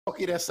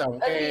qualquer direção. Eu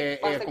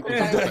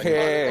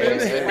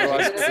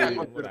acho que sim.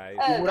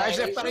 O Morais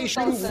deve estar a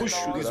encher o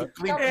bucho, diz o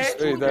Clipe.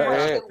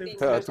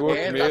 Estou a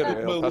comer,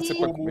 ele está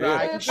sempre a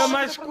comer. Nunca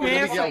mais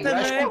começa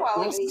também.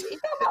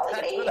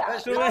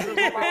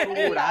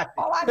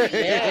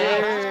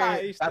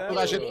 Está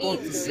toda a gente com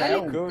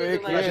tesão. Como é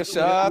que é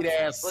chato?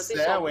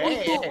 Direção,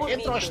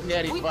 entra ao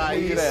genérico e vai.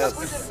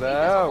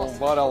 Direção,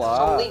 bora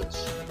lá.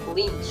 Lindos,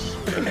 lindos.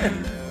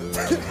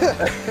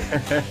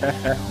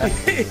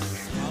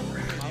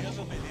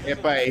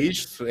 Epá, é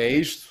isto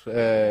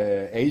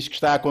que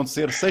está a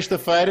acontecer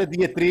sexta-feira,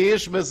 dia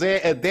 3, mas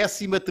é a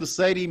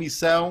 13ª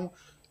emissão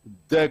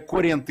da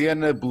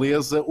Quarentena,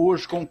 Beleza,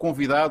 hoje com um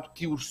convidado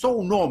que só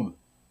o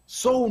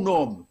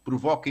nome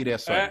provoca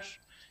ereções.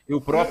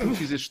 Eu próprio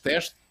fiz este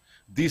teste,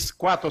 disse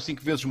 4 ou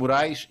 5 vezes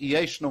Morais e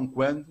eis não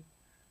quando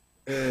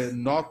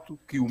noto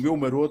que o meu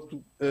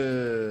maroto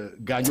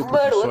ganhou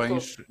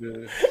proporções.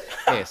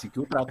 É assim que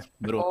eu trato,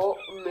 maroto.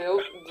 Oh, meu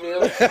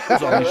Deus.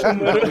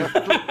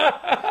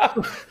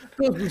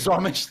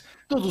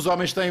 Todos os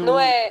homens têm Não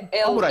é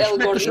o Morais,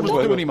 como é que tu chamas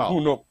o teu animal?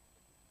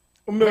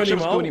 O meu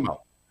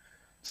animal?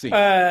 Sim.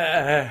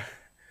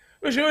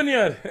 O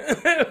Júnior.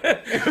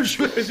 Não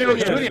sei se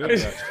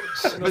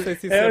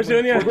É o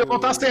Júnior. Quando ele não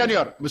está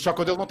sénior, mas só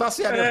quando ele não está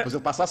sénior, depois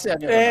ele passa a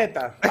sénior.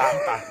 Tá.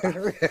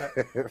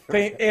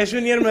 É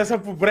Júnior, mas é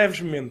por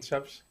breves momentos,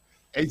 sabes?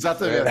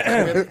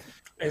 Exatamente.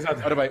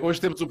 Exato. Ora bem,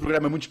 hoje temos um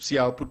programa muito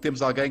especial porque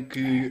temos alguém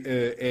que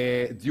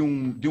é de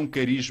um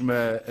carisma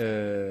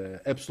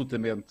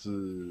absolutamente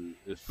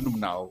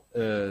fenomenal.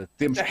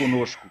 Temos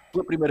connosco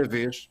pela primeira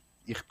vez,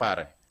 e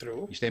reparem,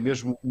 isto é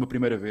mesmo uma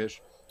primeira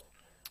vez,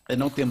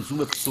 não temos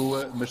uma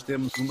pessoa, mas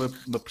temos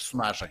uma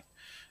personagem.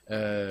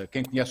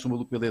 Quem conhece o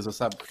Maluco Beleza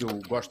sabe que eu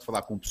gosto de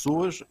falar com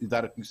pessoas e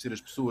dar a conhecer as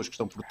pessoas que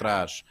estão por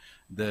trás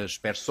das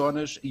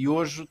personas, e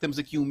hoje temos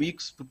aqui um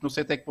mix, porque não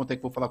sei até que ponto é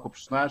que vou falar com a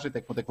personagem,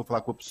 até que ponto é que vou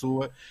falar com a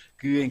pessoa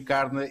que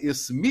encarna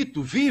esse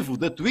mito vivo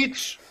da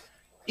Twitch,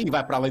 e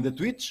vai para além da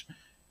Twitch,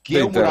 que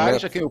é o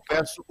Morais, a quem eu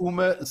peço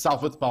uma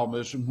salva de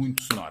palmas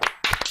muito sonora.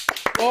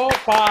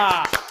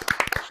 Opa!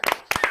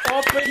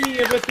 Opa,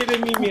 ia bater a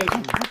mim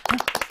mesmo.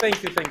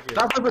 Thank you.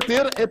 Estás a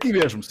bater a ti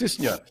mesmo, sim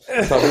senhor.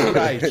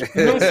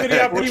 Não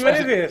seria a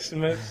primeira vez,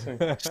 mas...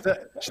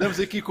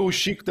 Estamos aqui com o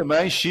Chico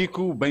também.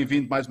 Chico,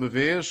 bem-vindo mais uma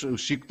vez. O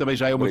Chico também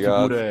já é uma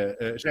figura,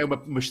 já é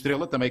uma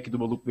estrela também aqui do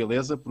Maluco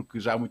Beleza, porque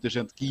já há muita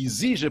gente que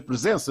exige a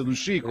presença do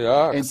Chico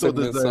em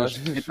todas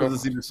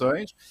as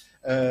emissões.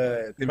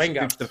 Temos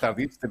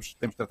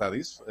de tratar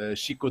disso.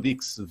 Chico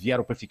Dix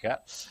vieram para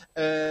ficar.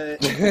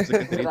 E temos a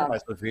Catarina,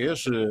 mais uma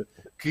vez,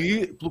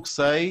 que, pelo que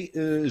sei,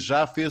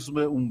 já fez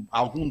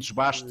algum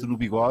desbaste no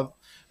bigode,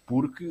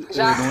 porque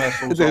não é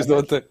só os Desde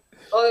ontem.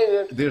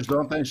 Desde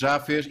ontem já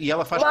fez, e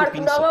ela faz Marco,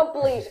 capinça. não é o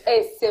pelis,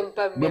 é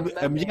sempre a mesma.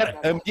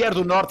 A mulher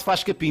do Norte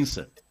faz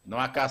capinça. Não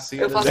há cá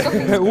cenas. Eu faço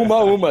capinça.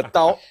 Uma,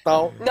 tal.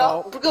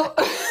 Não,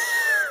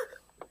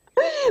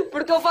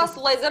 porque eu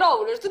faço laser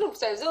obras, tu não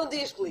percebes, eu um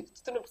dia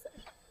explico-te, tu não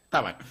percebes.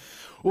 Está bem.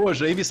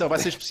 Hoje a emissão vai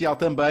ser especial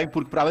também,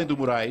 porque para além do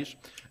Morais,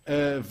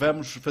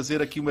 vamos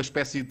fazer aqui uma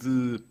espécie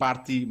de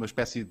party, uma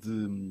espécie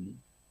de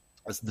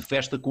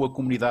festa com a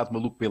comunidade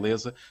Maluco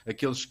Beleza,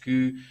 aqueles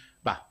que,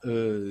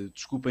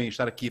 desculpem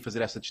estar aqui a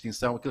fazer essa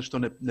distinção, aqueles que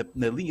estão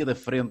na linha da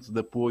frente de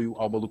apoio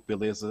ao Maluco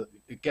Beleza,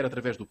 quer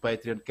através do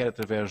Patreon, quer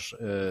através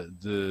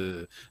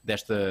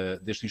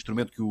deste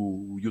instrumento que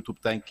o YouTube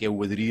tem, que é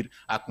o aderir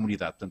à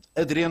comunidade. Portanto,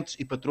 aderentes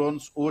e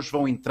patronos hoje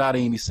vão entrar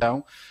em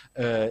emissão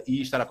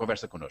e estar à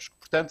conversa connosco.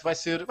 Portanto, vai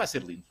ser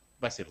lindo.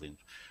 Vai ser lindo.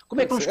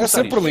 Como é que vamos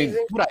começar sempre isto? lindo.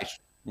 Morais.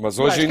 Mas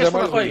hoje ainda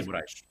mais lindo.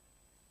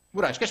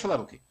 Morais, queres falar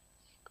do quê?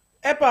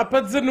 É pá, para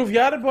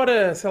desanuviar,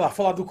 bora, sei lá,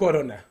 falar do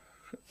Corona.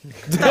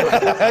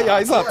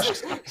 Exato.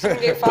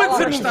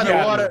 Para Está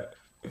na hora.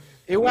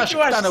 Eu acho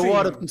que está na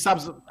hora de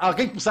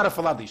alguém começar a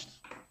falar disto.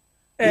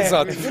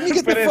 Exato.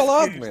 Ninguém tem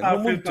falado, no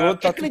mundo todo.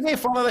 É que ninguém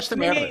fala desta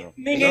merda.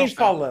 Ninguém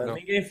fala.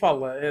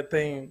 É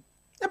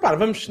pá,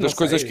 vamos... Das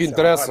coisas que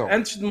interessam.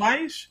 Antes de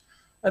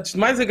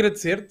mais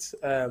agradecer-te.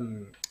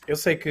 Eu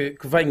sei que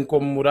venho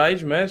como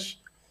Morais, mas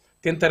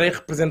tentarei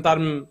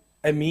representar-me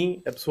a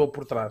mim, a pessoa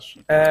por trás.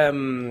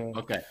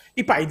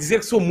 E pá, e dizer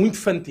que sou muito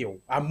fã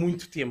teu, há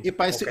muito tempo. E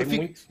pá,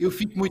 eu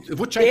fico muito...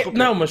 Vou-te já interromper.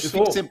 Não, mas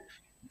sou...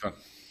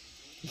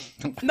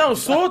 Não,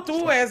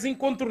 tu és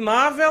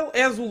incontornável,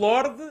 és o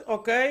Lorde,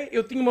 ok?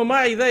 Eu tinha uma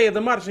má ideia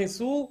da Margem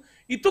Sul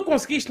e tu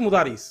conseguiste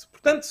mudar isso.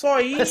 Portanto, só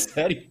aí... É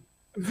sério?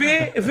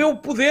 Vê o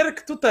poder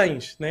que tu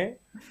tens, né?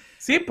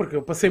 Sim, porque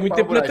eu passei muito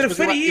tempo na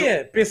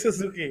trafaria. Pensas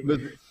o quê?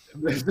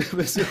 Mas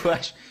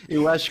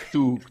eu acho que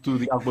tu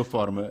de alguma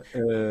forma,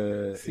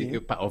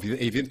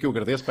 é evidente que eu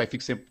agradeço, pá, e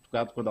fico sempre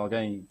tocado quando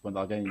alguém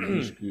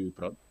diz que,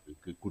 pronto,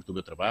 que curte o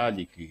meu trabalho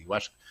e que eu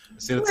acho que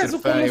ser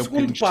fã é um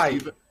bocadinho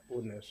excessiva.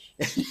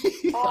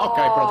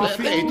 Ok, pronto.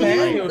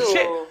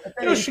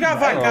 Eu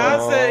chegava à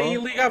casa e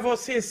ligava ao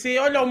CC,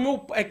 olha o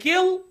meu,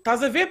 aquele,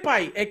 estás a ver,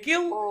 pai?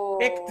 Aquele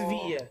é que te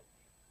via.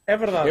 É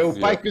verdade. É o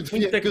pai que eu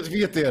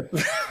devia ter.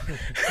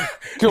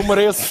 Que eu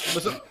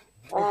mereço.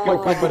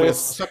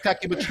 Só que há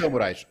aqui uma questão,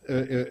 Morais.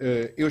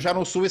 Eu já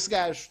não sou esse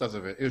gajo, estás a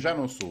ver? Eu já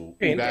não sou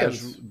o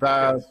gajo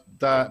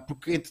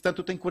porque,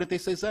 entretanto, eu tenho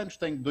 46 anos,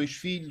 tenho 2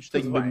 filhos,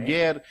 tenho uma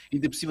mulher,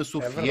 ainda por cima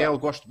sou fiel,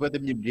 gosto bem da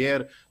minha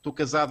mulher, estou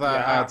casado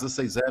há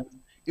 16 anos.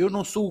 Eu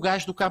não sou o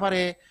gajo do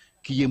cabaré,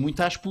 que ia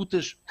muito às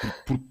putas,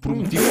 por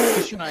motivos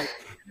profissionais.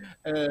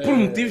 Por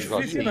motivos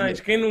profissionais,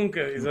 quem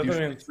nunca?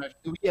 Exatamente.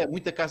 Eu ia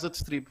muito à casa de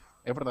strip,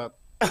 é verdade.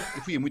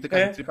 Eu fui a muita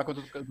casa de strip à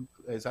conta do...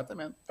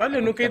 Exatamente.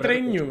 Olha, nunca entrei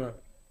em nenhuma.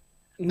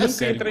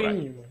 Nunca entrei em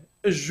nenhuma.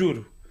 Eu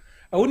juro.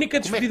 A única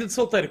despedida de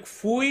solteiro que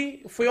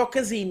fui foi ao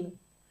casino.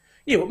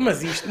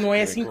 Mas isto não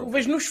é assim que eu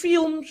vejo nos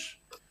filmes.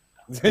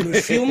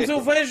 Nos filmes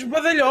eu vejo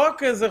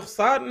badalhocas a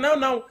roçar.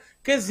 Não.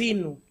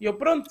 Casino. E eu,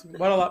 pronto,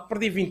 bora lá.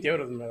 Perdi 20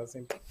 euros, mas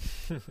assim.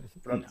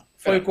 Pronto.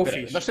 Foi o que eu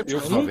fiz. Nós temos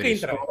que nunca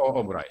entrei.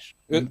 Morais.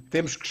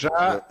 Temos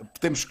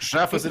que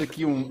já fazer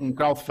aqui um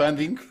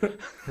crowdfunding.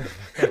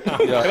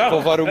 Para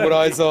levar o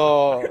Morais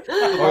ao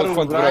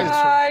elefante branco.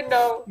 Ai,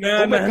 não.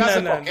 Uma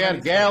casa qualquer,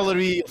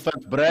 gallery,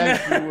 elefante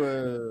branco,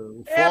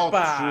 fotos.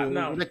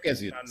 Onde é que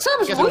queres ir?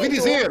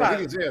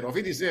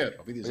 Ouvi dizer.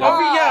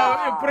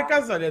 Eu, por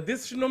acaso, olha,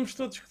 desses nomes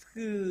todos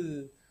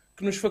que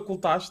nos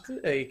facultaste,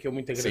 aí que eu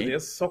muito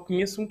agradeço, só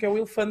conheço um que é o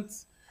elefante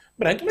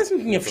branco, mas não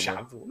tinha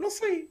fechado, não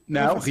sei.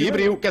 Não,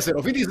 reabriu, quer dizer,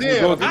 ouvi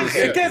dizer.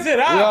 Quer dizer,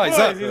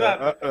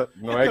 exato.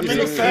 Não é que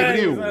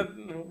reabriu.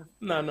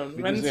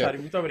 Não é necessário,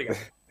 muito obrigado.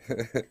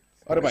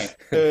 Ora bem,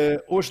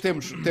 hoje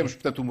temos,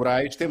 portanto, o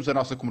Morais, temos a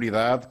nossa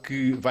comunidade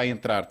que vai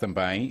entrar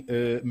também,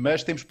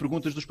 mas temos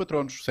perguntas dos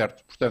patronos,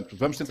 certo? Portanto,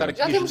 vamos tentar aqui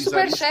já temos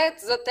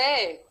superchats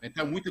até.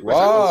 Então, muita coisa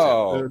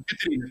a acontecer.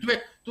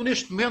 Catarina, tu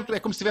neste momento é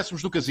como se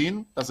estivéssemos no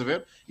casino, estás a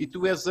ver? E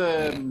tu és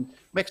a... Como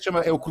é que se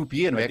chama? É o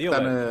croupier, não é? Dealer,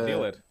 que está na...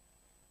 dealer.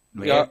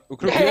 Não é? O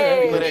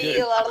croupier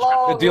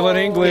dealer, dealer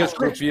em inglês,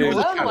 croupier.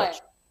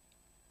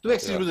 Tu é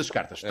que segura das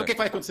cartas. Então o que é que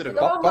vai acontecer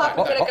Então agora? vamos lá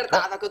para ver a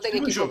cartada que eu tenho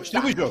aqui.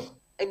 Distribui o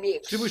jogo.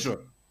 Amigos. Distribui o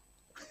jogo.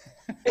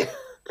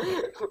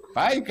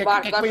 Vai, o que é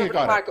que vem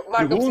agora? Marco,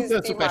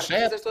 Pergunta,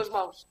 superchat. as tuas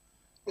mãos.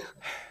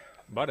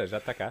 Bora, já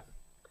está cá.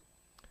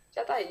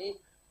 Já está aí.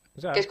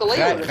 Já. Queres que eu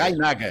leia?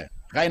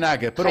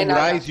 Rainaga, para o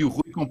Morais e o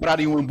Rui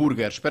comprarem um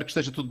hambúrguer. Espero que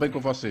esteja tudo bem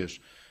com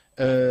vocês.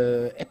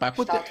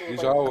 Quanto E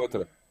já há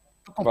outra.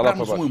 para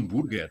comprarmos um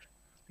hambúrguer?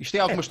 Isto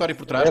tem alguma história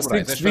por trás, É assim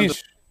Morais? que se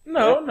diz.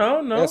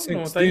 Não. É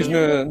assim que se diz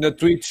na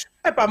Twitch.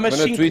 Mas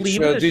na 5 Twitch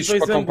libras, diz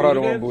 2 para comprar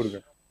um hambúrgueres.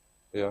 hambúrguer.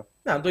 Yeah.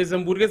 Não, 2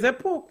 hambúrgueres é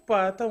pouco,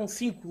 pá. Então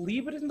 5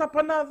 libras não dá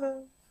para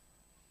nada.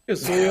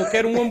 Eu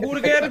quero um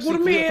hambúrguer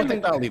gourmet. Quanto é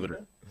que está a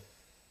libra?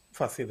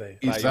 Faço ideia.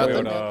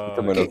 Exatamente.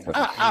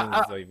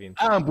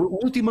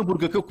 O último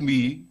hambúrguer que eu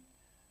comi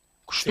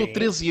custou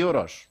 13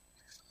 euros.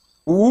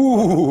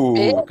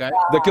 Okay.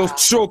 Daqueles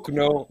de choco,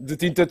 não? De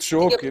tinta de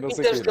choco e não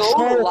sei o quê.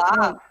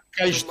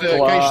 Queijo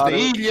da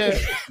ilha,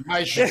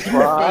 mais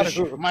frutas,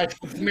 mais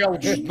cogumelos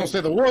de não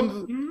sei de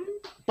onde.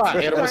 Pá,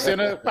 era uma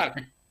cena... Pá,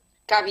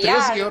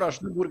 Caviar. 13 euros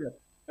de hambúrguer.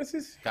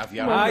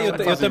 Caviar.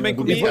 Eu também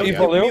comi. E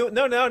valeu?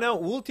 Não.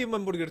 O último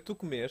hambúrguer que tu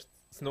comeste,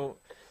 se não...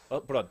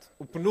 Pronto,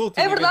 o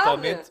penúltimo, É verdade.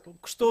 eventualmente,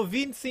 custou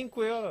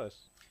 25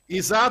 euros.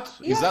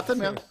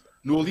 Exatamente.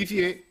 No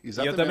Olivier. E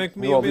eu também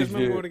comi o mesmo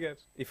hambúrguer.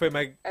 E foi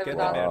uma grande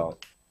merda.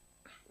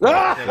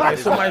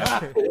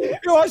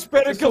 Eu acho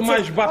que eu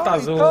mais bata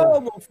azul.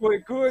 Foi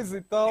coisa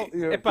e tal.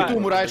 E tu,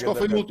 Morais, qual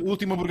foi o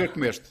último hambúrguer que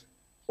comeste?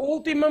 O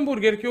último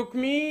hambúrguer que eu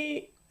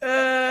comi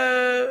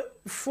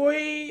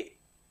foi...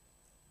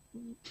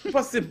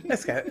 Posso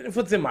dizer...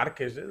 Vou dizer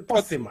marcas.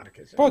 Posso dizer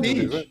marcas. Pode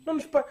dizer.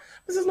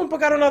 Mas eles não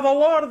pagaram nada ao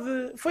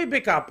Lorde. Foi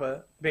BK.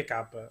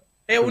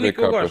 É o único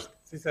que eu gosto,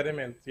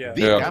 sinceramente.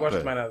 Não gosto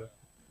de mais nada.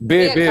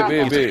 B.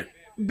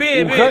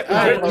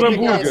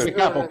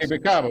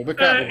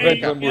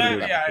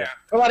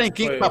 Falar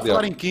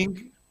em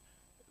King,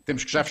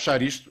 temos que já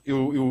fechar isto.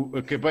 Eu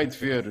acabei de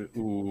ver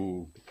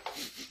o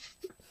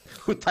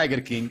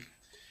Tiger King.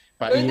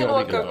 Eu ainda não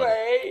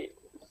acabei.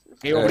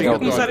 Eu vou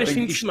começar este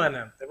fim de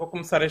semana. Eu vou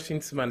começar este fim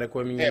de semana com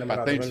a minha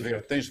namorada.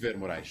 Tens de ver,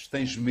 Morais.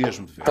 Tens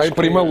mesmo de ver. Está em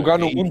primeiro lugar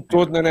no mundo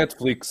todo na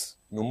Netflix.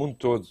 No mundo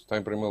todo está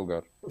em primeiro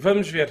lugar.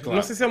 Vamos ver. Claro.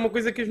 Não sei se é uma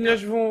coisa que as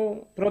mulheres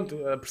vão,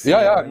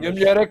 apreciar. Minha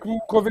mulher é que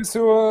me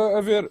convenceu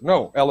a ver.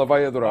 Não, ela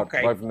vai adorar,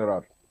 vai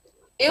venerar.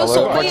 Eu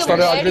sou bem a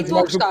mulher e estou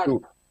a gostar.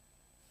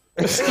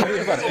 Mas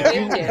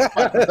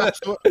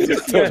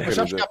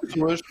sabes que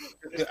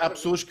há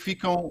pessoas que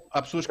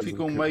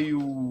ficam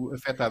meio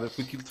afetadas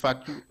por aquilo. De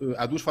facto,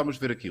 há duas formas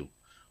de ver aquilo.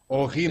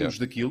 Ou rimos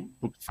daquilo,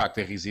 porque de facto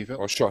é risível,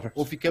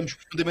 ou ficamos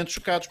profundamente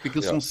chocados, porque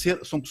aquilo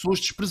são pessoas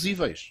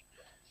desprezíveis.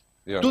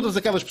 Todas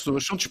aquelas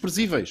pessoas são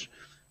desprezíveis.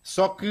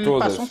 Só que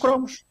são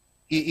cromos.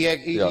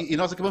 E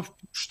nós acabamos por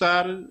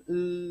gostar,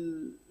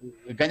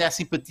 ganhar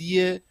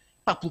simpatia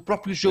pelo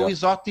próprio Joe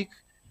exótico,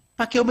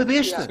 que é uma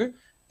besta.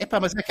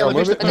 Mas é aquela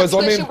besta. Mas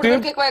ao mesmo tempo...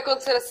 O que é que vai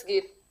acontecer a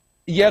seguir?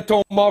 E é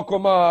tão mau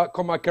como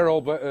a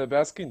Carol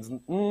Baskins.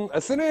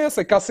 A cena é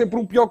essa, que há sempre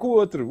um pior que o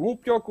outro.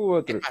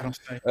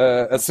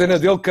 A cena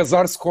dele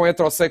casar-se com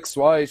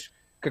heterossexuais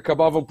que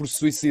acabavam por se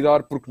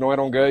suicidar porque não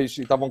eram gays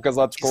e estavam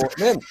casados com...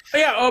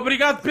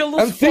 Obrigado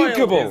pelo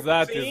Unthinkable.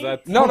 spoiler.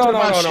 Exato. Não.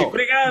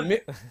 Obrigado.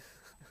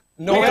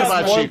 Não é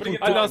spoiler porque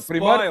Olha o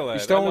primeiro, spoiler,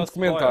 isto é olha um o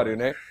documentário,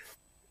 spoiler. né?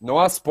 Não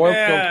há spoiler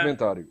porque é um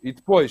documentário. E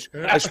depois,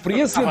 a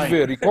experiência de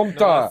ver e como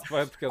Não há está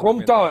spoiler porque é um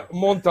documentário.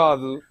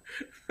 montado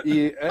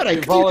e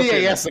Peraí, que vale a ideia é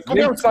pena. essa? Como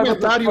é um Nem que saiba da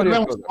documentário, não é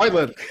um história toda.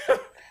 spoiler?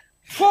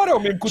 Claro, é o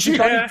mesmo que o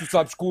Titanic. Tu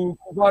sabes que o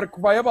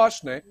barco vai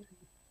abaixo, não é?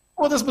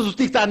 Foda-se, mas o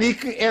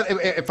Titanic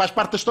faz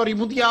parte da história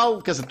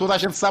mundial. Quer dizer, toda a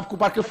gente sabe que o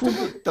barco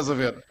afunda. Estás a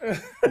ver?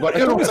 Agora,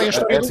 eu não sei a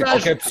história do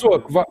gajo.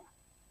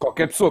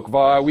 Qualquer pessoa que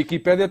vá à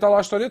Wikipédia está lá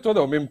a história toda.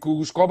 É o mesmo que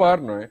o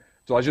Escobar, não é?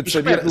 Toda a gente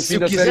sabia que no fim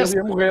da série ele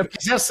ia morrer. Se eu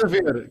quiser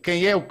saber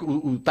quem é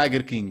o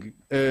Tiger King,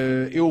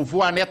 eu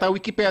vou à neta à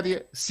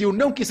Wikipédia. Se eu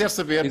não quiser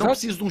saber, não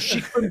preciso de um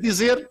Chico para me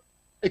dizer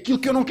aquilo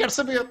que eu não quero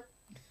saber.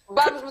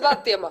 Vamos mudar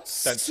de tema.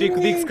 Portanto, Chico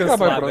Dix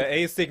cancelada, é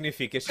isso que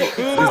significa. Chico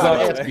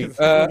Dix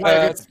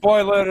Exato.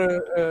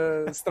 Spoiler,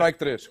 Strike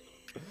 3.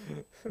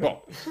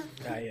 Bom,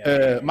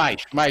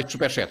 mais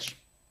superchats.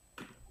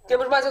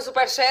 Temos mais um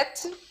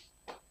superchat,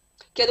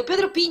 que é do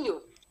Pedro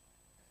Pinho.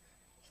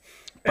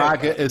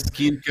 Paga a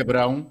skin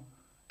cabrão,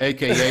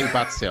 a.k.a.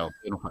 Batcel.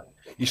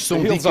 Isto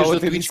são dicas da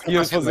Twitch que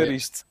iam fazer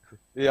isto.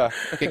 Yeah.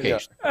 O que é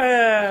isto?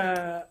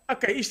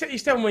 Ok,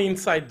 isto é uma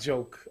inside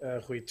joke,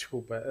 Rui,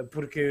 desculpa,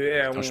 porque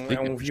é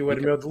um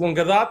viewer meu de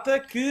longa data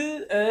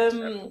que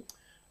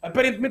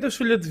aparentemente eu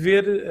estou-lhe a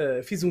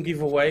dever, fiz um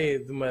giveaway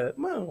de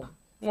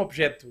um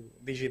objeto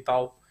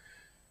digital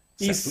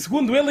e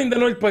segundo ele ainda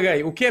não lhe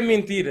paguei, o que é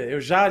mentira.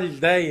 Eu já lhe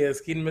dei a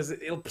skin, mas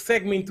ele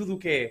persegue-me em tudo o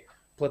que é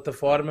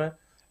plataforma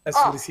a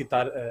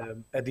solicitar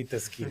a dita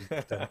skin.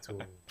 Portanto,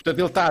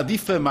 ele está a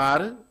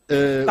difamar.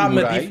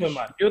 Está-me a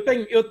difamar. Eu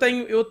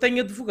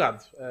tenho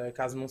advogado,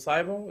 caso não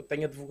saibam, eu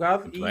tenho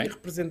advogado e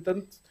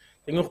representante.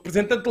 Tenho um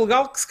representante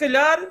legal que se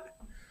calhar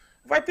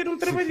vai ter um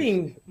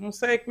trabalhinho. Não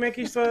sei como é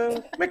que isto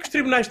como é que os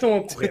tribunais estão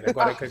a correr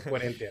agora com a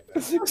quarentena.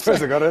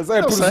 Pois agora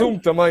é por Zoom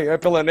também, é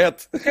pela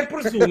net. É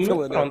por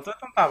Zoom, pronto,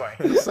 então está bem.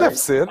 Deve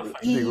ser.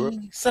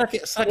 Será que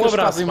eles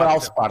fazem uma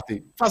house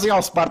party? Fazem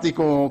house party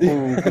com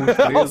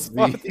os presos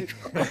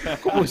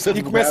com os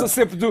e começa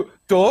sempre do...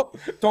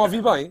 Estão a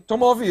ouvir bem?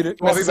 Estão-me a ouvir?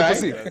 Começa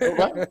assim.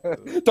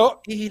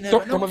 Estão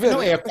a ver?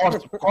 Não, é a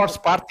course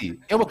party.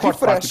 É uma course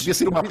party. Devia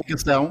ser uma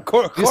aplicação.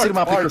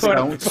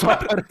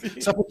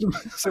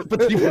 Só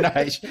para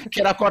tribunais. Que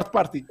era a corte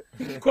party.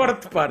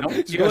 Corte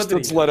party. Jogaste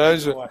todos de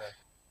laranja.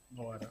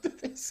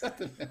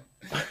 Exatamente.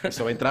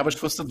 Só entravas se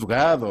fosse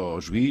advogado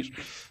ou juiz.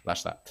 Lá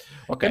está.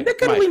 Ok. Anda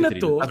Carolina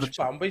Torres.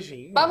 Pá, um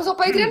beijinho. Vamos ao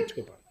Patreon?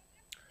 Desculpa.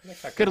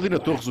 Carolina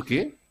Torres o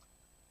quê?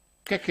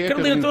 O que é que é?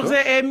 Carolina Torres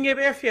é a minha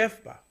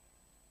BFF, pá.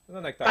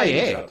 Onde é que está?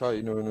 Está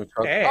aí no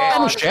chat. É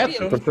no chat.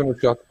 Está no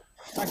chat.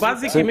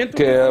 Basicamente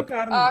que é... que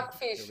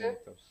fixe.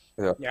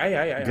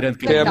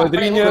 Que é a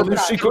madrinha do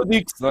Chico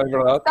Dix, não é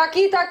verdade? Está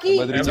aqui.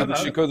 A madrinha do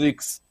Chico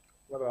Dix.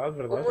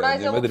 Verdade. O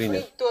Morais é o preferido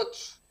de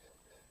todos.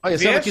 Olha,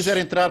 se ela quiser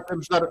entrar,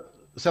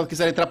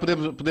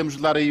 podemos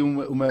dar aí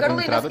uma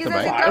Carolina, entrada se também.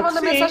 quiseres entrar,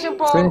 manda mensagem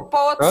para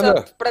o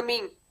WhatsApp, para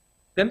mim.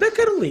 Anda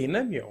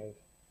Carolina, meu.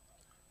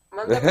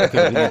 Manda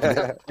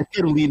A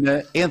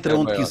Carolina entra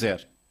onde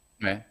quiser.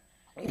 Não é?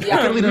 A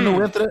Carolina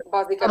não entra.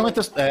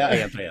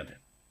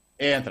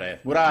 Entra.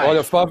 Morais.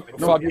 Olha,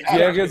 Fábio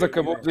Viegas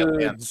acabou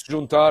de se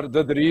juntar, de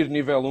aderir,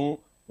 nível 1.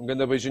 Um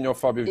grande beijinho ao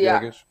Fábio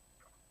Viegas.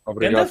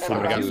 Obrigado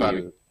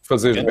por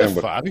fazeres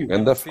membro.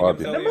 Ganda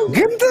Fábio.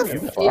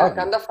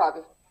 Ganda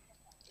Fábio.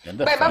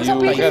 Bem, vamos ao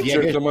Patreon.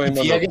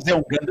 Viegas é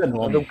um grande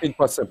nome. Um bocadinho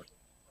para sempre.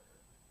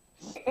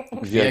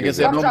 Viegas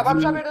é nome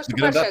vamos já ver os de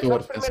grande superchats. ator.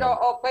 Vamos primeiro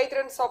ao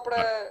Patreon só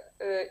para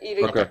ir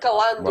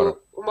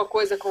intercalando uma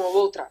coisa com a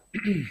outra.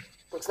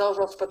 Porque senão os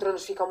nossos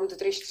patronos ficam muito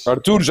tristes.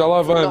 Arthur, já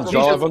lá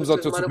vamos ao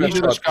teu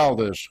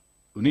superchat.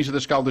 O Ninja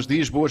das Caldas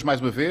diz: boas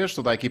mais uma vez,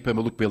 toda a equipa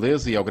Maluco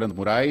Beleza e ao grande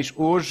Morais.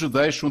 Hoje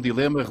deixo um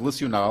dilema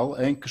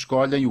relacional em que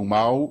escolhem o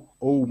mau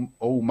ou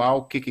o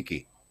mau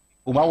QQQ.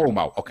 O mau ou o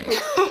mau? Ok.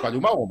 Escolhem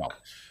o mau ou o mau.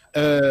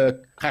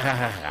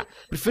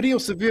 Preferiam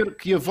saber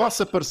que a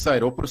vossa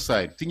parceira ou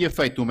parceiro tinha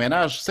feito uma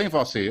homenagem sem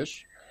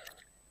vocês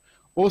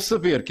ou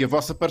saber que a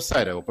vossa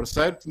parceira ou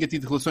parceiro tinha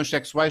tido relações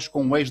sexuais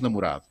com um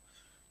ex-namorado?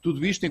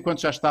 Tudo isto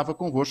enquanto já estava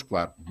convosco,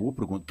 claro. Boa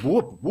pergunta.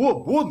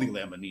 Bom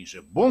dilema,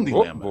 Ninja. Bom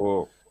dilema.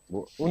 Boa.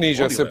 O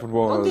Ninja é sempre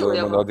bom a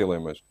mandar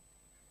dilemas.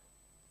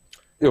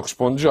 Eu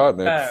respondo já,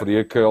 né?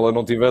 Preferia que ela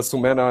não tivesse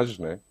homenagem,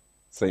 né?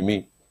 Sem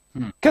mim.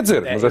 Quer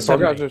dizer, mas é só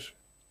gajas.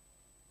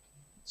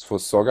 Se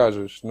fosse só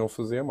gajas, não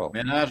fazia mal.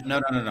 Homenagem,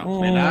 não.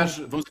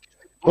 Homenagem, vamos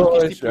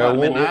estipular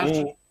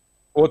homenagem.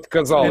 Outro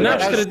casal.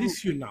 Homenagem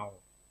tradicional.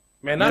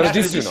 Homenagem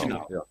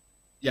tradicional.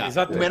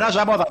 Exato.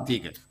 Homenagem à moda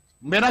antiga.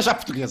 Homenagem à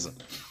portuguesa.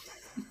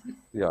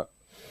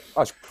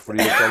 Acho que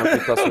preferia que ela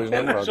ficasse as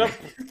namoradas.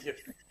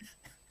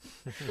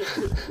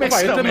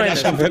 Eu também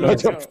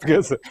homenagem à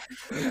portuguesa.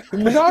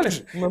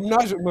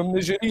 Uma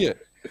menageria.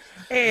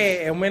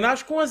 É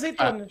homenagem com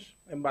azeitonas.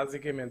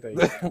 Basicamente é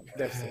isso.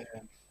 Deve ser.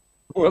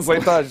 Um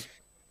azeitagem.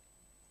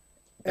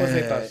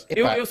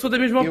 Eu sou da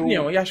mesma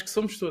opinião e acho que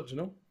somos todos,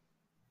 não?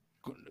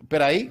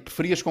 Espera aí,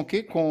 preferias com o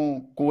quê?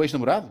 Com o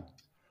ex-namorado?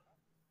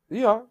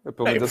 Pelo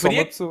menos é só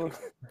uma pessoa.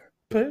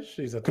 Pois,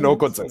 exatamente. Que não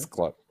acontece,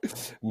 claro.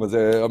 Mas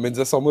ao menos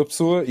é só uma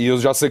pessoa e eu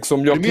já sei que sou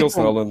melhor que ele,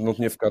 senão ela não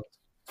tinha ficado.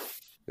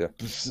 Yeah.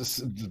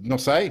 Não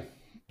sei,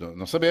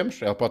 não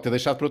sabemos. Ela pode ter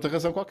deixado por outra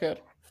razão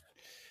qualquer.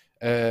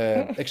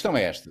 A questão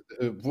é esta.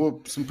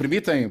 Se me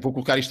permitem, vou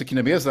colocar isto aqui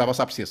na mesa à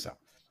vossa apreciação.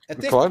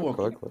 Até claro, que ponto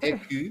claro. é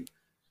que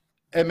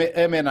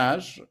a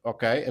homenagem,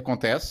 ok,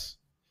 acontece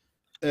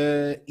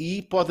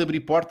e pode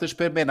abrir portas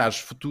para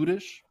homenagens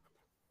futuras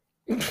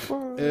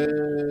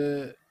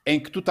em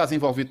que tu estás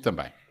envolvido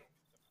também.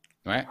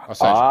 Não é? Ou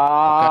seja,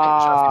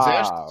 já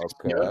fizeste,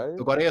 senhor,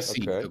 agora é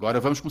assim. Agora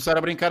vamos começar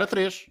a brincar a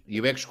 3 e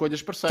eu é que escolho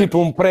as parceiras. Tipo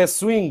um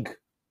pré-swing.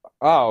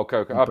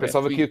 Ok.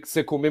 Pensava que ia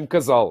ser com o mesmo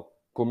casal.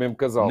 Com o mesmo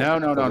casal. Não.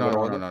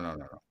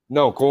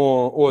 Não, com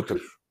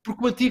outros.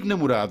 Porque o antigo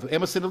namorado é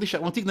uma cena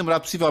lixada. O antigo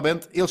namorado,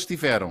 possivelmente, eles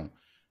estiveram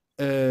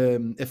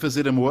a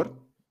fazer amor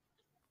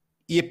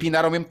e a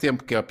pinar ao mesmo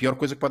tempo, que é a pior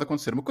coisa que pode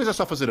acontecer. Uma coisa é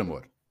só fazer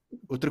amor.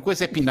 Outra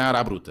coisa é pinar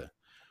à bruta.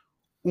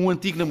 Um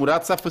antigo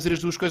namorado sabe fazer as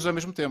duas coisas ao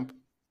mesmo tempo.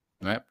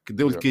 Não é? Porque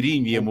deu-lhe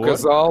carinho e amor,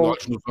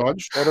 olhos nos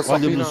olhos,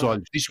 olha-me nos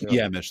olhos, diz que me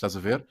amas, estás a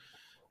ver?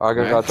 A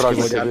agarrar atrás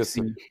da cabeça.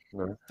 Assim,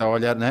 está a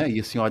olhar, não é? E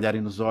assim a olharem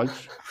nos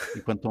olhos,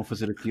 enquanto estão a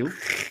fazer aquilo,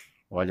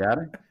 a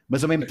olharem,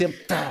 mas ao mesmo tempo,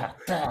 estás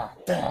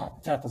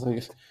a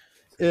ver?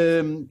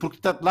 Porque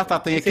lá está,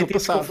 tem aquilo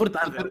passado.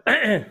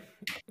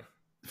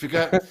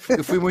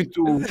 Eu fui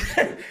muito.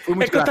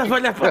 É que eu estava a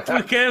olhar para a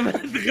tua cama,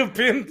 de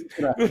repente.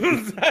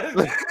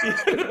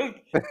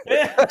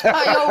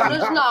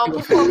 Mas não,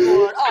 por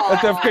favor.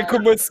 Até fiquei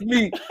como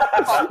assim.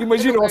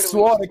 Imagina o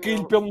suor a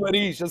cair pelo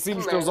nariz, assim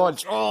nos teus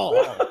olhos.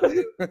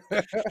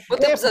 Vou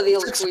ter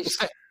pesadelos com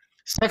isto.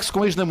 Sexo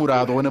com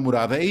ex-namorado ou a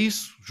namorada é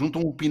isso.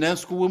 Juntam o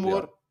pinanço com o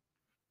amor.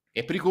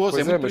 É perigoso,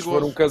 pois muito mas perigoso.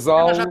 Se for um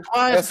casal,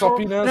 é só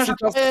pinanço e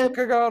está-se a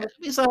cagar.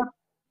 Exato.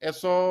 É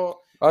só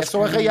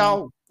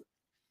arraial.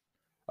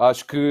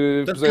 Acho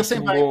que Portanto, puseste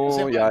um bom...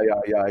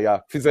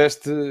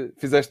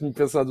 Fizeste-me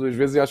pensar 2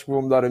 vezes e acho que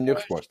vou mudar a minha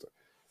resposta.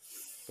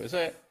 Pois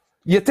é.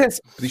 E até se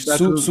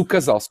o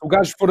casal, se o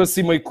gajo for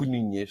assim meio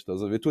coninhas,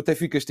 estás a ver? Tu até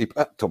ficas tipo,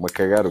 estou-me a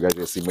cagar, o gajo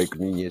é assim meio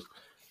coninhas.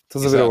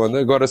 Estás a ver onde?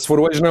 Agora, se for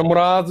o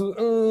ex-namorado,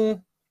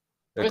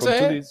 é como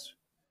tu dizes.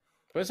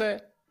 Pois é.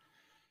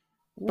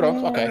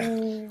 Pronto, ok.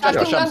 Estás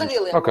com um grande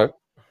dilema. Ok.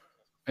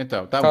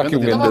 Então, está um grande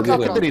dilema.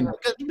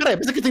 Espera aí,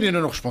 mas a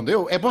Catarina não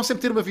respondeu. É bom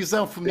sempre ter uma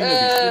visão feminina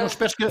disto. Não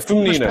esperes que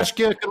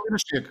a Carolina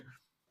chegue.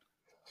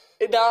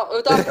 Não, eu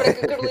estava a esperar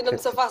que a Carolina me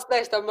safasse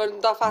desta, mas não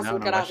está fácil,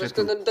 caraças, que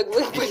eu não tenho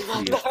muito para lhe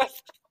mandar.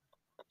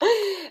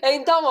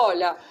 Então,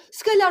 olha,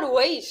 se calhar o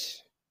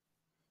ex...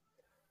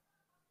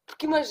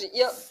 Porque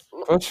imagina...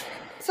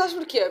 Sabes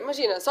porquê?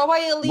 Imagina, só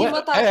vai ali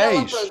matar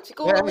aquela, pronto,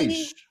 ficou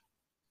ali...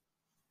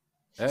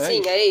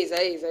 Sim, é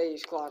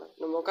ex, claro.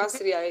 No meu caso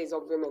seria ex,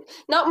 obviamente.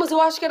 Não, mas eu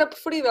acho que era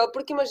preferível,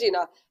 porque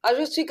imagina, às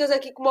vezes ficas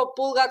aqui com uma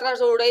pulga atrás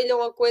da orelha,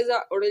 uma coisa,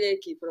 a orelha é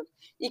aqui, pronto,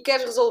 e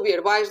queres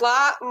resolver, vais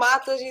lá,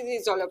 matas e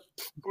dizes, olha,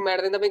 que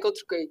merda, ainda bem que eu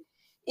troquei.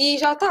 E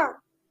já está.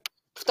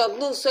 Portanto,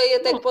 não sei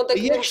até que ponto é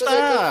que vamos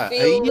fazer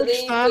aquele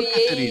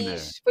filme,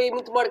 foi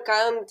muito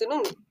marcante,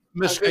 não...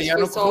 Mas se calhar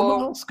não correu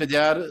mal, se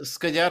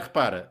calhar,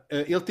 repara,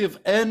 ele teve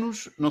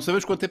anos, não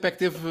sabemos quanto tempo é que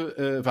teve,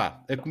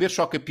 a comer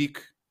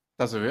choca-pique.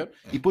 Estás a ver?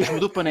 E depois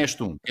mudou para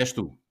Nestum, que és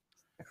tu.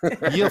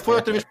 E ele foi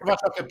outra vez provar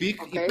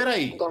choca-pique. E espera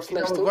aí, ele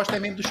gosta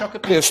mesmo do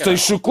choca-pique. Este tem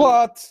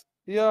chocolate.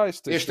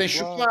 Este tem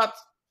chocolate.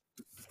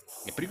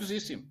 É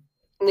perigosíssimo.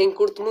 Nem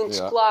curto muito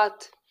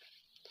chocolate.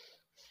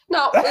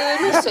 Não,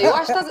 não sei. Eu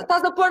acho que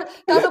estás a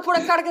pôr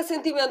a carga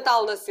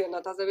sentimental na cena,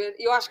 estás a ver?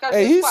 Eu acho que às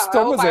vezes,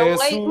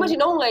 isso,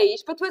 imagina um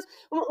ex, para tu veres,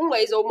 um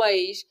ex ou uma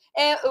ex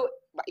é...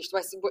 Isto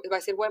vai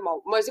ser bué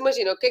mau. Mas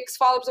imagina, o que é que se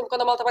fala, por exemplo,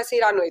 quando a malta vai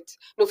sair à noite?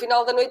 No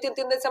final da noite tem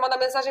tendência a mandar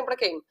mensagem para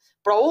quem?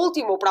 Para o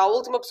último ou para a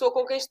última pessoa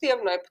com quem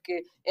esteve, não é?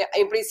 Porque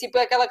em princípio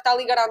é aquela que está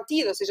ali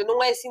garantida, ou seja,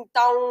 não é assim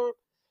tão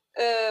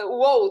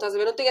estás a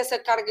ver? Não tem essa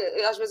carga,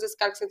 às vezes esse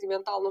cargo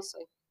sentimental, não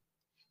sei.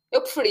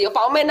 Eu preferia,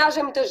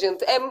 homenagem a muita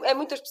gente, é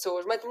muitas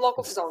pessoas, mete-me logo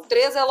confusão.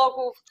 3 é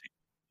logo...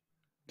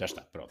 Já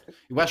está, pronto.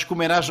 Eu acho que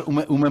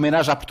uma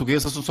homenagem à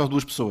portuguesa são só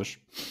 2 pessoas.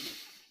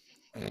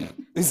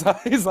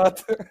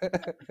 Exato.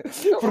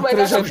 Porque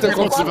a gente é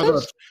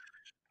conservadores.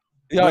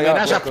 Uma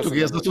homenagem à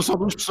portuguesa são só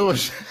 2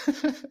 pessoas.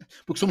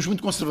 Porque somos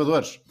muito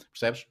conservadores,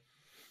 percebes?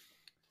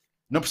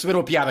 Não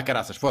perceberam a piada,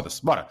 caraças,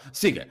 foda-se. Bora,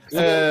 siga.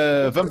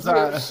 Vamos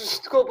a...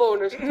 Desculpa,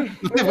 Unas.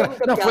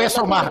 Não, foi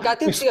essa uma...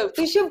 Tens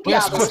sempre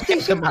piadas,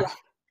 tens sempre piadas.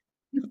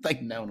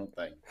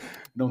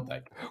 Não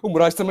tem. O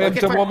Morais também é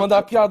muito bom a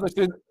mandar piadas.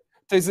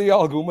 Tens aí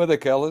alguma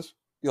daquelas?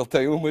 Ele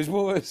tem umas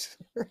boas.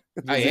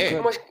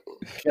 É? Mas...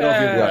 Quero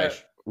ouvir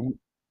Morais.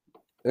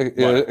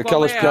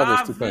 Aquelas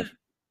piadas que tu tens.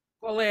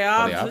 Qual é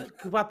a ave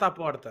que bate à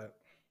porta?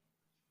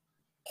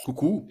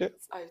 Cucu?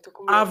 Ai, estou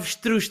com medo. Aves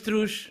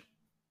trus.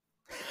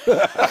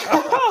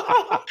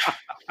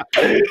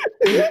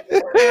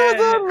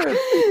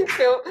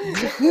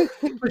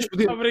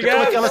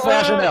 Obrigado. Então é aquela que vai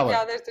à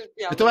janela.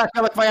 Então é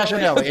aquela que vai à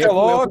janela. É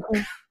logo.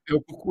 É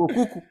o Cucu.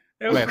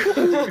 É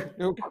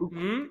o Cucu.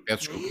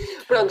 Desculpa.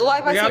 Pronto,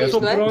 lá vai ser isto,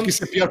 não é? Porque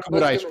isso é pior que o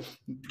Morais.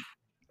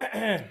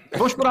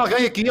 Vamos por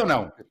alguém aqui ou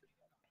não?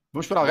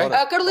 Vamos para alguém?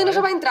 A Carolina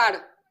já vai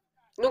entrar.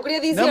 Não queria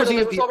dizer, mas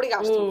tu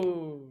obrigaste.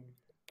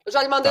 Eu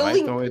já lhe mandei o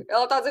link. Então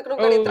ela está a dizer que não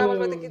quer entrar, mas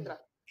vai ter que entrar.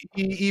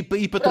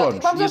 E patronos?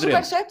 Pronto, vamos aos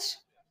superchats?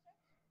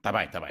 Está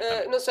bem.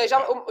 Não sei,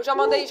 já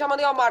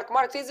mandei ao Marco.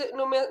 Marco, tens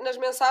nas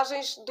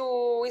mensagens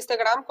do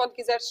Instagram, quando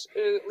quiseres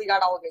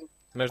ligar a alguém.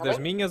 Mas das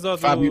minhas ou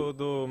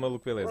do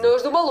Maluco Beleza?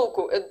 Nos do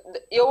Maluco.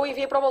 Eu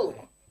enviei para o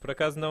Maluco. Por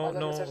acaso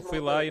não fui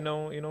lá e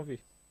não vi.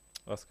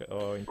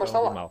 Ou então está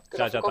lá, mal.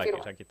 Já está aqui,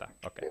 já aqui está.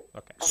 Ok.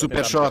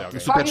 Superchat,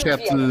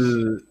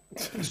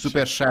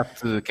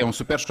 que é um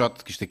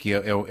supershot, que isto aqui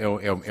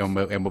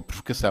é uma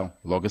provocação.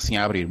 Logo assim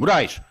a abrir.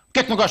 Morais,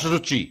 porquê é que não gostas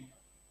do Chi?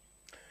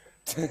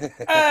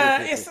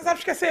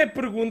 Sabes que essa é a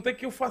pergunta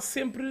que eu faço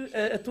sempre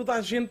a toda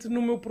a gente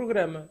no meu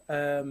programa.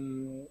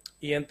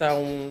 E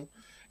então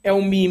é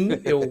um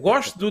meme. Eu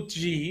gosto do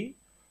TG.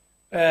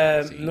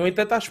 No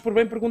entanto, acho por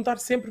bem perguntar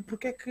sempre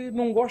porque é que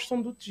não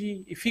gostam do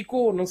TG. E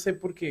ficou, não sei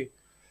porquê.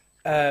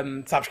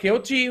 Sabes quem é o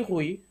TG,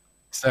 Rui?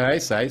 Sei.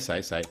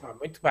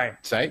 Muito bem.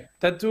 Sei.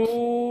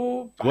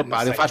 Portanto...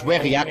 Ele faz bué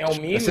reacts.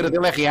 A cena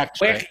dele é reacts.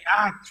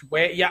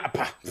 Bué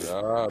reacts.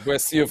 Bué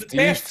Sea of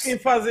Thieves. Quem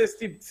faz esse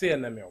tipo de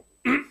cena, meu.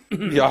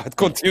 De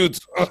conteúdo.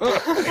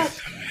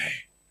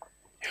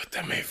 Eu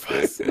também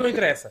faço. Não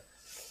interessa.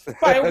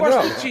 Eu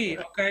gosto de ti,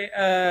 ok?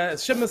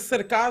 Chama-se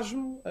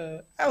sarcasmo.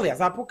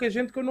 Aliás, há pouca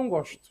gente que eu não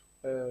gosto.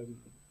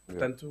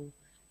 Portanto,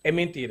 é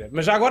mentira.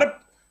 Mas já agora,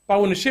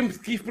 Unas, sempre te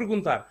quis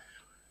perguntar.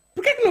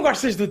 Porquê é que não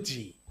gostas do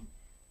Ti?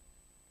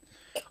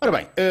 Ora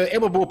bem, é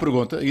uma boa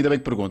pergunta, ainda bem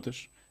que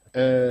perguntas.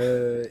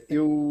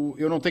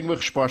 Eu não tenho uma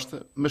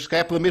resposta, mas se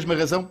calhar pela mesma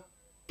razão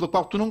pela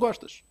qual tu não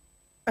gostas.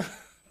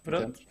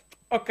 Pronto.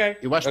 Ok.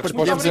 Eu acho que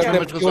partilhamos as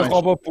mesmas razões.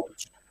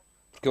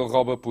 Porque ele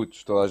rouba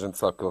putos. Toda a gente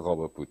sabe que ele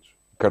rouba putos.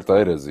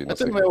 Carteiras e não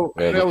sei. Não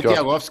é o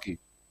Tiagovski.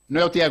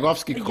 Não é o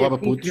Tiagovski que rouba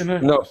putos?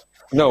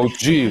 Não, o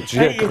G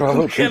é que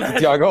rouba putos. O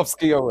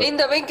Tiagovski é o...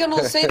 Ainda bem que eu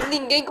não sei de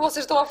ninguém que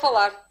vocês estão a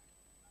falar.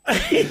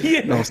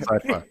 Não sei,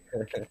 pá.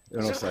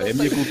 Eu não sei. A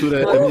minha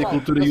cultura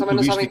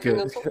youtubística...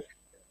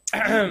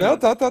 Não,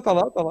 tá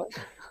lá.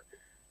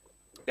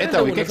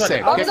 Então, e o que é que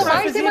segue? Vamos a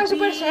mais, tem mais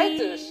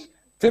superchats.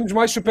 Temos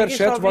mais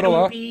superchats, bora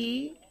lá.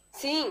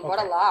 Sim,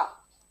 bora lá.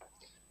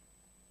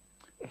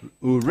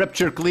 O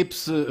Rapture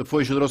Clips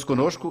foi generoso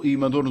connosco e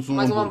mandou-nos um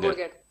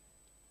hambúrguer.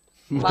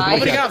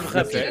 Obrigado,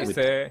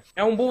 Rapture.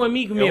 É um bom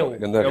amigo meu.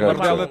 É uma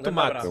rodela de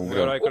tomate. O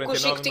que o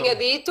Chico tinha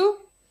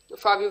dito, o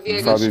Fábio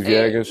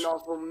Viegas é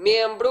novo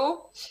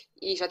membro.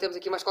 E já temos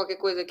aqui mais qualquer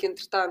coisa que,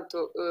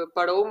 entretanto,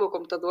 parou o meu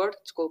computador.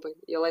 Desculpem.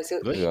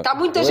 Está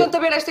muita gente a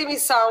ver esta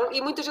emissão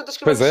e muita gente a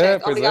escrever no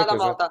chat. Obrigada,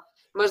 malta.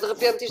 Mas de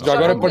repente isto já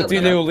agora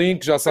partilhem o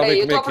link, já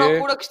sabem como é que é. Eu estou à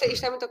procura que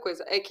isto é muita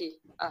coisa. É aqui.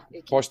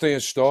 Postem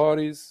as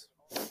stories.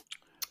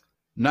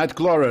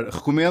 Nightcrawler,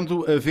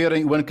 recomendo a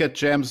verem o Uncut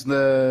Gems na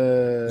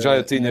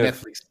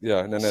Netflix.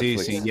 Na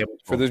Netflix. Sim,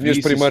 foi das minhas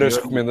primeiras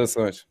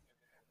recomendações.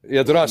 E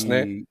adoraste, não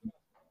é?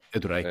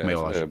 Adorei, como é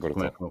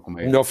lógico.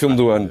 Melhor filme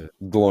do ano,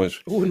 de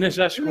longe. O Una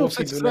já chegou ao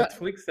fim do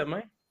Netflix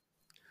também?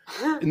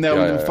 Não,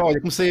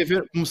 olha, comecei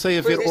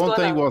a ver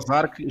ontem o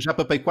Ozark, já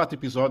papei 4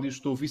 episódios,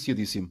 estou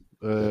viciadíssimo.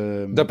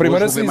 Da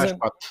primeira season.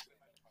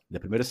 Da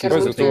primeira season.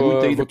 Pois,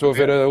 eu estou a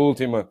ver a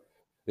última.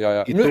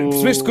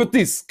 Percebeste que eu te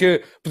disse?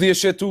 Que podias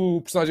ser tu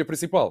o personagem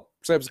principal?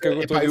 Percebes o que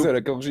eu estou a dizer?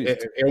 Aquele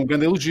registro. É um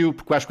grande elogio,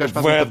 porque acho que o gajo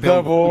faz um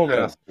papel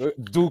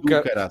do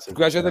caraças. Porque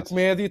o gajo é da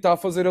comédia e está a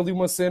fazer ali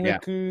uma cena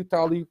que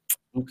está ali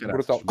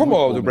brutal. Como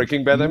o do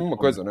Breaking Bad é a mesma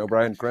coisa, não é? O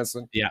Bryan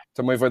Cranston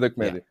também veio da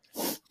comédia.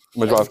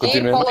 Mas vá,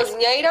 continua. Paula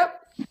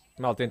Zinheira.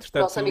 Malta,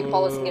 entretanto, nosso amigo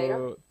Paula Zinheira.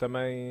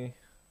 Também...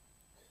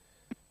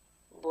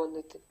 Boa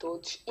noite a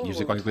todos. E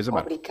dizer qualquer coisa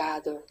mais.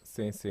 Obrigado.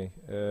 Sim.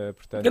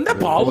 Portanto, Ganda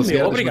Paulo,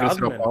 meu. Obrigado,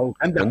 meu.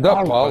 Ganda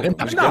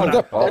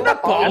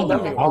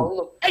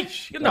Paulo.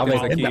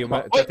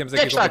 Já temos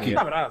aqui Um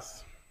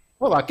abraço.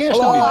 Olá, quem é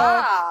esta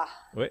Olá.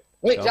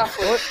 Oi, já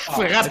foi.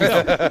 Foi rápido.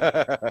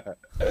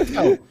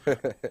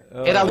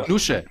 Era a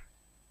Linuxa.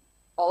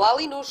 Olá,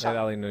 Linuxa.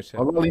 Era a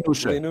Linuxa. Olá,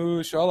 Linuxa.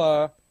 Linuxa,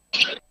 olá.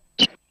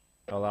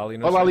 Olá,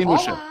 Linuxa. Olá,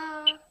 Linuxa.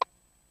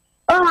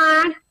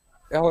 Olá.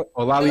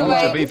 Olá,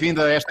 Linuxa.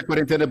 Bem-vinda a esta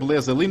quarentena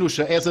beleza.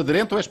 Linuxa, és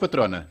aderente ou és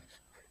patrona?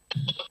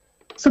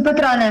 Sou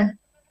patrona.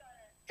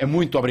 É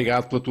muito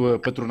obrigado pela tua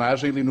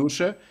patronagem,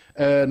 Linuxa.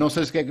 Não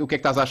sei o que é que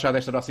estás a achar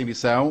desta nossa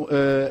emissão.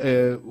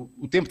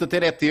 O tempo de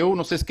ter é teu.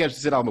 Não sei se queres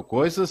dizer alguma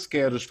coisa, se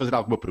queres fazer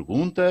alguma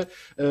pergunta.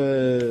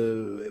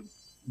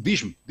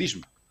 Diz-me.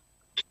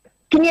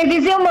 Queria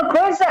dizer uma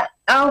coisa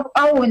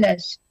ao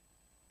Unas.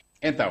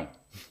 Então.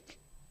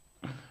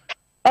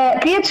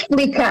 Queria-te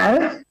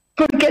explicar,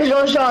 porque a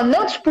Jojo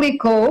não te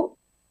explicou.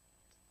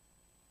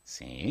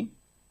 Sim.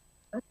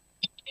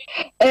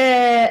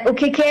 O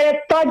que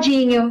era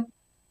todinho.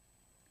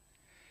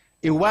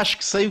 Eu acho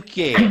que sei o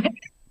que é.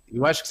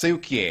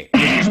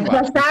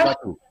 Já sabes?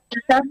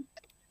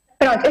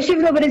 Pronto, eu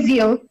estive no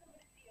Brasil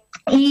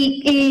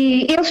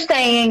e eles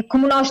têm,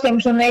 como nós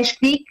temos no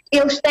Nesquik,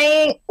 eles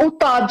têm o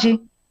Todd.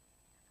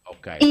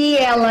 Okay. E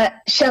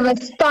ela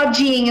chama-se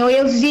todinho.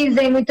 Eles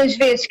dizem muitas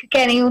vezes que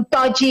querem um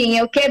todinho.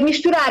 Eu quero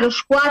misturar o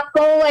chocolate com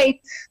o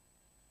leite.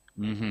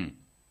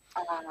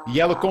 E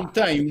ela, como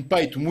tem um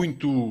peito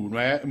muito, não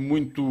é?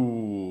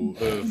 Muito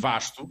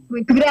vasto.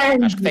 Muito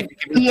grande. Acho que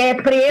E é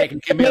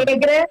preta,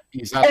 negra.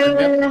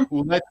 Exatamente.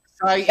 O leite que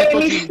sai é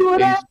todinho.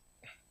 Mistura.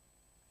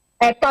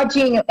 É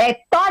todinho.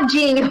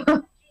 Todinho.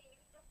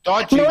 Não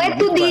é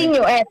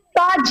tudinho, é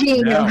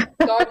todinho. Não.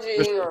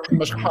 Todinho.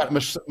 Mas repare,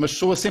 mas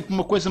soa sempre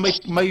uma coisa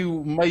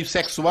meio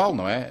sexual,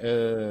 não é?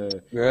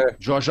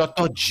 Jojo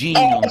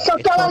todinho. Só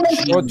que ela não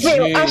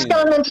percebeu. Acho que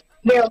ela não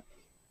percebeu.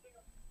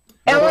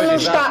 Ela não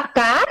está.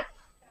 Tá?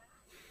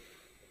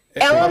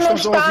 Ela não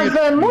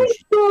estava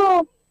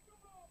muito.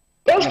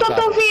 Eu estou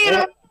a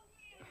ouvir.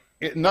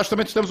 Nós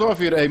também te estamos a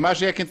ouvir. A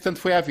imagem é que, entretanto,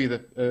 foi à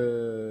vida.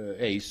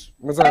 É isso.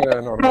 Mas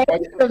é normal.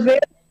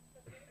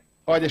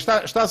 Olha,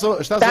 estás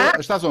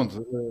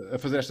onde a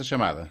fazer esta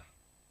chamada?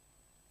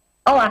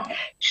 Olá,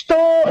 estou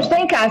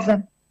em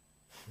casa.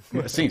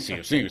 Sim,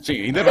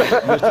 ainda bem.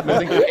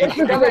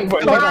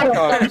 Claro,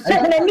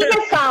 na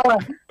minha sala.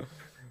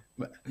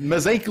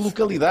 Mas em que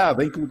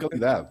localidade?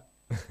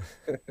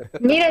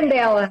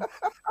 Mirandela.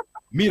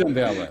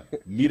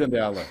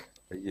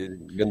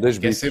 Gandas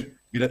bichos.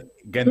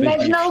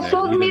 Mas não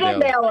sou de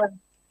Mirandela.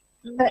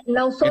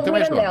 Não sou de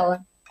Mirandela.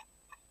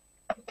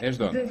 És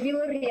de onde? De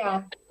Vila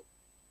Real.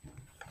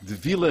 De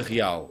Vila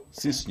Real,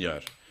 sim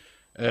senhor.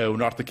 O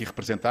norte aqui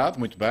representado,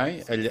 muito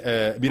bem.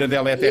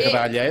 Mirandela é a terra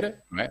da alheira,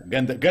 não é?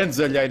 Grandes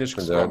alheiras que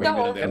se comem em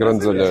Mirandela.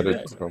 Grandes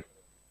alheiras que se comem.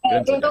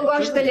 Eu não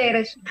gosto de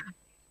alheiras.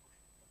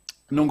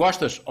 Não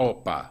gostas?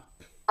 Opa!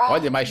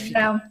 Olha, mais filho.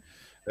 Não.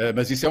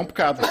 Mas isso é um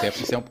pecado.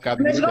 Isso é um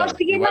pecado. Mas gosto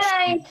de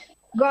Guimarães.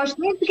 Gosto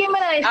muito de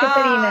Guimarães,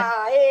 Catarina.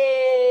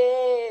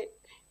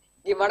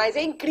 Guimarães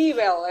é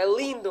incrível, é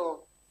lindo.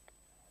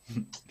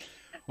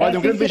 Olha,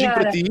 um grande beijinho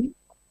para ti.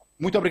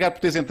 Muito obrigado por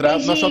teres entrado.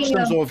 Beijinho. Nós só te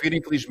estamos a ouvir,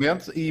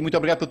 infelizmente. E muito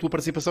obrigado pela tua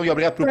participação e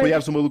obrigado por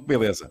apoiares o Maluco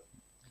Beleza.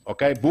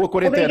 Ok? Boa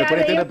quarentena.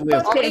 Quarentena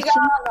Beleza.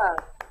 Obrigada.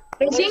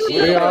 Beijinho.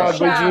 Obrigado,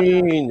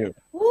 beijinho.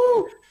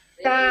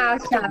 Tchau.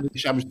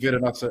 Deixámos de ver a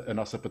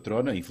nossa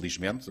patrona,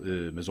 infelizmente,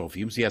 mas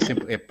ouvimos e é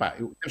sempre,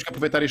 temos que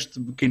aproveitar este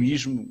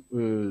mecanismo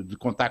de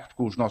contacto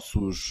com os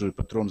nossos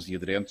patronos e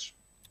aderentes.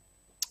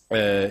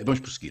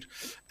 Vamos prosseguir.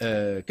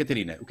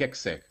 Catarina, o que é que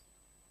segue?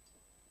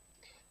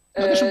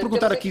 Deixa-me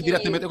perguntar aqui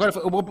diretamente. Agora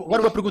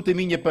uma pergunta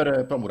minha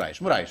para o Morais.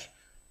 Morais,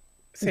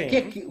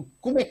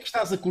 como é que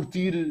estás a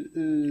curtir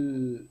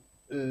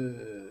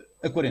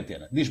a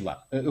quarentena? Diz-me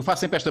lá. Eu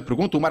faço sempre esta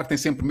pergunta. O Marco tem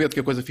sempre medo que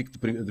a coisa fique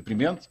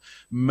deprimente,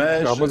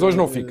 mas... Não, mas hoje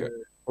não fica.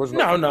 Hoje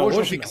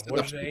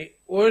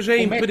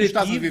é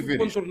imperativo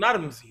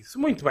contornarmos isso.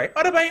 Muito bem.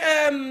 Ora bem,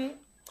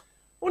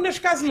 Unas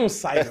caso não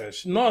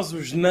saibas, nós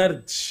os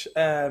nerds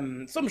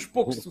somos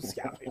pouco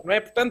sociáveis, não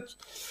é? Portanto,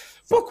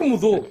 pouco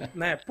mudou,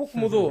 né? Pouco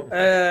mudou.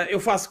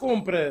 Eu faço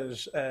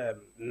compras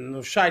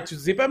nos sites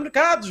dos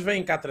hipermercados,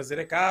 vêm cá trazer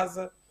a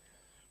casa.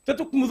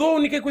 Portanto, o que mudou, a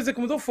única coisa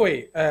que mudou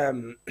foi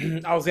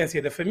a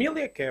ausência da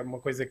família, que é uma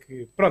coisa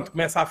que, pronto,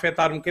 começa a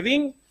afetar um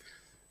bocadinho,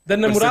 da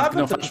namorada,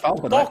 não faz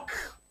falta, toque,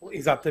 não é?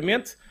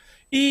 Exatamente.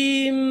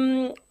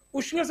 E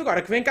os senhores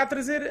agora que vêm cá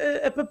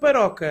trazer a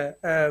paparoca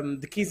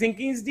de 15 em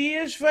 15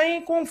 dias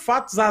vêm com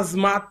fatos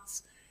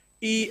azemate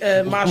e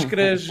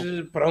máscaras,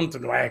 pronto,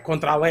 não é?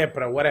 Contra a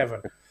lepra,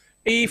 whatever.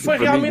 E foi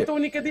realmente a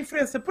única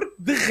diferença, porque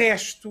de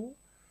resto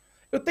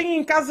eu tenho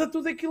em casa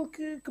tudo aquilo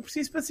que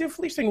preciso para ser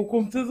feliz. Tenho o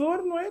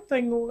computador, não é?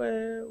 Tenho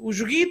os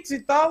joguitos e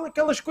tal,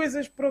 aquelas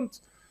coisas, pronto.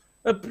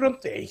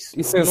 Pronto, é isso.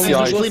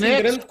 Essenciais. Não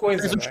grande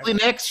coisa. Os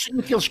Kleenex,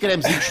 aqueles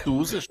cremezinhos que tu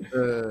usas.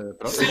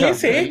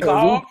 Sim,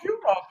 óbvio.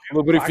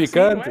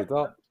 Lubrificante e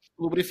tal.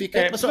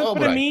 Lubrificante. Mas,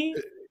 para mim...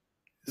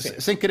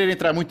 Sem querer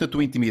entrar muito na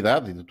tua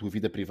intimidade e na tua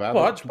vida privada,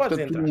 podes portanto,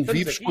 entrar. tu não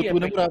vives com a tua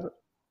namorada.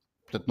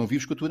 Portanto, não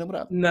vives com a tua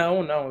namorada.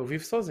 Não, eu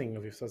vivo sozinho,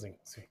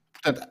 sim.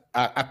 Portanto,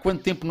 há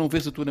quanto tempo não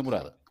vês a tua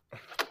namorada?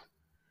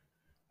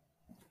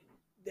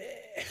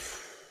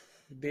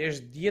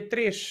 Desde dia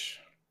 3.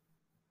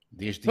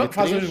 Desde dia 3?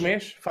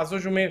 Faz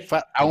hoje um mês.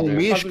 Há um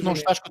mês que não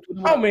estás com a tua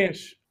namorada? Há um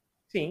mês,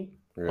 sim.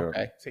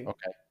 Ok, sim.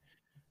 ok.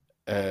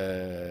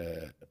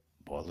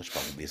 Bolas,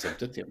 para um mês é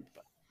muito tempo.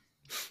 Pá.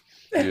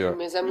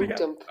 Mas é muito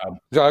tempo.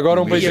 Já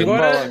agora um beijinho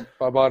para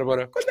a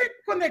Bárbara.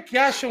 Quando é que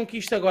acham que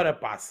isto agora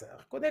passa?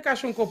 Quando é que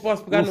acham que eu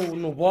posso pegar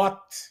no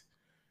bote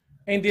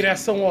em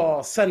direção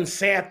ao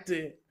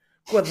sunset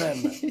com a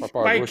dama?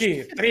 Vai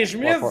quê? 3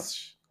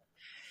 meses?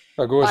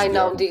 Agosto, ai,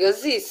 não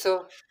digas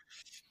isso.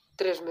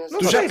 3 meses.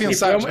 Tu já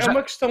pensaste? É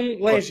uma questão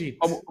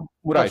legítima.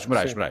 Morais.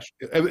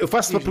 Eu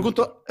faço a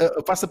pergunta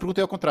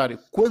ao contrário.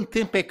 Quanto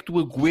tempo é que tu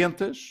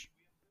aguentas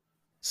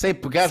sem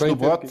pegares no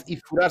bote e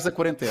furares a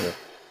quarentena?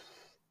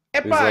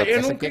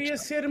 Eu não queria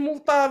ser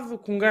multado,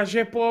 que um gajo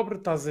é pobre,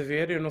 estás a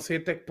ver? Eu não sei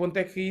até que ponto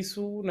é que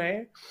isso, não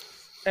é?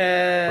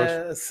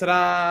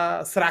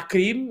 Será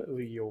crime?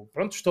 E eu,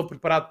 pronto, estou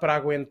preparado para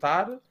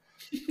aguentar.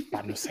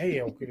 Não sei,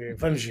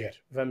 vamos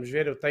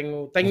ver. Eu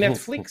tenho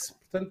Netflix,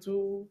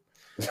 portanto,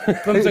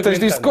 vamos aguentar. Tens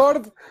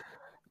Discord?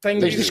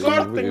 Tenho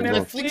Discord, tenho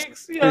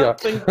Netflix.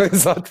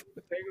 Exato.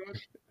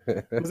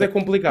 Mas é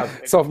complicado.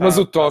 Mas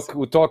o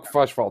toque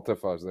faz falta, é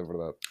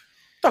verdade. O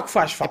toque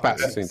faz falta.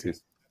 Sinto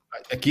isso.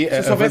 Aqui, se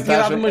eu soubesse tinha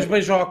dado umas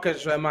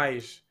beijocas a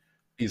mais.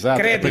 Exato,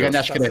 crédito, para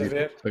ganhar estás a crédito.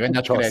 ver? Para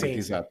ganhar crédito, Sim,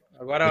 exato.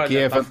 Agora, Aqui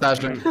olha, é a tá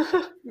vantagem. feito.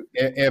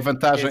 É a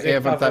vantagem. Quer dizer É a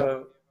que vantagem.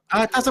 estava-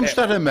 Estás a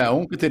mostrar a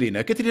mão, Catarina?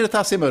 A Catarina está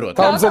a ser marota.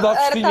 Estávamos a dar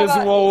festinhas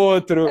um ao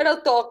outro. Era o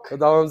toque.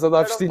 Estávamos a dar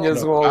Era o festinhas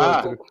toque. um ao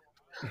Ah. outro.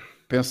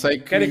 Pensei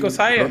que. Querem que eu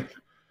saia?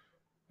 Pronto.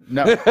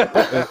 Não.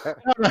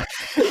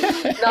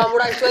 Não,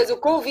 Morais, tu és o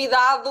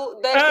convidado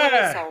desta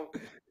emissão.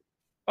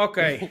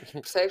 Ok.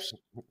 Percebes?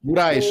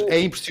 Morais, é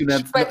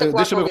impressionante.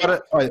 Espetacular Deixa-me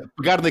agora convidado.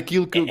 pegar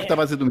naquilo que eu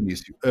estava a dizer no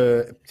início.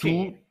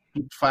 Tu,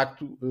 de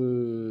facto,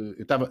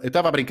 eu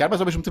estava a brincar, mas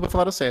ao mesmo tempo a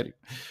falar a sério.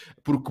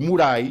 Porque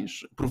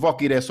Morais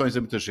provoca ereções a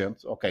muita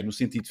gente, ok, no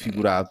sentido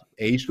figurado,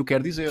 é isto que eu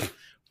quero dizer.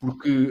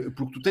 Porque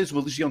tu tens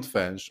uma legião de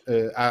fãs,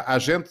 há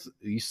gente,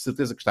 e isso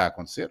certeza que está a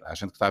acontecer, há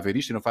gente que está a ver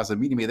isto e não faz a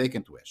mínima ideia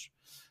quem tu és.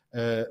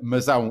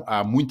 Mas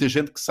há muita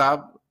gente que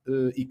sabe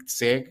e que te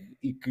segue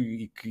e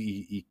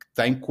que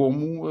tem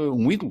como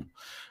um ídolo.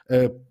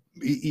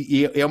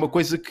 E é uma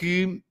coisa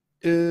que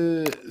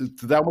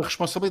te dá uma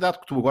responsabilidade,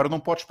 que tu agora não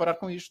podes parar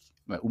com isto.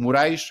 Não é? O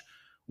Morais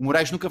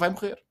nunca vai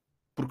morrer,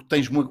 porque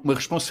tens uma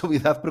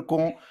responsabilidade para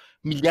com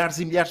milhares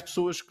e milhares de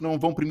pessoas que não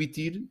vão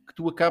permitir que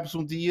tu acabes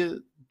um dia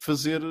de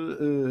fazer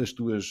as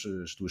tuas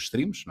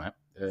streams, não é?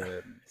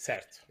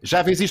 Certo.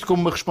 Já vês isto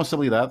como uma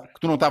responsabilidade que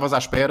tu não estavas à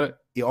espera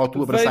ou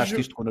tu abraçaste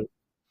isto quando...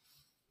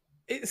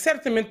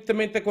 Certamente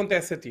também te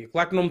acontece a ti.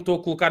 Claro que não me estou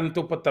a colocar no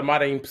teu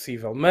patamar, é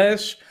impossível.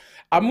 Mas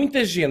há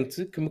muita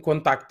gente que me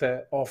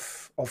contacta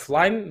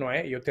offline, não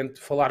é? E eu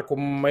tento falar com o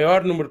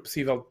maior número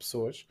possível de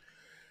pessoas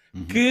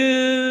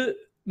que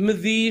me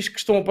diz que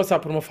estão a passar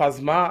por uma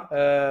fase má.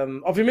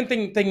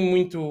 Obviamente tenho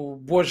muito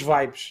boas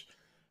vibes,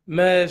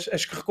 mas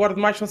as que recordo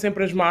mais são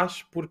sempre as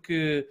más,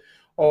 porque,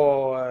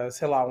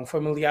 sei lá, um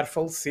familiar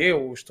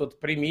faleceu, estou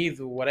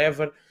deprimido,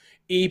 whatever.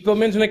 E pelo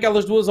menos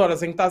naquelas 2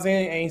 horas em que estás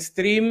em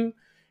stream,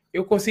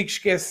 eu consigo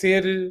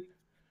esquecer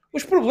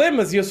os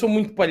problemas, e eu sou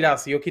muito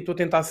palhaço, e eu aqui estou a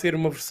tentar ser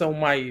uma versão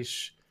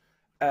mais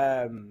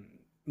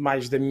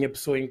da minha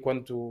pessoa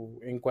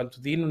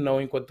enquanto Dino,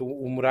 não enquanto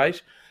o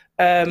Morais.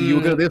 E eu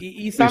agradeço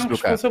e isso dá-me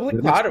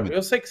responsabilidade. Claro,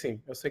 eu sei que sim.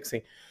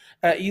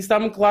 E isso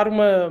dá-me, claro,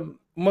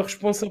 uma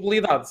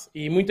responsabilidade.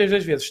 E muitas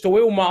das vezes estou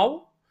eu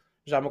mal,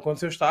 já me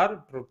aconteceu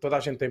estar, porque toda a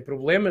gente tem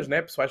problemas,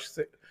 né? Pessoais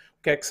que o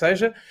que é que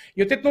seja,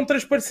 e eu tento não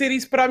transparecer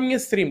isso para a minha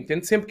stream.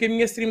 Tento sempre que a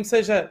minha stream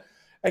seja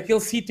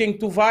aquele sítio em que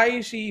tu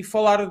vais e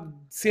falar de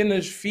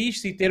cenas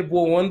fixes e ter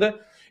boa onda.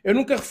 Eu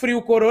nunca referi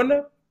o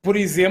corona, por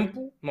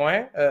exemplo, não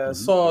é?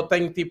 Só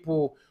tenho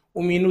tipo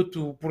 1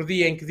 minuto por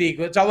dia em que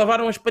digo, já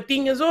lavaram as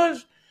patinhas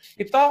hoje?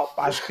 E tal.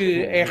 Acho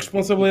que é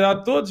responsabilidade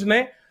de todos,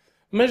 né?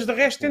 Mas de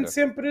resto tento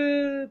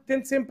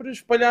sempre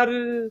espalhar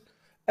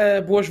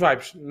boas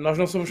vibes. Nós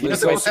não somos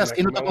perfeitos.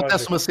 E não te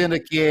acontece uma cena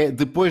que é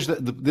depois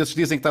desses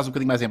dias em que estás um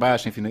bocadinho mais em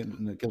baixo, enfim,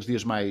 naqueles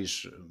dias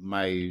mais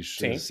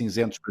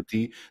cinzentos para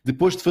ti,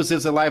 depois de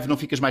fazeres a live não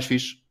ficas mais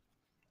fixe?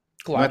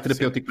 Claro, não é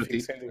terapêutico para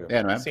ti?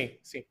 É, não é?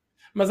 Sim.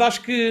 Mas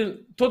acho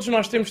que todos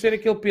nós temos de ter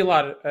aquele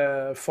pilar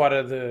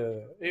fora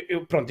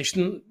de... Pronto,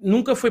 isto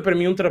nunca foi para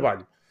mim um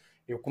trabalho.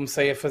 Eu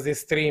comecei a fazer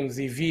streams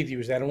e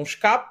vídeos, era um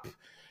escape.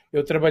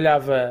 Eu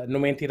trabalhava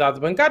numa entidade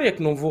bancária,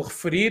 que não vou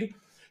referir,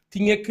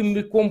 tinha que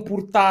me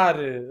comportar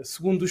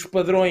segundo os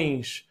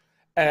padrões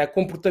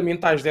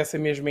comportamentais dessa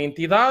mesma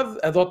entidade,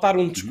 adotar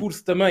um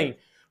discurso também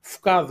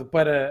focado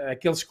para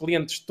aqueles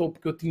clientes de topo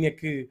que eu tinha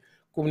que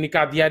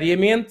comunicar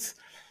diariamente.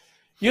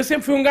 E eu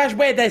sempre fui um gajo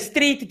bem da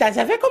street, estás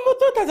a ver como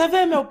tu, estás a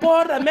ver, meu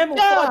porra, mesmo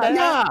foda,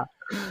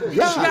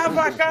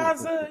 Chegava à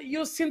casa e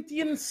eu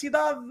sentia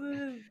necessidade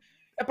de...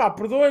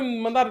 perdoem-me,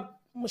 mandar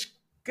umas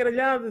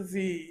caralhadas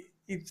e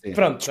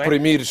pronto.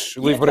 Exprimires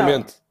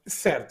livremente.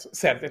 Certo.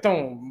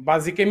 Então,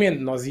 basicamente,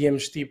 nós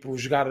íamos,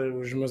 jogar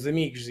os meus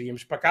amigos,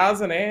 íamos para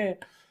casa, né?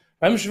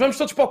 Vamos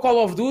todos para o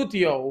Call of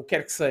Duty ou o que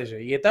quer que seja.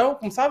 E então,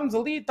 começávamos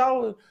ali e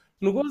tal,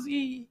 no gozo,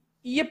 e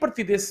a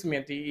partir desse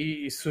momento,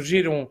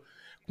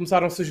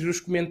 começaram a surgir os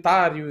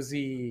comentários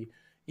e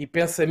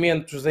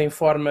pensamentos em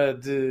forma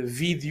de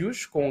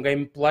vídeos com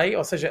gameplay,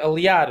 ou seja,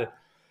 aliar,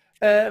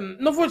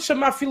 não vou-lhe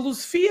chamar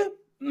filosofia,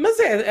 mas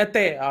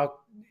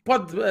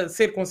pode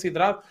ser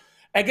considerado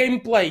a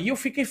gameplay. E eu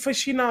fiquei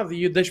fascinado.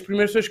 E das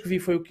primeiras coisas que vi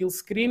foi o Kill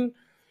Screen,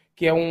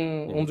 que é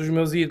um dos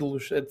meus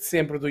ídolos de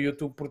sempre do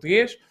YouTube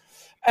português.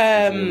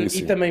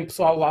 E também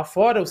pessoal lá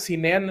fora, o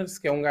Cinenners,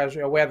 que é um gajo,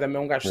 o Adam é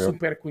um gajo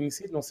super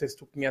conhecido. Não sei se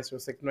tu conheces, eu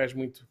sei que não és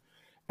muito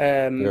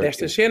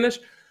destas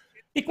cenas.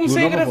 E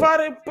comecei a gravar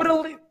para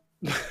ali.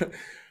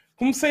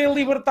 Comecei a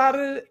libertar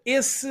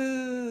esse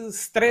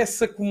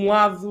stress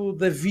acumulado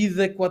da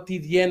vida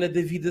cotidiana,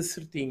 da vida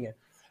certinha.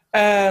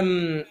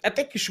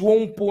 Até que chegou a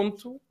um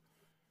ponto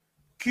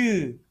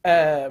que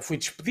fui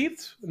despedido,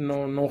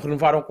 não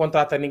renovaram o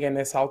contrato a ninguém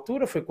nessa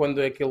altura, foi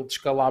quando aquele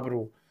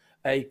descalabro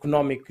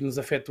económico que nos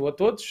afetou a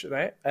todos, não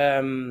é?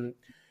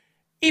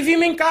 E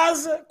vi-me em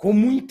casa com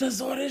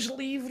muitas horas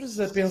livres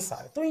a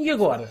pensar, então e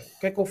agora? O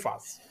que é que eu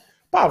faço?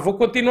 Vou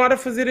continuar a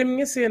fazer a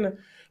minha cena.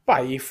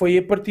 E foi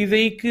a partir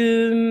daí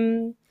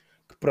que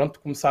pronto,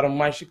 começaram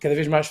cada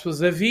vez mais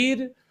pessoas a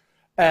vir.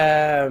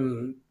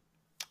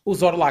 O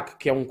Zorlac,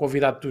 que é um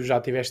convidado que tu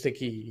já tiveste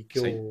aqui e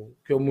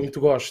que eu muito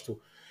gosto,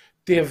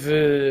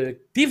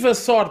 tive a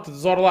sorte de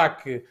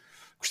Zorlac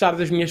gostar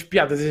das minhas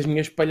piadas e das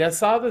minhas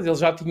palhaçadas. Ele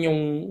já tinha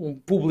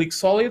um público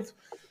sólido.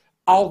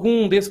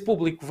 Algum desse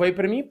público veio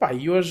para mim, pá,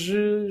 e hoje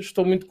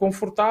estou muito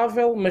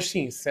confortável, mas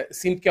sim,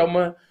 sinto que é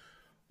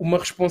uma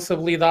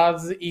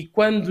responsabilidade, e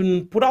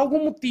quando por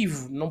algum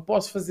motivo não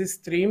posso fazer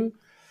stream,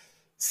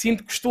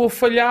 sinto que estou a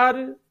falhar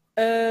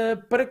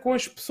para com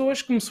as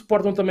pessoas que me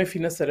suportam também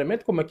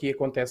financeiramente, como aqui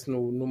acontece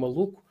no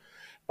Maluco.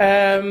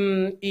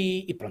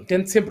 E pronto,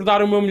 tento sempre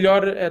dar o meu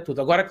melhor a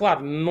tudo. Agora,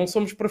 claro, não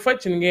somos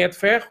perfeitos, ninguém é de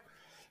ferro,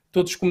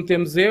 todos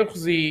cometemos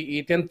erros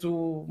e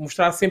tento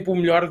mostrar sempre o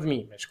melhor de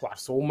mim. Mas claro,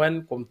 sou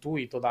humano, como tu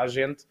e toda a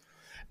gente.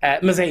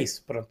 Mas é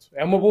isso, pronto.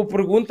 É uma boa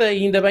pergunta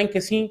e ainda bem que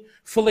assim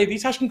falei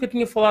disso. Acho que nunca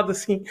tinha falado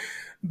assim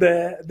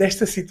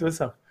desta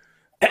situação.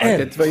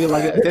 Até te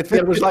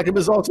vieram as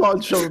lágrimas aos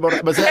olhos.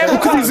 Mas o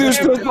que dizem os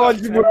teus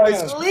olhos,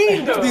 Morais?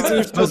 Lindo! O que dizem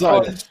os teus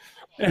olhos?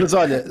 Mas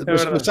olha,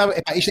 sabe,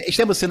 isto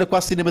é uma cena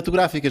quase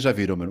cinematográfica, já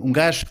viram, mano? Um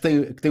gajo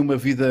que tem uma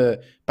vida,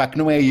 pá, que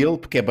não é ele,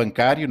 porque é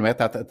bancário, não é?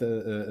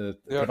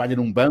 Trabalha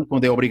num banco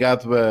onde é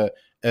obrigado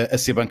a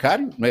ser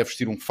bancário, não é? A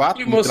vestir um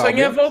fato. E o meu sonho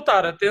é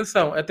voltar,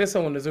 atenção,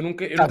 Unas, eu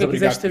nunca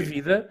quis esta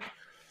vida.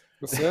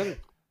 Sério?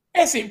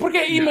 É assim,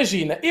 porque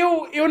imagina,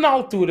 eu na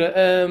altura,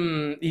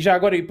 e já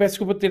agora, eu peço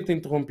desculpa de ter-te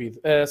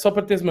interrompido, só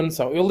para teres uma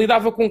noção, eu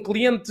lidava com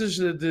clientes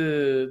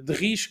de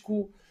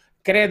risco,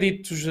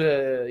 créditos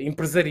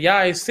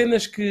empresariais,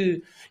 cenas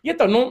que... E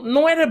então,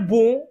 não era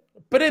bom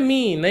para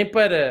mim, nem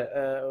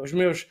para os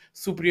meus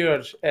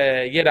superiores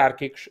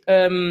hierárquicos,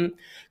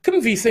 que me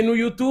vissem no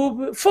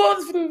YouTube,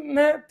 foda-se,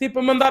 né? Tipo,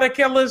 a mandar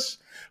aquelas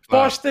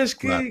postas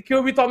que eu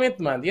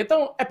habitualmente mando. E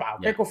então, o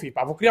que é que eu fiz?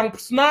 Vou criar um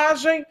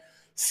personagem,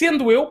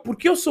 sendo eu,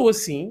 porque eu sou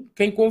assim,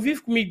 quem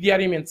convive comigo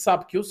diariamente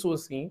sabe que eu sou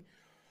assim.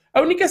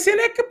 A única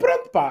cena é que,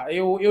 pronto,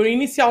 eu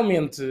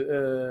inicialmente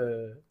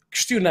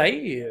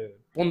questionei,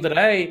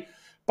 ponderei,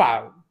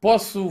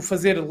 posso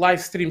fazer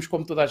live streams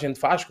como toda a gente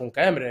faz, com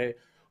câmera.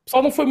 O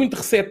pessoal não foi muito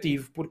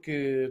receptivo,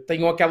 porque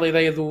tenho aquela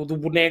ideia do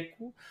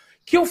boneco,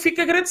 que eu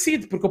fico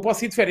agradecido, porque eu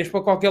posso ir de férias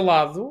para qualquer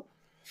lado,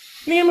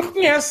 ninguém me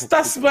reconhece,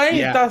 está-se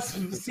bem, está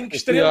 5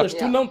 estrelas,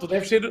 tu não, tu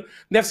deve ser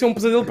um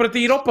pesadelo para ti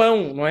ir ao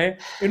pão, não é?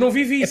 Eu não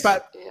vivo isso.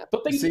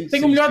 Então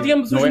tenho o melhor de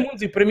ambos os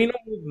mundos, e para mim não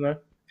mudo, não é?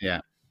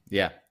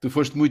 Tu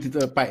foste muito...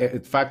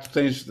 de facto,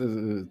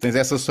 tens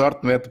essa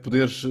sorte, não é? De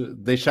poderes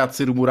deixar de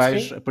ser o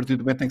Morais a partir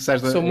do momento em que sais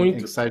da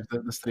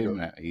stream.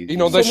 Não é? E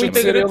não deixa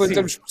de ser ele em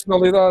termos de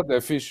personalidade, é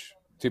fixe.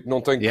 Tipo,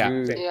 não tem que...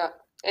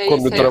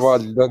 como no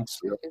trabalho de antes.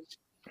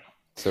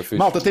 É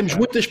Malta, temos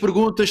muitas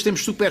perguntas,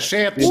 temos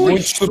superchats.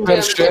 Muitos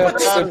superchats.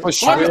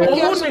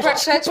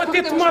 Para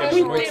ter tomado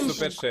muito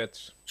tempo.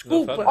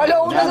 Desculpa.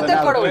 Olha, o Unas até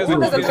parou.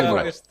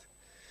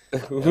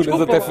 O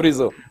Unas até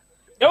frisou.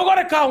 Eu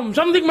agora calmo,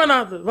 já não digo mais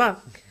nada.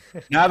 Vá.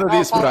 Nada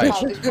disso, Morais.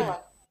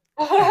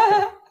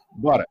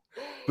 Bora.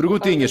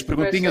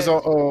 Perguntinhas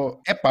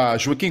ao...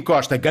 Joaquim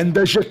Costa.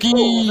 Ganda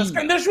Jaquim.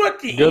 Ganda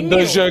Joaquim.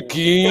 Ganda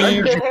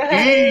Jaquim.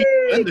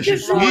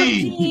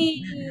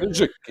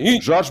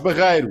 Jorge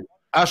Barreiro.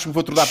 Acho que me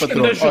vou tornar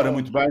patrão. Ora,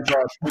 muito bem,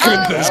 Jorge.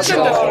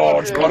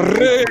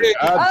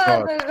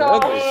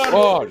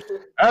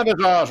 Anda,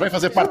 Jorge. Vem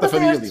fazer parte da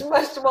família.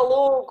 Mas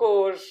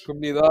malucos.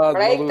 Comunidade.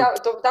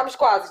 Estamos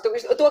quase. Eu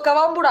estou a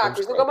acabar um buraco.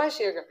 Isto nunca mais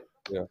chega.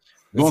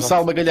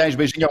 Gonçalo Magalhães,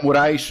 beijinho ao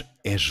Morais.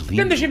 És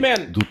lindo.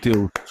 Do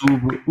teu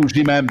sub, o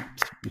G-Man.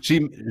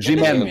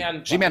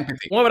 G-Man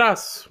PT. Um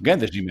abraço.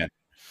 Ganda G-Man.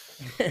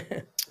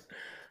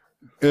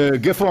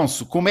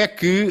 Gafonso, como é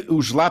que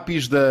os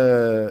lápis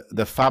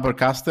da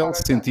Faber-Castell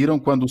se sentiram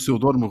quando o seu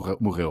dono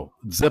morreu?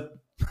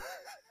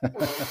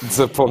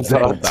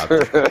 Desapontado.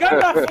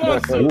 Ganda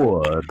Afonso.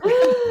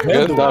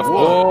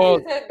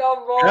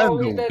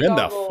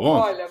 Ganda Afonso.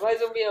 Olha,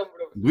 mais um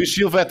membro. Luís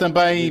Silva é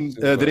também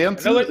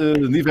aderente,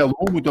 nível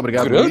 1, muito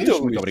obrigado, Luís.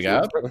 Muito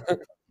obrigado.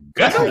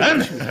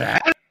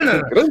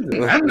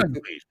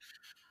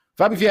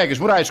 Fábio Viegas,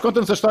 Morais,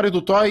 conta-nos a história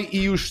do Toy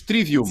e os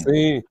Trivium.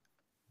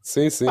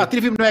 Sim.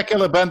 Trivium não é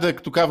aquela banda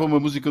que tocava uma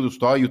música do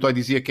Toy e o Toy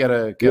dizia que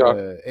era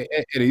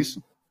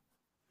isso?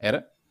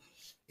 Era?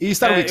 E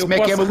Star Wix, como é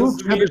que é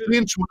maluco? Bandas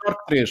clientes menor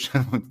que 3.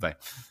 Muito bem.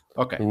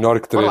 Ok. Menor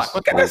que 3.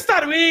 Cadê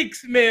Star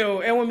Wix,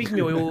 meu? É um amigo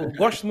meu, eu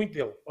gosto muito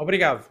dele.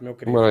 Obrigado, meu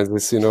querido. Mas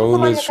ensina o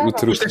Unas o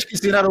truque. Tens que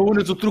ensinar ao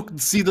Unas o truque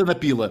de sida na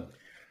pila.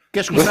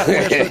 Queres começar com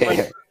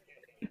esta?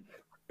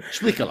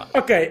 Explica lá.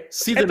 Ok,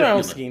 então é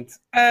o seguinte.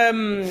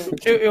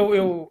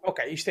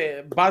 Isto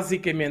é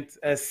basicamente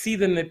a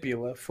sida na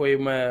pila. Foi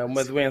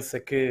uma doença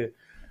que...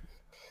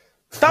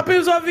 Tapem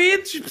os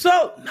ouvidos,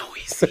 pessoal! Não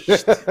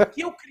existe.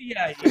 Que eu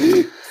criei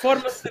de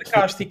forma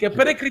sarcástica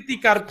para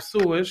criticar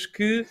pessoas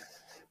que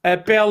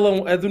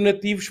apelam a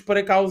donativos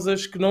para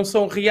causas que não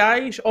são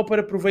reais ou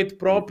para proveito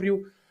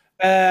próprio,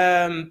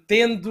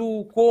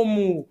 tendo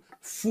como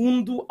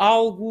fundo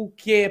algo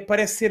que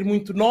parece ser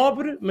muito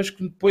nobre, mas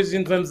que depois a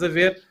gente vamos a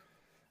ver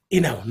e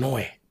não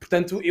é.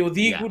 Portanto, eu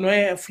digo, não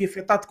é? Fui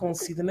afetado com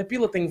sida na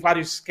pila, tenho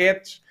vários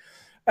sketches,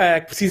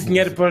 que preciso de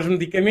dinheiro para os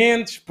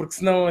medicamentos, porque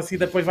senão a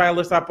sida depois vai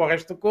alastrar para o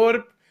resto do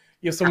corpo,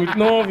 e eu sou muito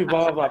novo e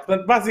blá blá blá.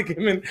 Portanto,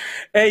 basicamente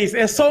é isso.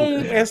 É só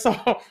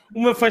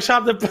uma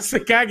fachada para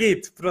sacar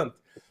guito. Pronto.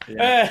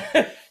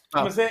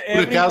 Mas é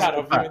brincar,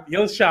 obviamente. E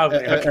eles sabem,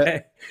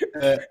 ok?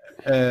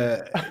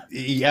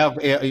 E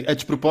a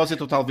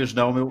despropósito, ou talvez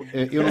não,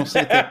 eu não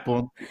sei até que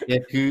ponto é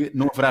que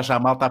não haverá já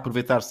malta a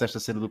aproveitar-se desta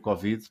cena do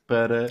Covid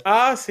para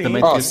sim.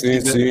 também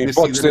sim.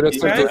 Pode ter essa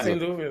certeza. Sem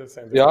dúvida.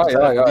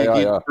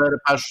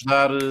 Para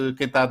ajudar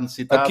quem está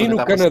necessitado.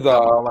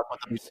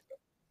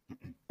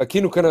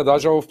 Aqui no Canadá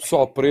já houve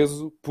pessoal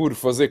preso por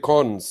fazer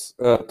cones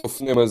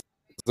telefonemas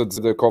a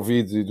dizer da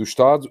Covid e do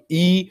Estado,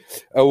 e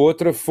a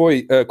outra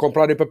foi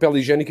comprarem papel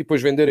higiênico e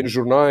depois venderem nos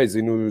jornais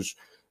e nos...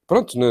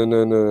 Pronto,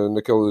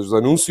 naqueles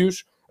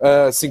anúncios,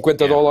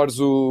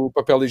 $50 o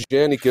papel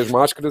higiênico e as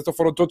máscaras, então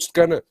foram todos de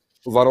cana.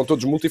 Levaram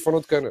todos multa e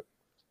foram de cana.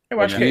 Eu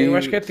acho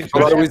que é triste.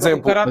 Agora o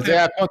exemplo.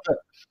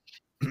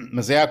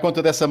 Mas é à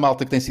conta dessa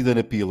malta que tem sido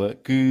na pila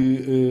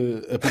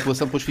que a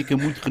população depois fica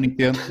muito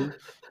renitente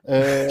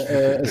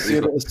a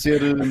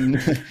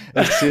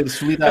ser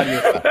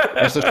solidária.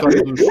 Esta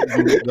história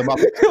da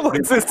malta.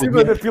 Ele tem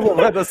sido na pila,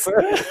 vai dar certo.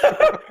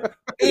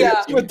 Sida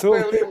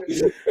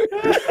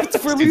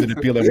na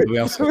pila é uma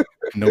doença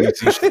que não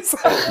existe e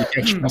que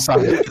é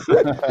responsável.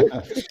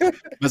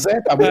 Mas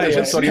há muita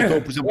gente se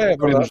orientou, por exemplo,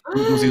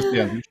 nos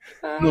incêndios.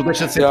 Não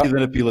deixa de ser sida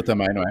na pila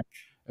também, não é?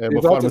 É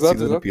uma forma de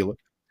sida na pila.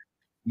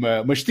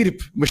 Uma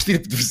estirpe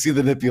de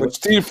sida na pila.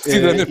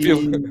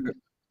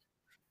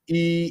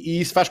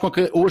 E isso faz com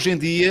que hoje em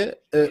dia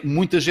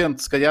muita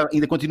gente, se calhar,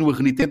 ainda continua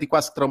renitente e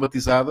quase que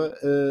traumatizada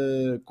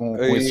com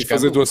esses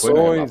fazer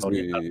doações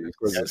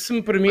se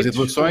me permite fazer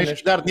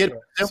doações, dar dinheiro,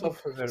 por exemplo.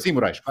 Sim,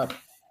 Morais, claro.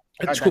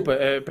 Peço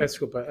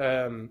desculpa.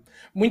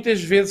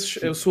 Muitas vezes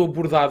eu sou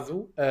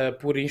abordado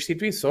por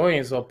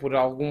instituições ou por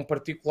algum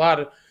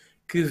particular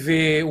que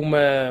vê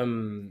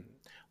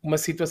uma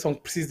situação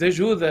que precisa de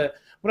ajuda.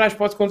 Morais,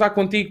 podes contar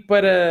contigo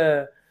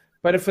para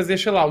fazer,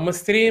 sei lá, uma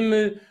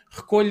stream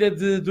recolha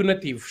de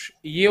donativos.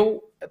 E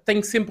eu tenho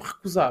que sempre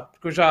recusar,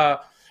 porque eu já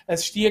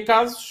assisti a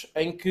casos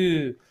em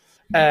que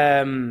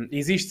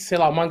existe, sei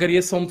lá, uma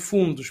angariação de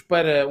fundos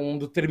para um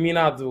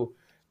determinado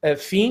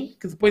fim,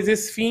 que depois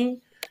esse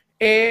fim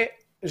é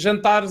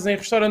jantares em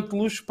restaurante de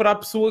luxo para a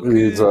pessoa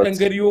que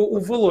angariou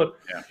o valor.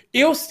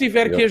 Eu, se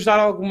tiver que ajudar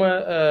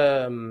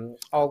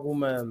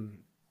alguma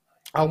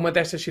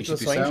destas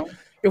situações,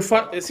 eu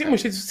faço, sim, uma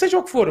instituição, seja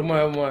o que for,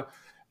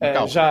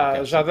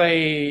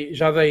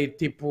 já dei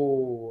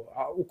tipo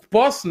o que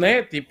posso,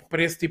 né? Tipo,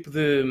 para esse tipo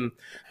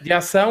de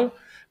ação.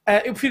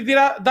 Eu prefiro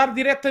dar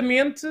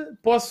diretamente,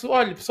 posso,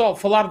 olha, pessoal,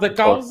 falar da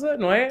causa,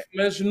 não é?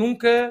 Mas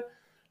nunca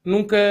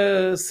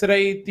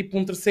serei tipo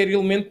um terceiro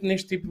elemento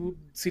neste tipo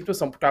de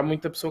situação, porque há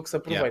muita pessoa que se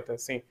aproveita,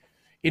 assim.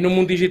 E no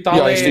mundo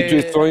digital há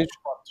instituições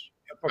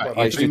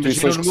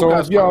que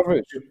são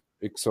viáveis.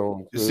 E que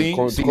são sim,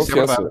 de isso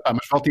é verdade.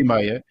 Mas volta e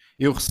meia,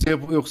 eu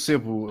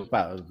recebo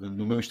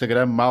no meu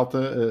Instagram,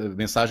 malta,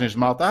 mensagens de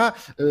malta,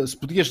 se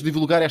podias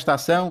divulgar esta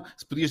ação,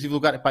 se podias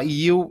divulgar,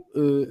 e eu,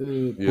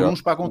 por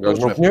uns pagam todos.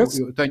 Não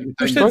conheço.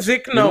 Estou a dizer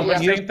que não, mas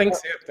tem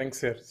que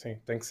ser.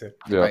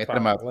 É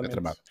tramado.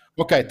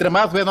 Ok,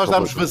 tramado é nós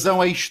darmos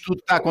vazão a isto tudo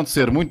que está a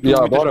acontecer.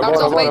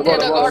 Estamos ao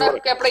quarentena agora,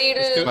 que é para ir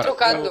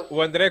trocando.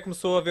 O André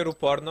começou a ver o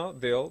porno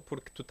dele,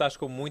 porque tu estás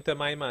com muita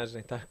má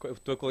imagem. A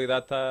tua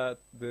qualidade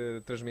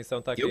de transmissão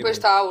está aqui. Depois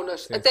está a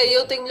Unas. Até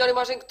eu tenho melhor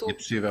imagem que tu. É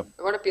possível.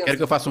 Agora pensa. Quero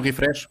que eu faça um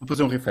refresh? Vou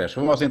fazer um refresh.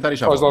 Vamos ausentar e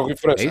já. Faz logo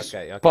refresh. É isso?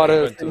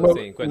 Para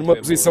numa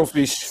posição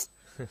fixe.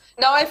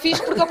 Não, é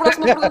fixe porque a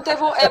próxima pergunta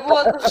é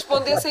boa de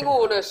responder sem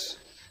o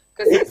Unas.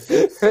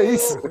 É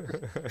isso.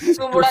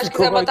 Se o Morais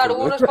quiser matar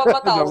o Unas, pode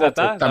matá-lo. Já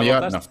está? Está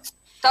melhor? Não.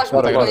 Estás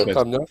muito bem.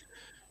 Está melhor?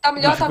 Está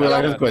melhor, está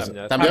melhor.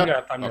 Está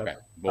melhor? Ok,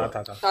 boa.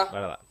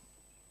 Bora lá.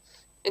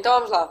 Então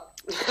vamos lá.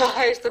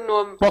 Este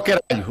nome. Qual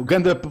caralho? O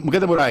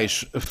Ganda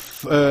Morais.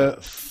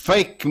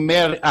 Fake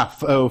Mary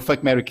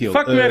Kill.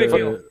 Fuck, Mary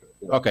Kill.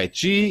 Ok.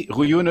 Chi,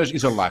 Rui Unas e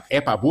Zorlac.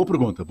 Boa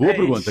pergunta.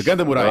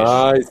 Ganda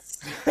Morais. Nice.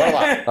 Bora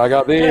lá.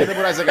 HD. Ganda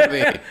Morais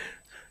HD.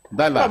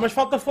 Dá lá. Mas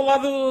falta falar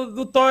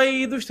do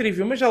Toy e do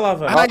Trivium, mas já lá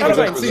vai.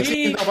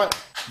 Sim.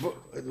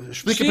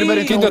 Explica primeiro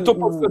então. Ainda estou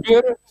para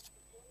saber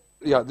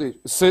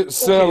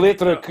se a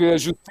letra que a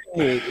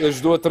Justine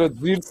ajudou a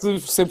traduzir-se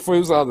sempre foi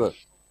usada.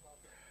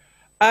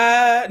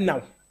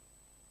 Não.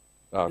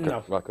 Okay.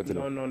 Não.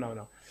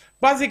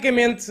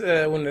 Basicamente,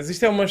 Unas,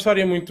 isto é uma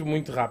história muito,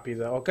 muito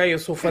rápida, ok? Eu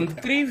sou fã de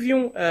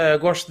Trivium,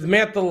 gosto de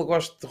metal,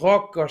 gosto de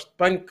rock, gosto de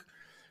punk.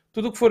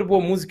 Tudo o que for boa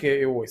música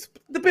eu ouço.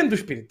 Depende do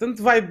espírito.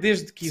 Tanto vai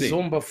desde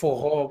kizomba,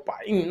 forró,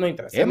 não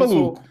interessa. É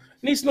maluco.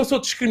 Nisso não sou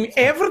discriminado.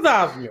 É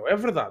verdade, meu. É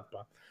verdade,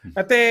 pá.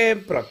 Até,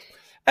 pronto.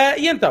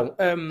 E então,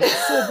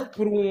 soube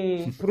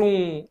por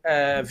um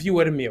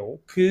viewer meu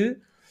que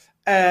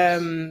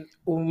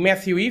o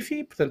Matthew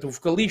Iffy, portanto o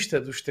vocalista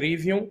do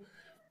Trivium,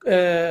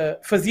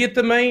 fazia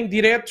também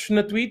diretos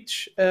na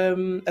Twitch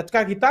a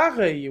tocar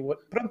guitarra e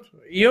pronto.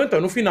 E eu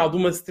então, no final de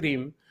uma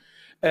stream,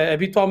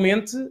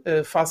 habitualmente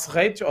faço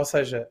raids, ou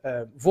seja,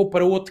 vou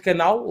para outro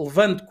canal,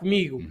 levando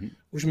comigo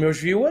os meus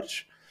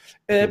viewers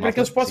para que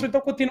eles possam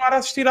então continuar a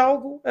assistir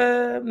algo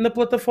na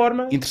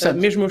plataforma,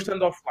 mesmo eu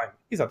estando offline.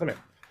 Exatamente.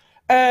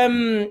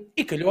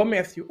 E calhou ao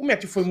Matthew. O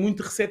Matthew foi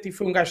muito receptivo,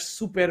 foi um gajo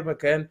super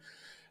bacana.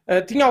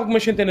 Tinha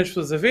algumas centenas de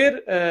pessoas a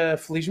ver,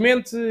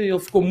 felizmente, ele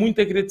ficou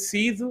muito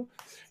agradecido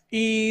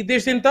e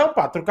desde então,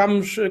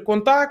 trocámos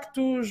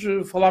contactos,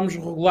 falámos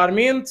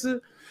regularmente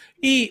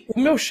e o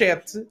meu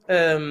chat,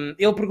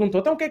 ele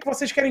perguntou, então o que é que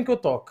vocês querem que eu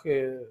toque?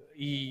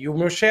 E o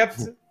meu chat,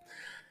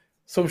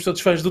 somos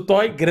todos fãs do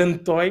Toy, grande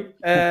Toy,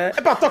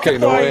 toca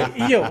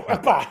Toy, e eu,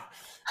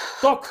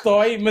 toco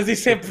Toy, mas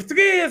isso é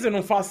português, eu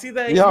não faço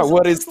ideia.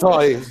 What is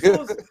Toy?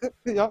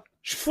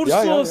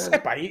 Esforçou-se.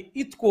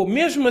 E tocou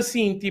mesmo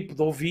assim, tipo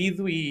de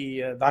ouvido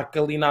e dar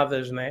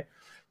calinadas, né?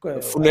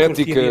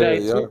 Fonética.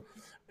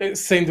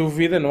 Sem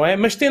dúvida, não é?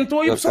 Mas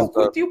tentou e o pessoal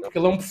curtiu, porque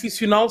ele é um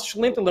profissional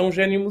excelente, ele é um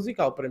gênio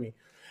musical para mim.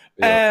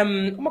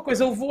 Uma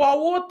coisa levou à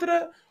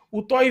outra,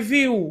 o Toy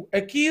viu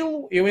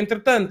aquilo, eu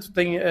entretanto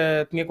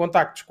tinha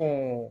contactos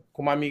com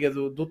uma amiga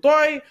do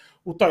Toy,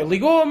 o Toy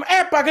ligou-me,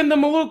 ganda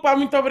maluco,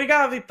 muito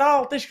obrigado e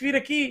tal, tens que vir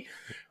aqui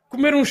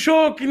comer um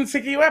choco e não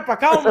sei o quê,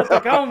 calma.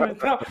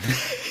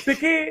 Sei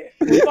quê.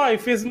 O Toy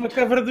fez uma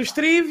cover do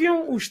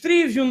Trivium, os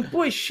Trivium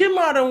depois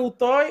chamaram o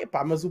Toy,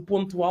 mas o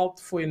ponto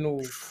alto foi no...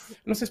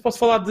 Não sei se posso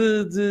falar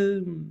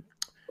de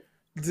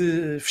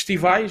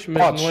festivais,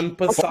 mas no ano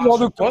passado...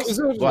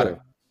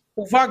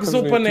 O Vagos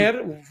Open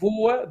Air, o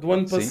VOA, do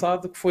ano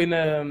passado, que foi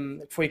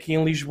aqui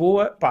em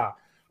Lisboa,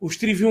 os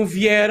Trivium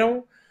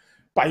vieram...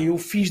 eu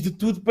fiz de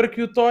tudo para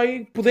que o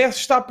Toy pudesse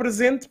estar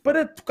presente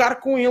para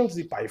tocar com eles.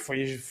 E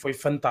foi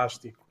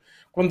fantástico.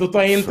 Quando o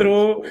Toy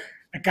entrou,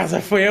 a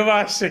casa foi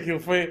abaixo. Aquilo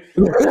foi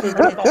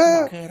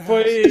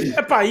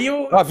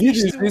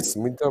vídeos disso,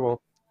 muito bom.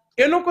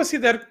 Eu não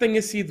considero que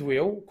tenha sido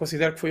eu.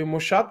 Considero que foi o meu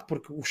chat,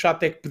 porque o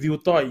chat é que pediu o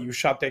Toy e o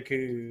chat é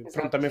que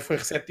também foi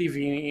receptivo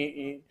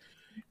e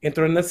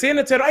entrou na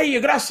cena. Disseram,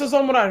 graças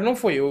ao Morais. Não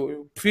foi.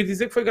 Eu prefiro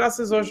dizer que foi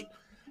graças aos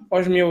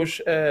meus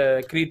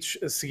queridos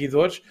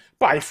seguidores.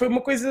 E foi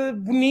uma coisa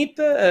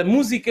bonita. A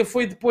música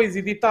foi depois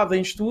editada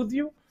em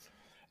estúdio.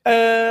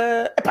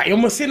 É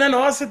uma cena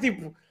nossa,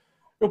 tipo...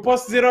 Eu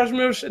posso dizer aos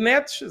meus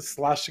netos, se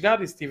lá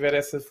chegar e se tiver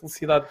essa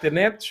felicidade de ter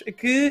netos,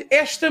 que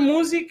esta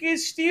música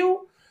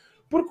existiu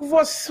porque o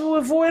vosso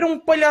avô era um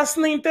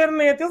palhaço na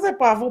internet. Eles,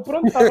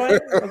 pronto, está bem.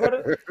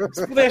 Agora,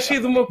 se puder sair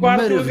do meu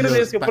quarto, eu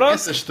agradeço. Pronto.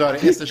 Essa história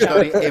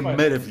é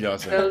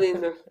maravilhosa. É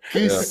linda.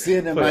 Que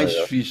cena mais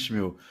fixe,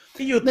 meu.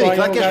 E o Toy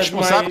claro que és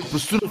responsável, porque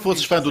se tu não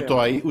fosses fã do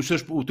Toy,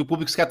 o teu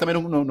público se calhar também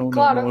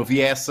não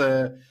havia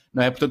essa...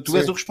 Não é? Portanto, tu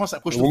és o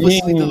responsável, foste o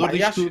facilitador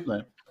disto tudo, não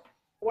é?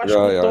 Eu acho que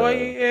o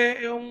Toy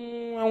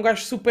é um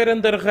gajo super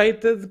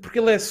underrated, porque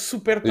ele é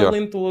super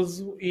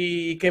talentoso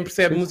e quem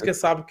percebe música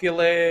sabe que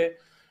ele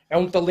é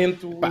um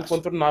talento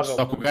incontornável.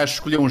 Só que o gajo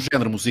escolheu um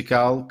género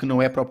musical que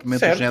não é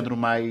propriamente o género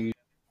mais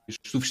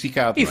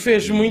sofisticado. E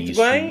fez muito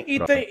bem,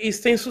 e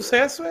se tem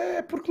sucesso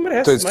é porque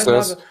merece, mais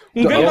nada.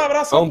 Um grande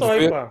abraço ao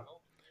Toy,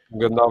 Um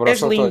grande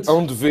abraço ao Toy.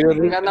 Hão de ver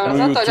um grande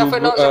abraço ao Toy, já foi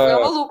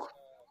ao maluco.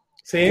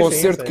 O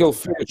concerto que ele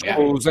fez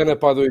com o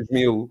Zenapá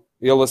 2000,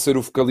 ele a ser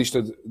o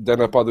vocalista de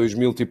Zenapá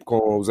 2000, tipo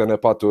com o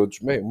Zenapá todos,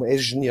 é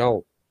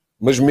genial.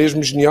 Mas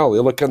mesmo genial.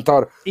 Ele a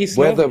cantar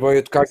bué bem,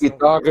 a tocar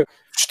guitarra,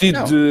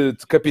 vestido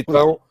de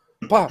capitão.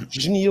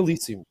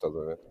 Genialíssimo, estás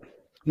a ver?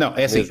 Não,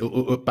 é assim,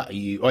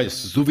 e olha,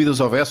 se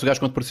dúvidas houvesse, o gajo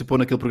quando participou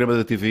naquele programa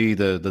da TV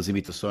das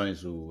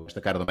imitações, Esta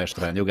Cara Não É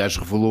Estranha, o gajo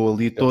revelou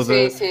ali toda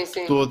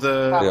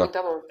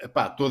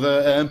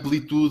a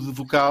amplitude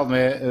vocal, não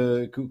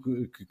é? Que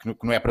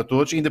não é para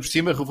todos, e ainda por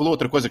cima revelou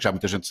outra coisa que já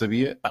muita gente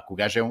sabia, que o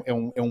gajo é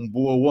um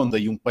boa onda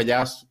e um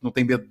palhaço, não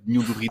tem medo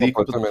nenhum do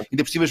ridículo,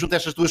 ainda por cima junta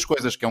estas duas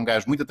coisas, que é um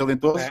gajo muito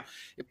talentoso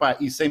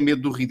e sem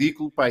medo do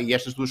ridículo, e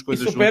estas duas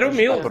coisas juntas. E super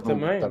humilde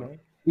também, não é?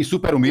 E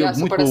super humilde,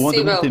 muito boa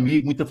onda, muito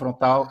amigo, muito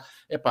frontal.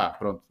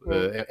 Pronto,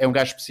 é um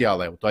gajo especial,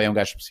 o Toy é um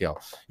gajo especial.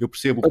 Eu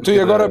percebo o que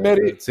agora,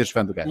 Mary, de seres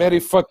fã do gajo.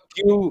 Mary fuck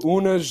kill,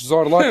 Unas,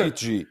 Zorlak e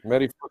G.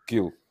 Mary fuck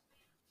kill.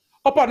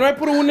 Não é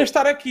por o Unas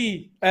estar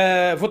aqui.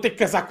 Vou ter que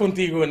casar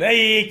contigo, Unas.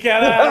 Ai,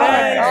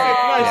 caralho!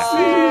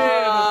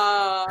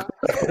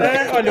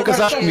 Olha,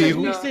 casaste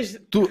comigo.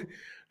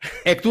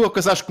 É que tu ao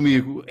casares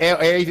comigo,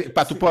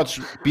 tu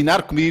podes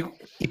pinar comigo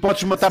e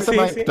podes matar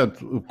também.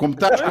 Portanto, como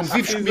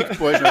vives comigo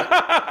depois, não é?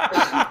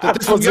 Portanto,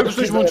 tens fazer os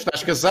dois mundos.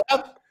 Estás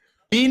casado,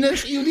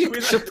 pinas e o dia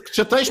que te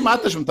chateias,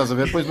 matas-me, estás a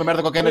ver? Depois uma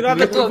merda qualquer na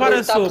comida.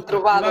 Está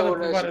perturbada, meu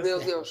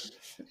Deus.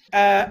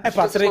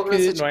 Terei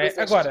que, não é?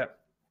 Agora,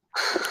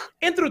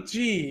 entre o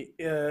G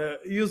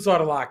e o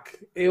Zorlak,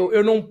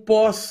 eu não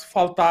posso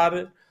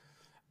faltar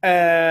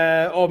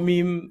ao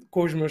mime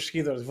com os meus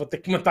seguidores. Vou ter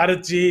que matar a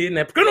G,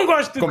 né? Porque eu não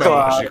gosto de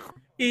G.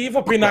 E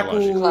vou pinar com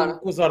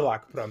o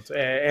Zorlak. Pronto,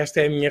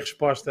 esta é a minha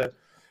resposta.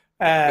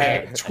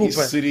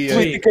 Desculpa.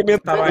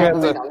 Politicamente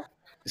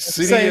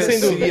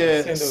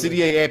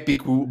seria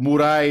épico.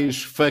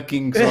 Morais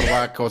fucking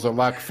Zorlak ou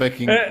Zorlak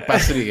fucking...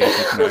 seria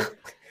épico, não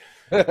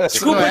é?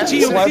 Desculpa,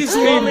 G, eu preciso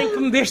de um homem que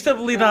me dê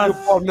estabilidade.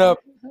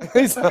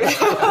 Exato.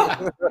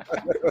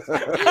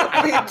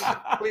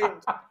 Lindo.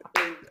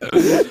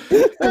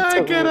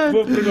 Ai, caralho.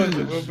 Boa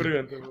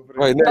pergunta.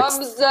 Vai, next.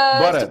 Vamos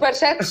a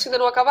superchats, ainda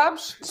não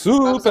acabámos?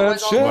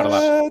 Superchat. Bora lá.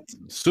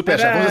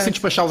 Superchat. Vamos assim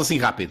despachá-los assim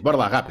rápido. Bora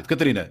lá, rápido.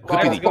 Catarina,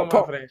 rapidinho.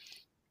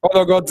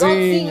 Olha o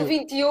Godzinho Godzinho.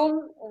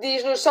 21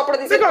 diz-nos só para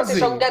dizer que vocês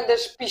são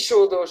grandes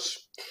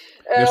pichudos.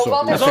 O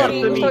Walter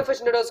Sobrinho também foi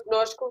generoso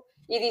connosco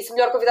e disse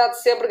melhor convidado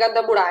de sempre,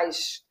 Ganda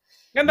Morais.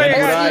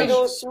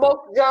 O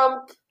Smoke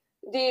Jump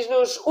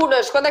diz-nos: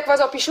 Unas, quando é que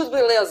vais ao pichudo?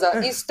 Beleza,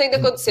 isso tem de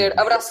acontecer.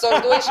 Abraços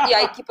aos dois e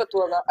à equipa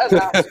toda.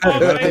 Abraço.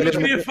 Eu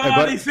queria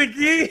falar disso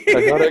aqui.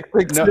 Agora é que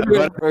tem que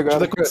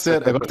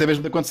ser. Agora tem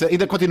mesmo de acontecer.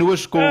 Ainda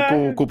continuas com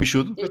o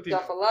pichudo? Já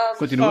falamos.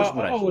 Continuas,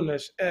 Morais?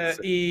 Unas,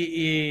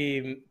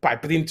 pá,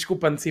 pedindo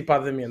desculpa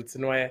antecipadamente,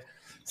 não é?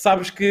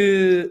 Sabes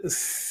que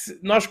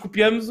nós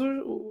copiamos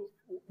o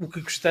que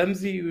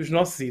gostamos e os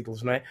nossos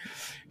ídolos, não é?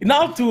 E na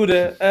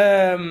altura,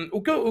 o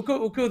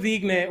que eu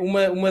digo, né?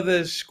 Uma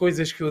das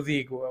coisas que eu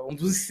digo, um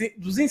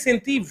dos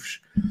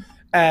incentivos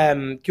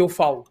que eu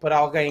falo para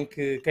alguém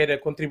que queira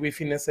contribuir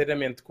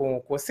financeiramente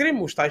com a serem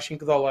os tais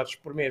 $5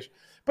 por mês,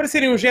 para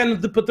serem um género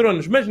de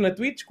patronos, mas na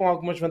Twitch, com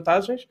algumas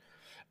vantagens,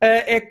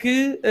 é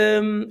que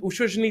os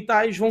seus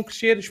genitais vão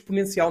crescer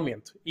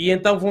exponencialmente e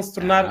então vão se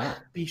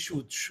tornar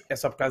pichudos. É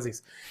só por causa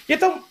disso. E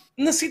então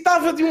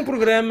necessitava de um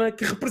programa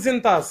que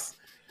representasse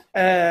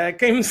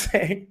quem me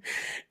segue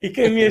e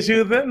quem me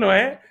ajuda, não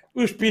é?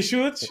 Os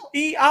pichudos,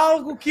 e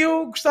algo que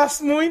eu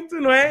gostasse muito,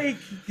 não é? E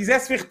que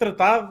quisesse ver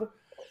retratado.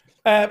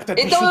 Portanto,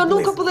 então eu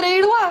nunca poderei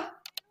ir lá.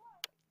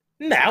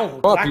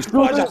 Não, claro que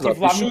pode, já tive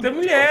lá muita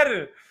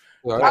mulher.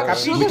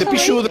 Muita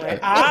pichuda.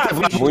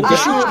 Muita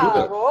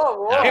pichuda.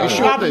 É o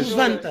rabo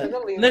levanta.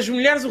 Nas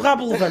mulheres o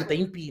rabo levanta,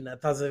 empina,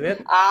 estás a ver?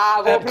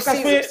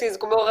 Preciso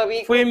com o meu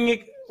rabinho.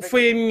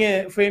 Foi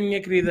a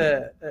minha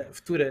querida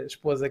futura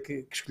esposa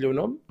que escolheu o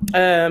nome.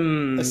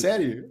 A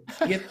sério?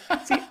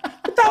 Sim.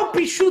 Está o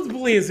pichudo de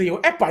beleza. E eu,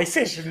 isso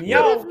é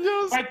genial.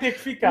 Vai ter que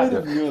ficar.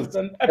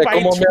 Portanto, é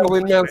como o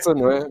Marilyn Manson,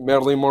 não é?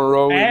 Marilyn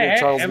Monroe e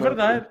Charles Manson. É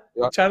verdade.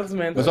 Charles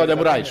Manson. Mas olha,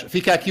 Morais,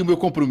 fica aqui o meu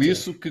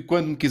compromisso que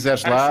quando me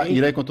quiseres lá,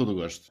 irei com todo o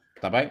gosto.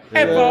 Está bem?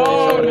 É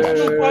bom, mas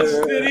não podes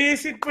ter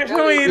isso e depois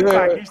não ir,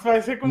 pá, que isto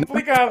vai ser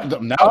complicado.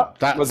 Não,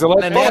 está. Mas ele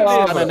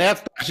está na net,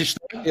 está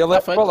registrado. Ele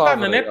é palavra. Está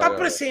na net, está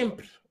para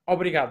sempre.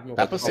 Obrigado, meu.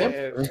 Está para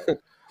sempre.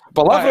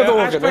 Palavra de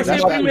honra. Vai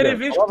ser a primeira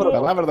vez que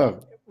Palavra de honra.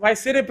 Vai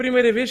ser a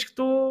primeira vez que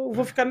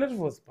vou ficar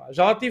nervoso, pá.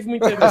 Já lá tive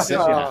muitas vezes,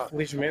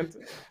 felizmente.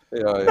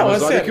 Não,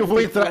 mas olha que eu vou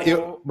entrar.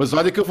 Mas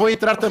olha que eu vou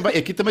entrar também.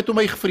 Aqui também estou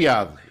meio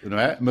resfriado, não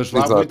é? Mas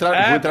lá vou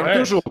entrar no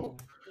teu jogo.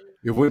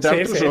 Eu vou entrar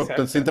no teu jogo.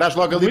 Portanto, se entras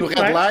logo ali no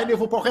headline, eu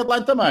vou para o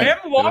headline também.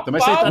 Eu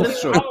também sei entrar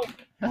nesse jogo.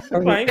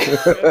 Muito bem,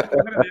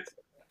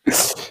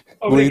 agradeço.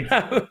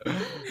 Obrigado.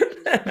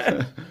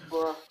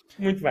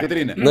 Muito bem.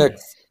 Catarina.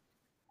 Next.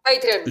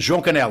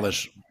 João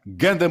Canelas,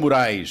 Ganda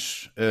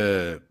Morais,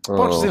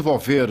 podes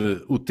desenvolver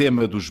o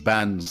tema dos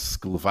bans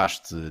que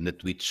levaste na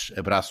Twitch?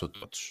 Abraço a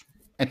todos.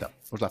 Então,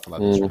 vamos lá falar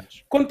dos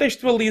bans.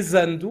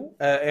 Contextualizando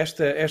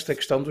esta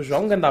questão do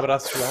João, grande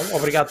abraço, João.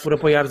 Obrigado por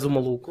apoiares o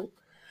maluco.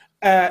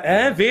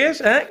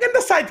 Vês?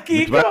 Ganda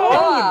sidekick.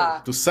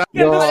 Tu sabes.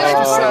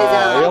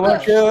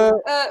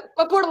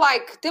 Para pôr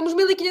like, temos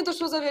 1500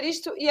 pessoas a ver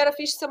isto e era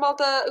fixe se a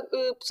malta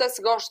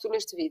pusesse gosto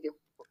neste vídeo.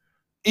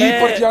 E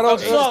partilhar ao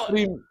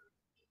stream.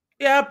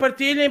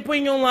 Partilhem,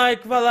 ponham um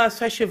like, vá lá, se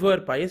faz favor,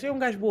 pá. Esse é um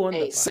gajo boa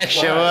onda. Se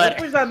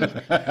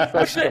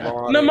faz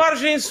favor. Na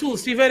margem sul,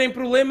 se tiverem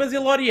problemas,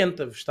 ele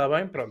orienta-vos, está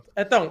bem? Pronto.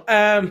 Então,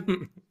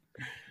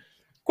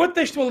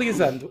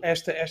 contextualizando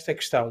esta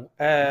questão,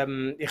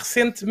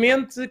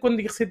 recentemente, quando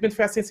digo recentemente,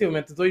 foi há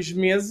sensivelmente 2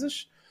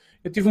 meses,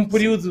 eu tive um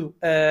período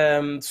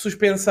de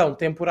suspensão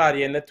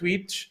temporária na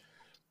Twitch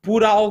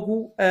por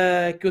algo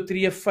que eu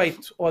teria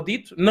feito ou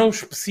dito, não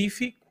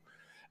específico,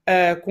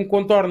 com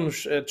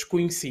contornos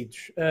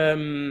desconhecidos.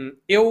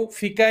 Eu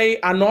fiquei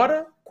à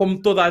nora,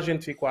 como toda a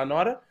gente ficou à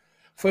nora.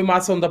 Foi uma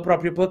ação da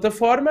própria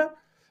plataforma.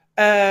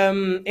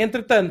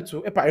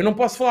 Entretanto, eu não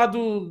posso falar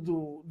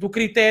do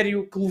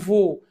critério que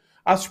levou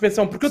à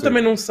suspensão, porque eu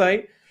também não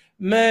sei,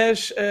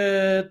 mas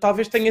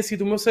talvez tenha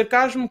sido o meu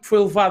sarcasmo que foi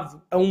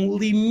levado a um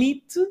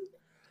limite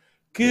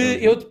que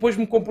eu depois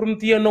me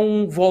comprometi a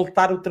não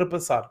voltar a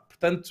ultrapassar.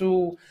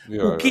 Portanto,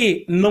 o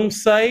quê? Não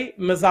sei,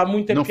 mas há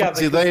muita não piada. Não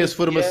faz ideia se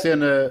for uma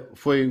cena,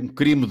 foi um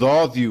crime de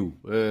ódio?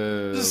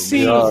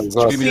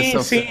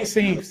 Discriminação?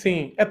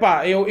 Sim.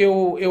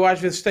 Eu às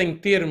vezes tenho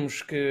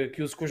termos que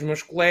uso com os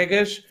meus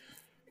colegas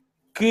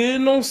que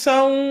não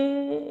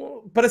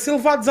são para ser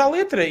levados à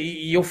letra.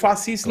 E eu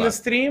faço isso na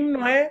stream,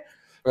 não é?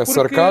 Porque...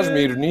 sarcasmo,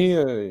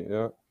 ironia.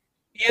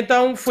 E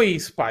então foi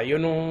isso, pá. Eu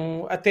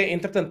não...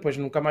 Entretanto, depois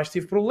nunca mais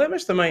tive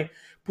problemas. Também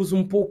pus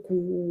um pouco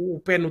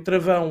o pé no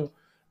travão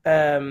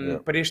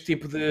para este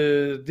tipo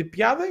de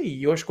piada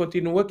e hoje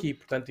continuo aqui.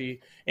 Portanto,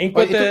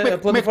 enquanto a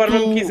plataforma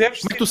me quiser...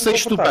 Como é que tu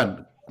saíste do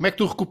PAN? Como é que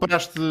tu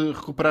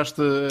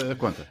recuperaste a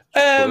conta?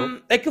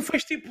 Aquilo foi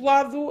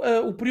estipulado,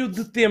 o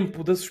período de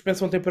tempo da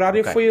suspensão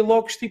temporária foi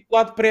logo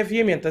estipulado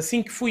previamente.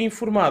 Assim que fui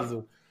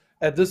informado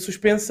de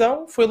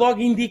suspensão, foi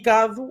logo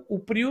indicado o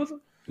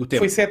período.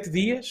 Foi 7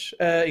 dias,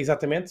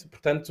 exatamente.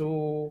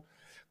 Portanto,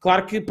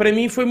 claro que para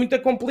mim foi muito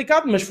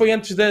complicado, mas foi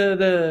antes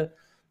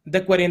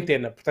da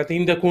quarentena. Portanto,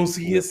 ainda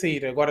conseguia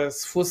sair. Agora,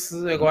 se fosse,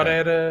 agora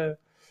era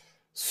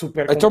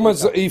super complicado. Então,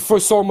 mas e foi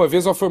só uma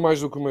vez ou foi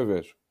mais do que uma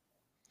vez?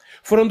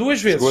 Foram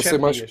 2 vezes,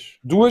 7 dias.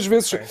 2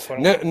 vezes.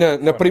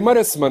 Na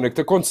primeira semana que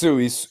te aconteceu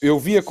isso, eu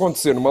vi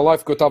acontecer numa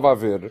live que eu estava a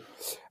ver.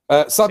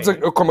 Sabes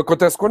como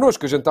acontece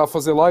connosco? A gente está a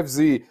fazer lives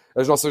e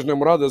as nossas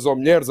namoradas ou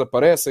mulheres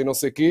aparecem, não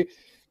sei o quê,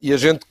 e a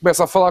gente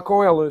começa a falar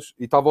com elas.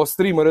 E estava o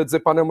streamer a dizer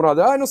para a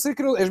namorada: não sei o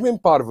que, és mesmo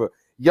parva.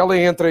 E ela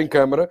entra em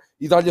câmara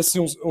e dá-lhe assim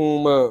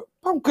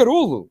um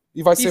carolo.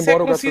 E vai-se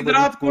embora. Isso é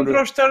considerado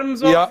contra os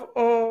termos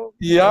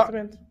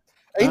Exatamente.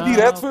 Em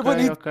direto foi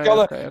banido.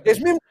 És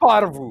mesmo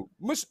parvo.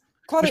 Mas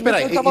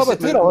claramente estava a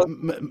bater.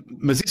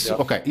 Mas isso,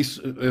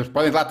 isso, eles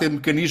podem lá ter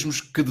mecanismos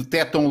que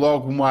detectam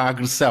logo uma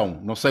agressão,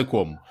 não sei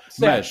como.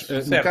 Certo,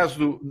 mas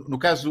no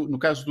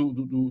caso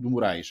do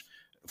Morais,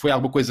 foi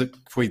alguma coisa que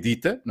foi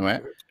dita, não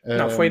é?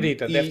 Não, foi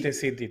dita, deve ter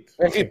sido dito.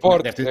 É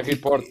report.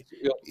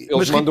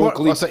 Eles mandam um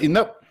clipe.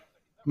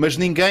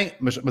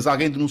 Mas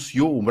alguém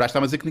denunciou. O Morais está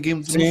a dizer que ninguém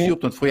denunciou,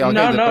 portanto foi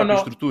alguém da própria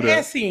estrutura. É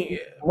assim,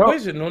 não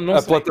sei,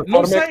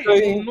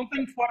 não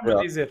tenho forma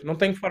de dizer, não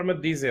tenho forma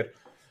de dizer.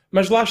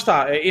 Mas lá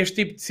está,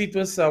 este tipo de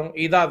situação,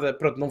 e dada,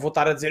 pronto, não vou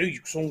estar a dizer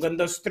que sou um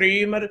grande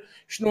streamer,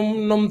 isto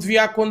não me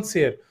devia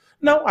acontecer.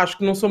 Não, acho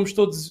que não somos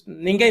todos,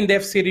 ninguém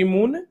deve ser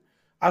imune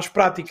às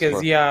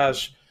práticas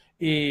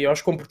e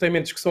aos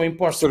comportamentos que são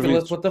impostos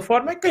pela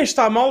plataforma, e quem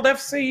está mal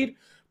deve sair.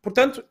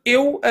 Portanto,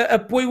 eu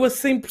apoio a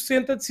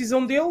 100% a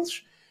decisão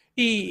deles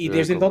e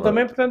desde então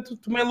também, portanto,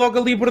 tomei logo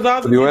a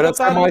liberdade de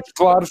adotar uma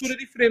postura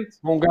diferente.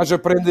 Um gajo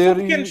aprender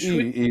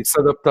e se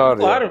adaptar.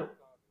 Claro.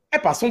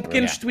 São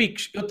pequenos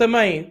tweaks. Eu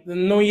também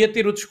não ia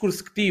ter o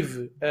discurso que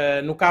tive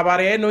no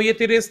Cabaré, não ia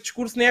ter esse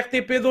discurso na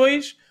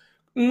RTP2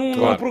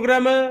 num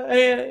programa.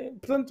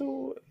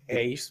 Portanto,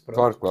 é isto.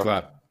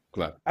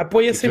 Claro.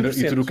 Apoia 100%.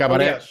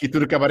 E tu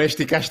no Cabaré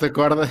esticaste a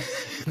corda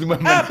de uma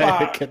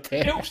maneira que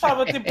até... Eu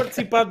gostava de ter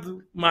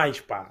participado mais,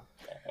 pá.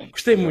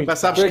 Gostei muito. Mas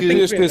sabes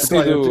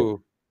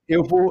que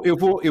eu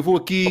vou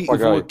aqui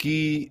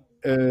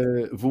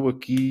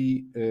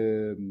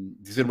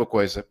dizer uma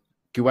coisa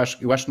que eu acho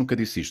que nunca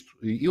disse isto.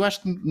 Eu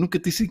acho que nunca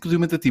disse,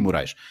 inclusive a ti,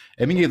 Morais.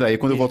 A minha ideia,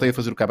 quando eu voltei a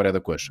fazer o Cabaré da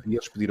Coxa, e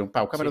eles pediram, o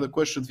Cabaré da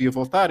Coxa devia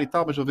voltar e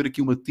tal, mas vou ver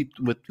aqui um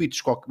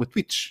tweet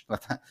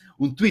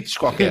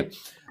qualquer.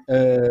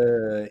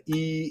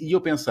 E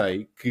eu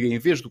pensei que em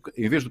vez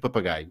do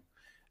papagaio,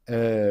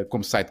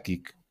 como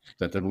sidekick,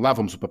 portanto,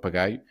 anulávamos o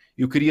papagaio,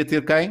 eu queria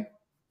ter quem?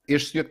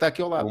 Este senhor que está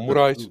aqui ao lado. O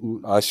Morais.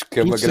 Acho que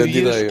é uma grande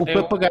ideia. O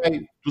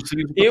papagaio. Tu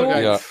serias o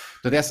papagaio.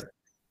 Portanto,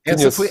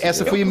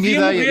 essa foi a minha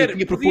ideia. Eu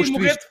tinha proposto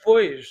morrer isto.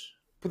 Depois.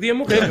 Podia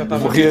morrer.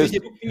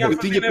 Eu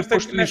tinha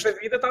proposto nesta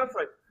vida, estava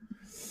feito.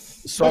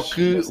 Só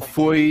que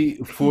foi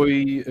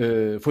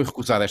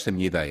recusada esta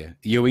minha ideia.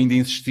 E eu ainda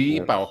insisti,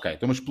 então,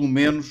 mas pelo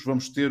menos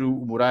vamos ter o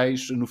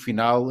Morais no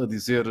final a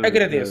dizer...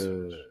 Agradeço.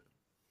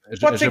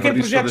 Pode ser que em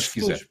projetos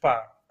futuros,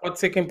 Pode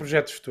ser que em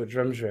projetos futuros,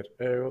 vamos ver.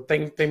 Eu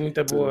tenho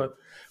muita boa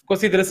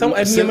consideração.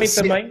 A minha mãe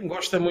também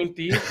gosta muito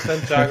de ir,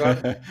 portanto, já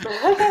agora.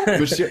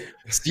 Mas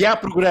se há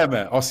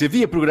programa, ou se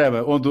havia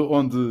programa onde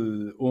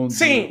o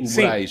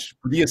Morais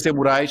podia ser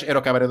Morais, era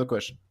o Cabaré da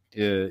Coxa.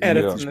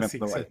 Era,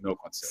 não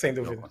aconteceu. Sem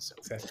dúvida.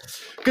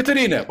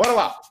 Catarina, bora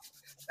lá.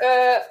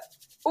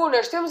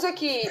 Unas, temos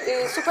aqui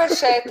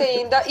superchat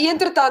ainda, e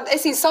entretanto,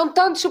 assim, são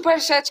tantos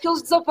superchats que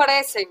eles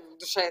desaparecem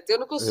do chat. Eu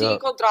não consigo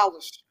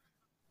encontrá-los.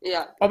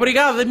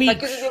 Obrigado,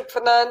 amigos. Aqui o Diogo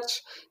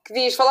Fernandes, que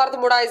diz: falar de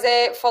Morais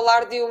é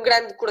falar de um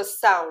grande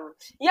coração.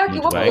 E há aqui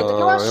uma pergunta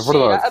que eu acho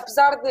gira,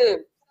 apesar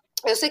de...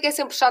 Eu sei que é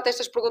sempre chato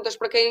estas perguntas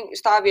para quem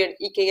está a ver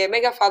e quem é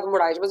mega fã de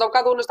Morais, mas ao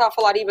bocado a Una está a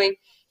falar e bem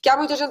que há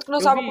muita gente que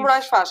não sabe o que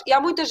Morais faz. E há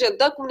muita gente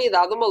da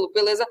comunidade do Maluco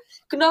Beleza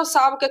que não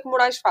sabe o que é que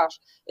Morais faz.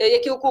 E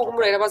aquilo que o Hugo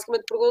Moreira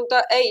basicamente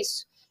pergunta é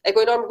isso. É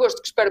com enorme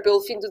gosto que espero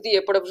pelo fim do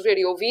dia para vos ver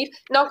e ouvir.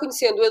 Não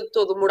conhecendo o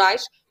editor do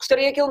Morais,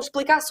 gostaria que ele me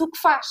explicasse o que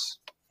faz.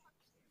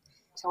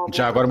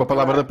 Já agora uma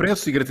palavra de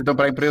apreço e gratidão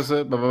para a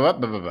empresa.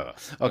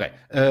 Ok.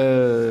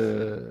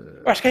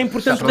 Acho que é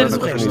importante leres o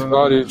resto.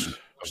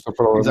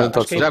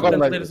 Já agora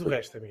leres o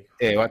resto, amigo.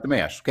 Eu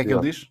também acho. O que é que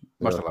ele diz?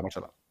 Mostra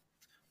lá.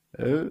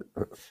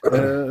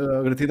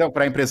 Gratidão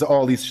para a empresa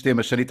Oli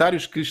Sistemas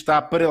Sanitários, que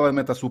está,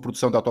 paralelamente à sua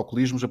produção de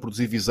autocolismos, a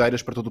produzir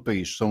viseiras para todo o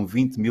país. São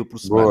 20 mil por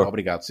semana. Boa.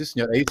 Obrigado. Sim,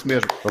 senhor. É isso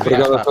mesmo.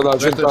 Obrigado a toda a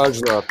gente a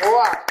ajudar.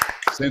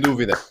 Sem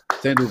dúvida.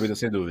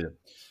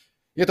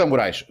 E então,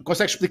 Morais,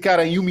 consegues explicar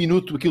em 1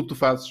 minuto aquilo que tu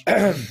fazes?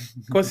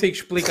 Consigo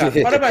explicar.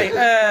 Ora bem,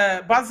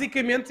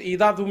 basicamente, e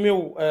dado o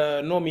meu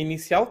nome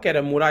inicial, que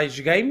era Morais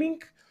Gaming,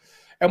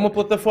 é uma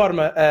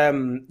plataforma,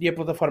 e a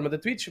plataforma da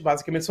Twitch,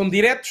 basicamente são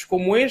diretos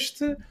como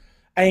este,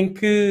 em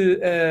que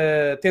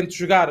tento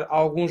jogar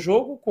algum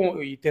jogo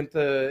e tento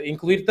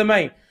incluir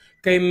também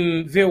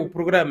quem vê o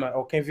programa,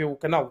 ou quem vê o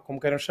canal, como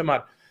queiram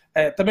chamar,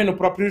 também no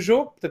próprio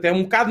jogo. Portanto, é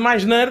um bocado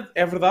mais nerd,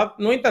 é verdade.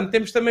 No entanto,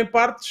 temos também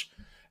partes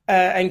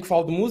em que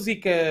falo de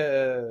música,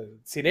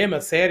 de cinema,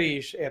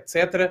 séries,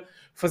 etc.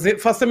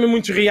 faço também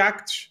muitos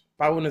reacts.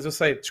 Pá, Unas, eu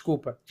sei,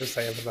 desculpa. Eu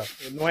sei, é verdade.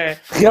 Não é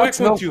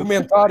conteúdo.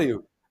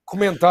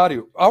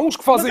 Comentário. Há uns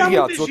que fazem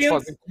reacts, outros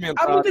fazem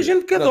comentário. Há muita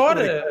gente que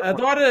adora. É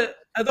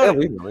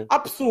lindo, não é? Há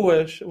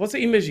pessoas, você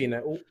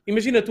imagina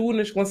tu,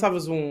 Unas, que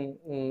lançavas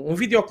um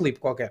videoclipe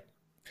qualquer.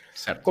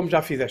 Certo. Como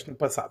já fizeste no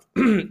passado.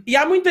 E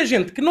há muita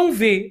gente que não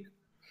vê,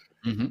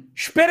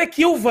 espera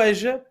que eu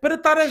veja para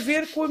estar a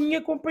ver com a minha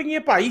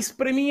companhia. Pá, isso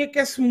para mim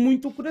aquece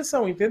muito o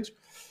coração, entendes?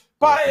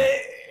 Pá,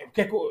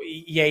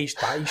 e é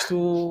isto, pá.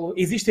 Isto,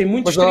 existem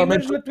muitos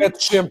streamers na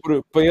Twitch.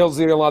 Sempre para eles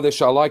irem lá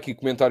deixar like e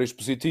comentários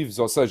positivos,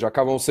 ou seja,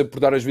 acabam sempre por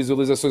dar as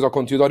visualizações ao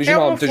conteúdo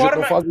original.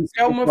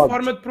 É uma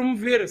forma de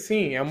promover,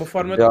 sim. É uma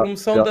forma de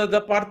promoção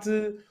da parte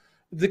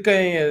de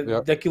quem,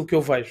 daquilo que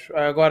eu vejo.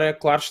 Agora,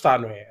 claro está,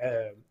 não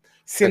é?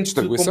 Sendo-te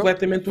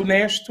completamente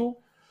honesto,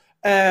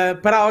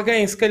 para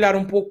alguém se calhar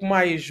um pouco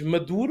mais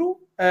maduro,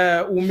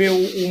 o meu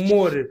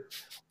humor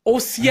ou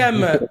se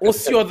ama ou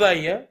se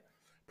odeia,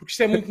 porque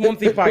isto é muito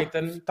Monty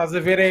Python, estás a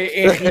ver?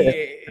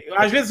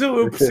 Às vezes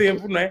eu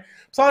percebo, não é?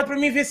 O pessoal para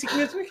mim vê assim,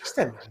 mas o que é que isto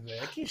é, mano?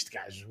 É que este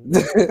gajo?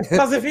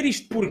 Estás a ver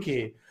isto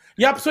porquê?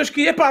 E há pessoas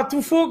que,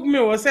 tu fogo,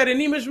 meu, a sério,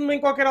 animas-me em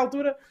qualquer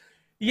altura.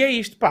 E é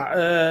isto, pá,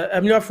 a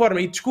melhor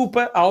forma, e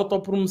desculpa a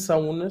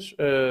autopromoção, Unas,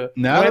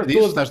 não é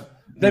disso,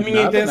 da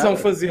minha intenção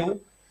fazê-lo.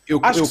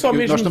 Acho que só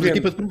mesmo nós estamos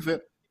aqui para te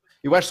promover.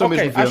 Eu acho que só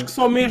mesmo vendo. Acho que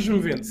só mesmo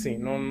vendo, sim.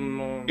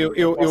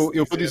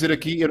 Eu vou dizer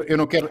aqui, eu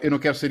não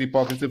quero ser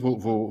hipócrita,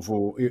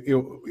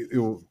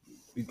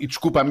 e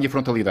desculpa a minha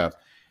frontalidade.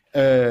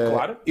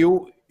 Claro.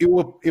 Eu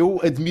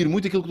admiro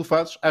muito aquilo que tu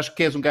fazes, acho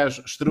que és um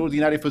gajo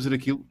extraordinário a fazer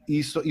aquilo,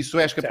 e só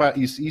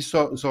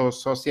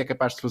se é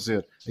capaz de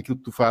fazer aquilo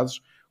que tu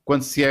fazes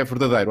quando se é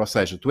verdadeiro, ou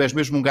seja, tu és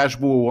mesmo um gajo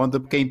boa onda,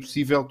 porque é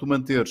impossível tu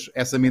manteres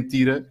essa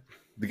mentira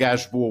de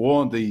gajo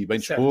boa onda e bem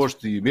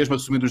disposto, e mesmo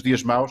assumindo os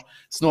dias maus,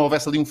 se não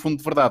houvesse ali um fundo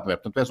de verdade, não é?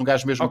 Portanto, tu és um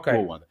gajo mesmo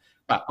boa onda.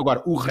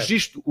 Agora, o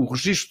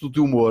registro de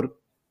humor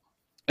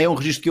é um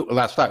registro que eu...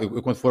 Lá está,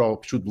 eu quando for ao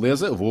Pichu de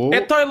Beleza, vou...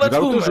 É toilet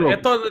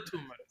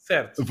humor,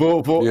 certo.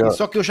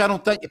 Só que eu já não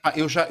tenho...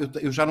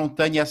 eu já não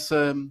tenho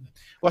essa...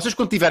 Vocês,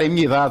 quando tiverem a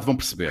minha idade, vão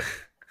perceber.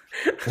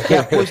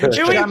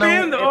 Eu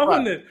entendo,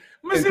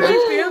 mas eu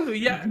entendo.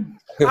 E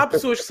há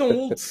pessoas que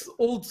são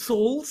old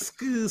souls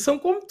que são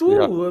como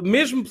tu.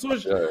 Mesmo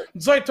pessoas de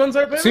 18 anos...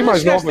 Sim,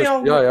 mais novas.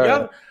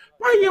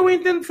 Eu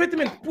entendo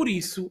perfeitamente. Por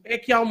isso é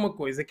que há uma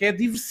coisa que é a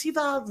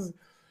diversidade.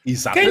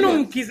 Exatamente. Quem não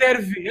me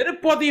quiser ver,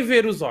 pode ir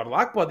ver o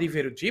Zorlak, pode ir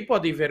ver o G,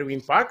 pode ir ver o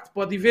Impact,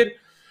 pode ir ver...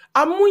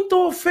 Há muita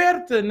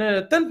oferta,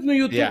 tanto no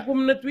YouTube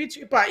como na Twitch.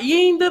 E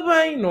ainda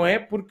bem, não é?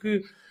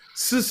 Porque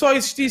se só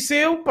existisse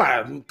eu,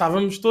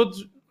 estávamos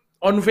todos...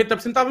 Ou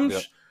 90%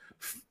 estávamos...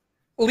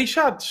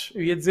 lixados,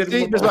 eu ia dizer.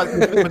 Sim,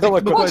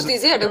 podes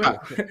dizer?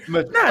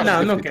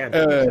 Não quero.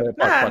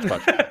 Pode.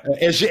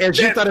 É giro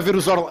estar a ver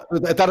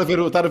estar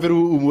a ver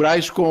o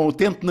Morais com o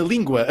tento na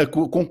língua,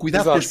 com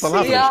cuidado com as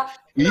palavras.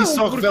 E isso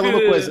só revela uma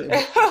coisa.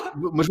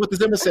 Mas vou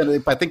dizer uma cena,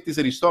 tenho que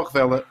dizer isto, só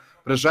revela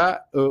para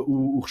já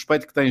o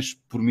respeito que tens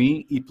por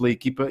mim e pela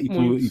equipa e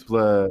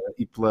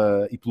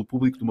pelo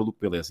público do Maluco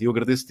Beleza. E eu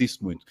agradeço-te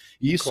isso muito.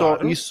 E isso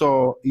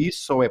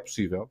só é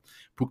possível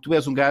porque tu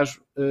és um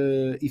gajo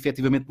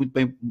efetivamente muito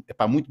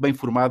bem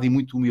formado e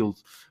muito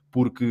humilde.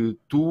 Porque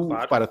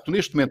repara, tu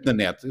neste momento na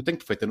net, eu tenho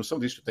perfeita noção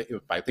disto,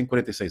 eu tenho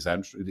 46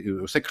 anos,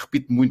 eu sei que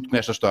repito muito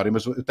nesta história,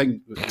 mas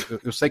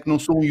eu sei que não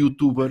sou um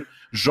youtuber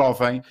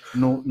jovem,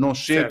 não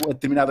chego a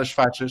determinadas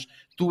faixas.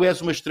 Tu és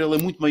uma estrela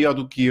muito maior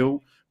do que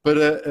eu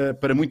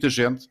para muita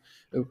gente,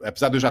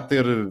 apesar de eu já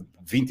ter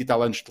 20 e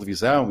tal anos de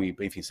televisão e,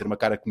 enfim, ser uma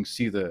cara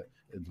conhecida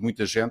de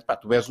muita gente,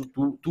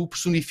 tu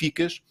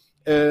personificas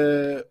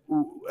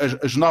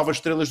as novas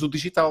estrelas do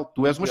digital.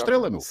 Tu és uma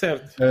estrela, meu.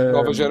 Certo.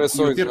 Novas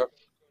gerações.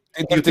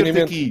 E ter-te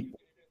aqui,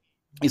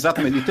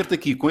 exatamente, e ter-te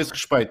aqui com esse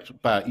respeito,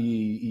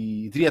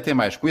 e diria até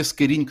mais, com esse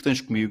carinho que tens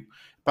comigo,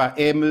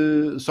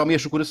 só me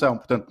enche o coração.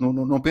 Portanto,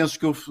 não penses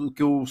que eu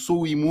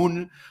sou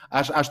imune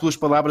às tuas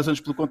palavras, antes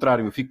pelo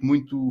contrário. Eu fico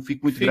muito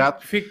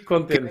grato. Fico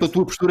contente. Quer pela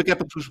tua postura, quer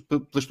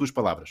pelas tuas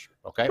palavras.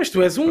 Okay? Mas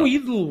tu és um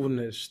ídolo,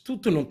 Unas.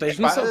 Tu não tens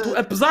noção.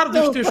 Apesar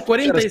dos teus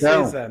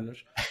 46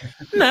 anos.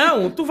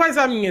 Não, tu vais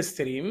à minha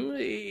stream,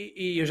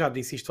 e eu já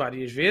disse isto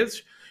várias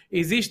vezes,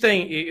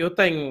 eu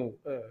tenho...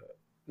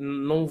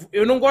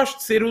 eu não gosto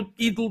de ser o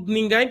ídolo de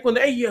ninguém quando...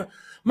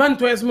 Mano,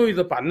 tu és o meu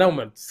ídolo. Não,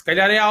 mano. Se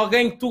calhar é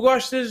alguém que tu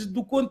gostas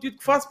do conteúdo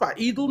que faz.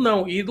 Ídolo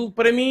não. Ídolo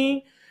para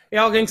mim é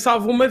alguém que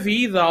salva uma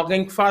vida,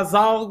 alguém que faz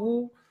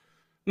algo,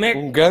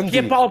 né, que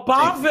é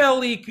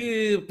palpável. Sim. E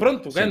que...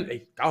 Pronto, o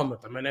Gandhi... Calma,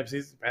 também não é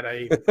preciso... Espera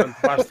aí. Pronto,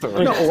 basta.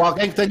 Não, ou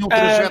alguém que tenha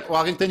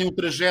um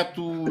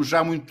trajeto,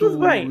 já muito, tudo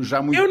bem.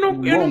 Já muito eu não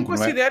longo,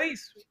 considero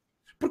isso.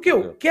 Porque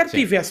quer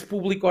tivesse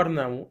público ou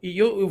não, e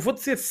eu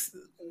vou-te ser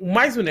o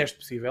mais honesto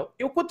possível,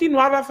 eu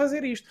continuava a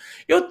fazer isto.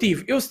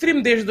 Eu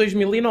streamo desde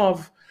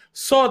 2009,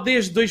 só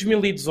desde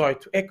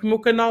 2018 é que o meu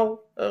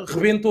canal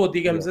rebentou,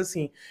 digamos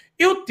assim.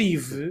 Eu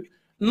tive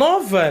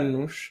 9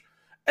 anos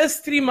a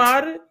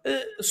streamar,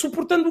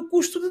 suportando o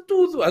custo de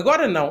tudo.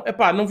 Agora não.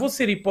 Não vou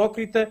ser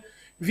hipócrita,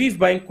 vivo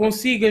bem,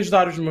 consigo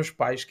ajudar os meus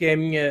pais, que é a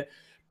minha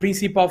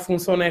principal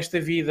função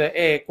nesta vida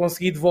é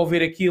conseguir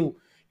devolver aquilo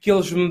que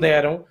eles me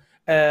deram,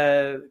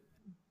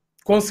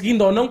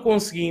 conseguindo ou não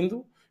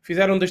conseguindo,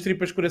 fizeram das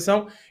tripas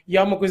coração, e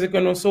há uma coisa que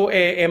eu não sou,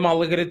 é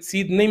mal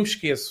agradecido, nem me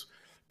esqueço.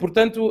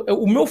 Portanto,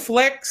 o meu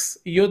flex,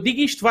 e eu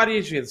digo isto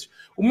várias vezes,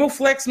 o meu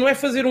flex não é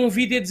fazer um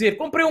vídeo a dizer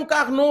comprei um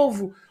carro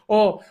novo,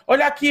 ou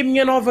olha aqui a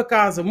minha nova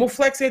casa. O meu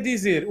flex é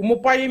dizer o meu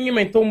pai e a minha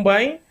mãe estão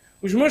bem,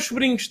 os meus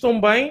sobrinhos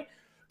estão bem,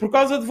 por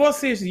causa de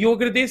vocês. E eu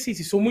agradeço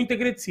isso, e sou muito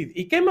agradecido.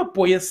 E quem me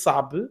apoia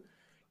sabe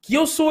que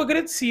eu sou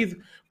agradecido.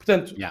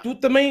 Portanto, tu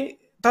também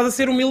estás a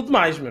ser humilde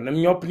demais, meu, na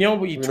minha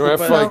opinião. E não é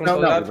feito.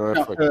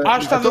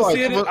 Acho que estás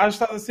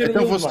a ser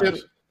humilde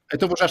demais.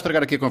 Então vou já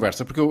estragar aqui a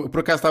conversa, porque eu por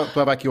acaso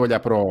estava aqui a olhar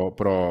para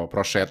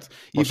o chat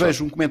e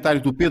vejo um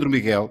comentário do Pedro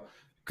Miguel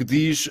que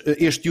diz: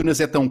 este Unas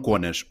é tão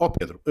conas.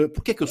 Pedro,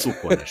 porquê é que eu sou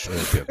conas,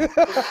 Pedro?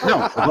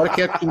 Não, agora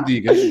quero que tu me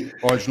digas,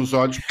 olhos nos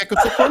olhos, porquê é que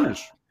eu sou conas?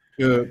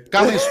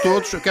 Calem-se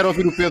todos, eu quero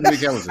ouvir o Pedro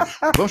Miguel dizer.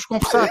 Vamos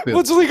conversar, Pedro.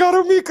 Vou desligar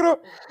o micro.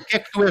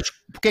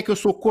 Porquê é que eu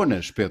sou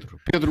conas, Pedro?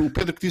 O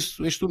Pedro que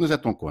disse este Unas é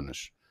tão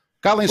conas.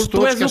 Calem-se porque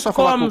todos, quero só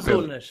falar com o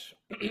Pedro. Unas.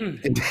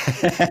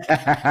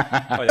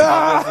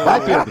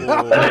 Vai, Pedro.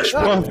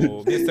 Responde.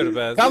 O Mr.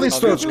 Buzz.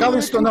 Calem-se todos.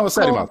 Não, a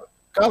sério, malta.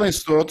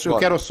 Calem-se todos. Eu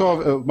quero só,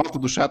 malta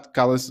do chat,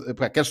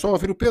 quero só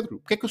ouvir o Pedro.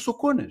 Porquê é que eu sou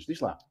conas? Diz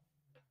lá.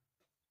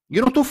 E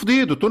eu não estou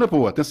fodido, estou na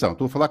boa. Atenção,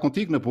 estou a falar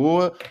contigo na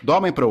boa, de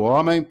homem para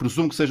homem,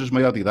 presumo que sejas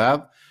maior de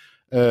idade.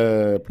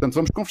 Portanto,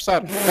 vamos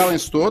conversar.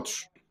 Calem-se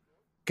todos.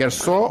 Quero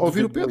só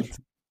ouvir o Pedro.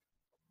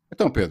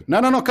 Então, Pedro.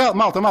 Não,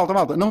 calma,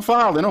 malta. Não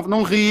falem,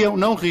 não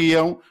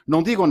riam,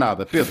 não digam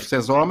nada. Pedro, se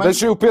és homem...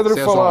 Deixem o Pedro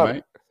falar.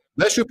 Homem,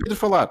 deixem o Pedro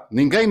falar.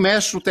 Ninguém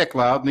mexe no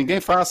teclado, ninguém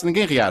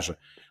reaja.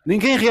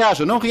 Ninguém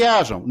reaja, não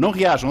reajam,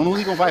 não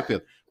digam vai,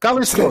 Pedro.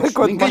 Calem-se todos,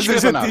 ninguém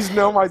escreva nada.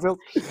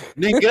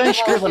 Ninguém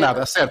escreva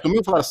nada. Certo, o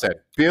meu falar sério.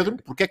 Pedro,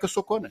 porquê é que eu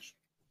sou conas?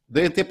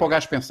 Deem tempo ao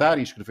gajo pensar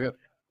e escrever.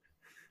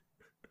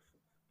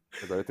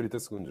 Agora é 30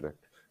 segundos, não é?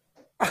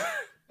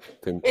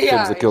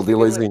 Temos aquele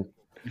delayzinho.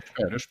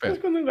 Eu espero.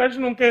 Mas quando um gajo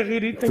não quer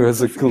rir e tem... Tu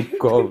és aquilo que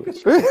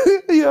cobras.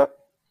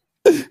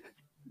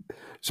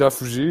 Já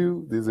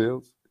fugiu, diz ele.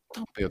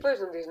 Pedro. Depois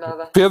não diz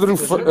nada. Pedro,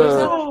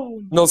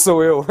 não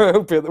sou eu.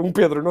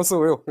 Pedro, não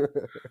sou eu.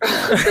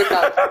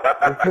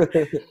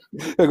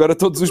 Agora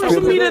todos os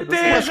Pedros. Mas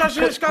até já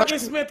vezes que alguém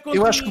se mete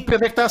contigo. Eu acho que o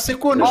Pedro é que está a ser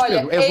conas,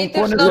 Olha, Pedro. És um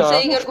conas. não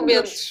têm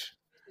argumentos.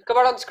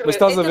 Acabaram de escrever. Mas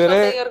estás a ver,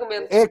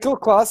 é aquele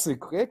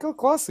clássico.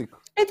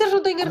 Haters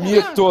não têm A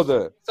argumentos. minha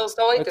toda. São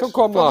só haters. Então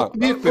como lá?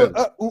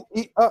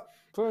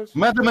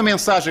 Manda uma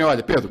mensagem,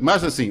 olha, Pedro,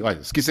 mas assim,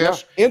 olha, se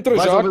quiseres, entra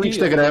vais já ao meu aqui,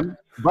 Instagram,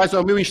 vais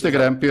ao meu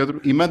Instagram,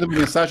 Pedro, e manda-me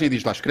mensagem e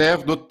diz lá,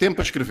 escreve, dou-te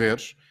tempo a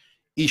escreveres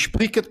e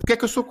explica-te porque é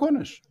que eu sou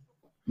conas.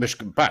 Mas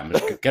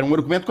quero um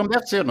argumento como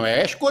deve ser, não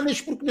é? É as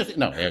conas porque...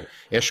 Não, é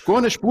as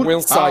conas por... Um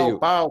ensaio.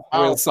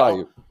 Um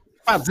ensaio.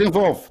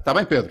 Desenvolve. Está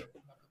bem, Pedro?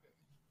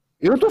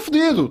 Eu não estou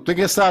fodido. Tenho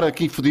que estar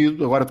aqui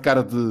fodido, agora de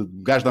cara de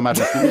gajo da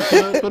margem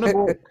sul, estou na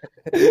boa.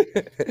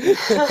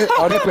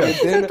 Olha,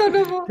 Pedro. Estou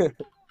na boa.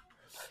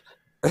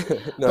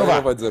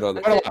 Não vai dizer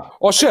nada.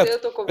 Ó, chat,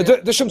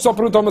 deixa-me só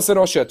perguntar uma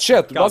cena ao chat.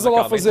 Chat, vais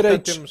lá fazer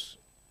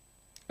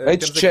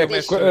age check.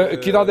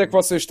 Que idade é que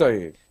vocês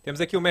têm? Temos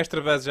aqui o Mestre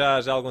Buzz já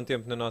há algum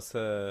tempo na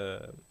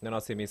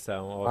nossa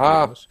emissão.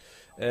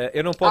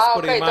 Eu não posso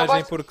pôr a imagem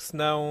então porque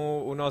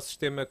senão o nosso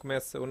sistema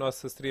o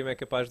nosso stream é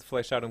capaz de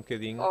flashar um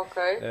bocadinho.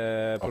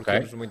 Porque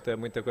temos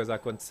muita coisa a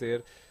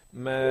acontecer.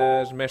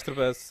 Mas Mestre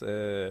Buzz,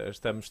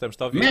 estamos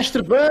a ouvir.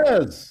 Mestre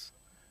Buzz!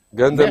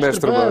 Ganda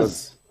Mestre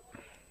Buzz!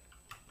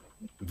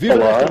 Viva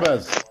Mestre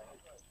Buzz!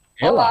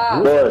 Olá!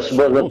 Boas a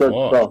todos,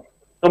 pessoal.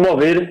 Estão-me a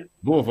ouvir?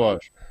 Boa voz.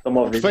 Estão-me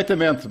a ouvir?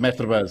 Perfeitamente,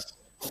 Mestre Buzz.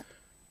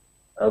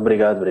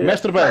 Obrigado.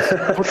 Mestre Buzz,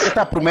 porque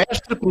está por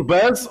mestre, por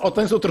Buzz ou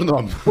tens outro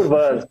nome? Por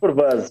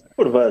Buzz.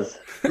 Por Buzz.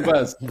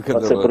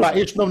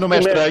 Este nome não é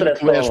estranho,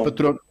 tu és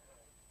patrono.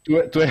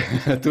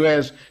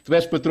 Tu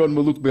és patrono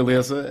maluco,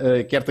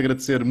 beleza. Quero-te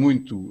agradecer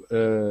muito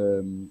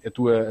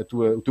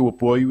o teu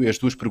apoio e as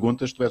tuas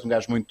perguntas. Tu és um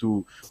gajo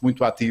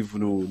muito ativo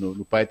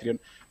no Patreon.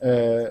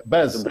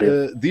 Buzz,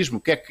 diz-me,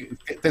 o que é que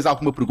tens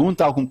alguma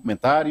pergunta, algum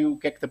comentário? O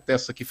que é que te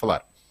apetece aqui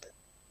falar?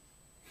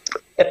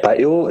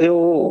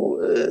 Eu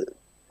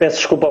peço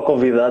desculpa ao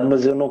convidado,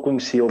 mas eu não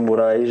conhecia o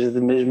Morais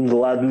mesmo de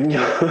lado nenhum.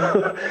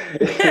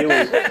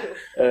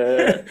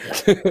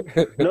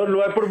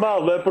 Não é por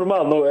mal. Não, por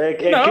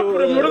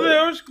amor de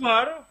Deus,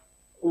 claro.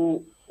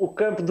 O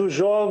campo dos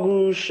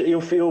jogos,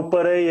 eu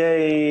parei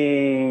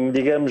em,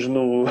 digamos,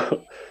 no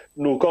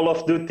Call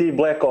of Duty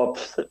Black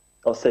Ops.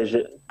 Ou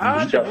seja,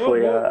 já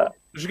foi há...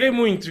 Joguei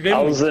muito.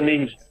 Uns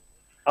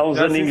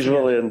aninhos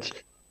valentes.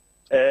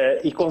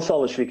 E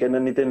consolas, fiquei na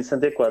Nintendo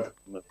 64.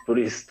 Por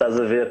isso, estás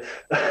a ver,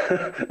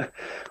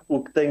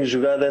 o que tenho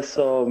jogado é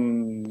só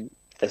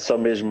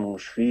mesmo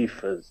uns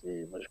FIFAs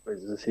e umas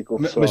coisas assim com o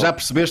pessoal. Mas já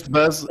percebeste,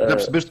 Buzz,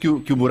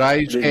 que o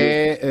Morais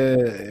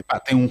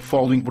tem um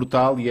following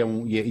brutal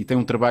e tem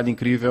um trabalho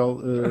incrível.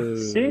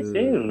 Sim,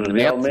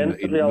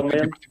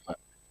 realmente.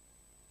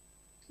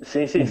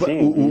 Sim.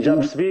 Já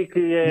percebi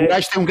que é. O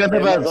Morais tem um grande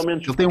buzz.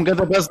 Ele tem um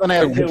grande buzz da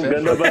neve. Tem um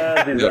grande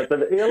buzz,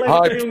 exatamente. Ele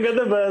é que tem um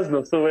grande buzz,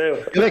 não sou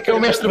eu. Ele é que é o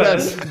mestre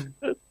buzz.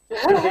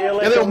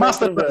 Ele é o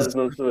master buzz,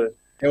 não sou eu.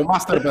 É o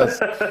master buzz.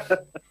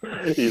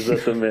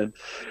 Exatamente.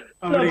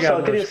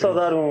 Obrigado. Queria só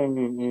dar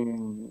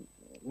um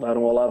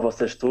olá a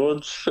vocês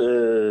todos.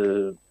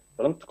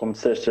 Pronto, como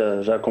disseste,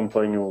 já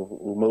acompanho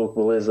o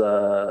Maluco Beleza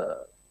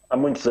há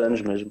muitos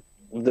anos mesmo.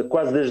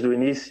 Quase desde o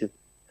início.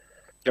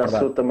 Já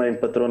sou também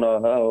patrono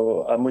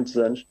há muitos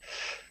anos.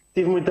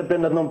 Tive muita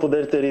pena de não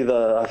poder ter ido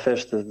à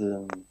festa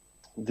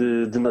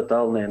de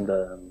Natal, nem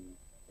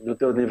do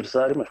teu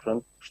aniversário, mas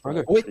pronto.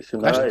 Olha,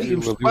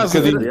 quase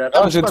a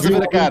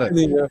ver a cara.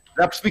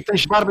 Já percebi que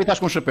tens barba e estás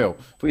com um chapéu.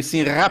 Foi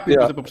assim rápido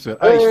para perceber.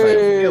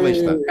 Aí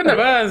está. É na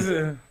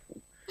base.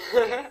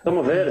 Estão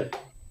a ver?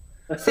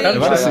 Sim.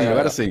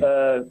 Agora sim.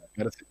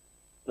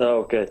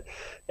 Ok.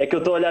 É que eu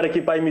estou a olhar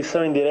aqui para a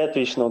emissão em direto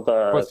e isto não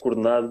está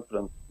coordenado.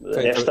 Pronto.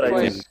 É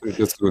estranho.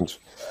 30 segundos.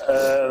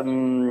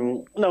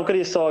 Não,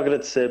 queria só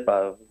agradecer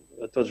a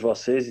todos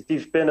vocês e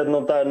tive pena de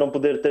não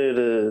poder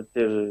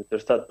ter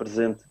estado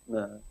presente.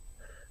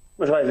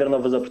 Mas vai haver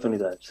novas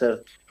oportunidades,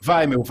 certo?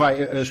 Vai.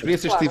 As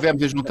experiências que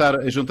tivemos a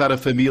juntar a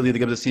família,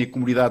 digamos assim, a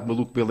comunidade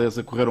Maluco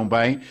Beleza, correram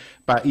bem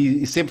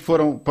e sempre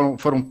foram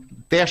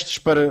testes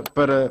para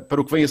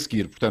o que vem a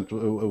seguir.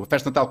 Portanto, a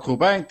festa de Natal correu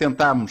bem,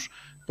 tentámos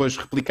depois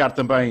replicar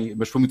também,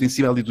 mas foi muito em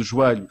cima ali do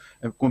joelho,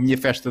 com a minha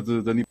festa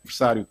de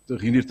aniversário,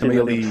 reunir também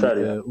ali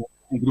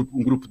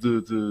um grupo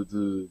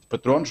de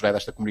patronos, né,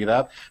 desta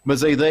comunidade,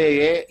 mas a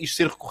ideia é isto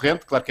ser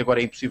recorrente. Claro que agora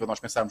é impossível nós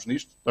pensarmos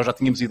nisto, nós já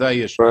tínhamos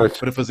ideias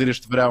para fazer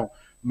este verão,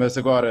 mas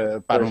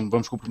agora não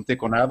vamos comprometer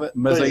com nada,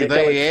 mas a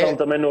ideia é...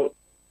 também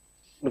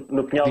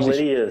no Pinhal de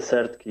Leiria,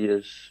 certo? Que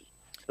ias...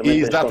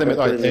 Exatamente,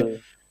 olha,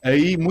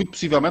 aí muito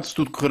possivelmente, se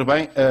tudo correr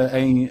bem,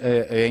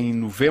 em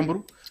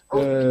novembro,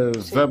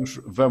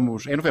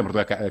 vamos em novembro, não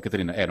é,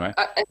 Catarina? Não é?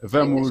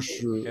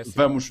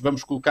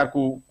 Vamos colocar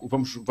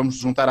vamos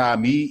juntar à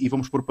AMI e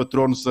vamos pôr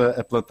patronos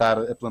a plantar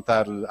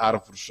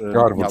árvores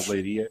em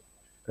Alveiria.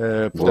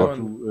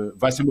 Portanto,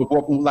 vai ser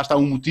lá está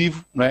um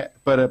motivo, não é,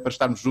 para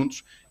estarmos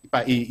juntos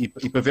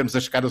e para vermos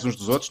as caras uns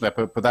dos outros, não é,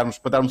 para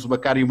darmos uma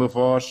cara e uma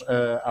voz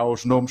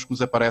aos nomes que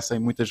nos aparecem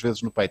muitas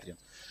vezes no Patreon.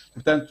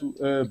 Portanto,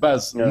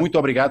 Buzz, muito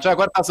obrigado. Já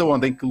agora estás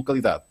aonde? Em que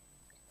localidade?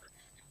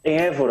 Em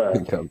Évora.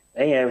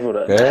 Em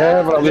Évora.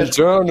 Évora,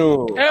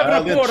 Alentejano.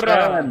 Évora,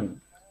 porra!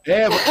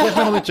 Estás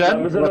no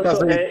Alentejano?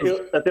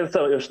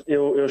 Atenção,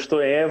 eu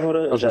estou em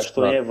Évora, já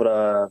estou em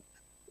Évora,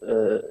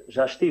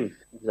 já estive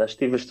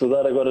a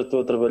estudar, agora estou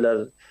a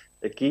trabalhar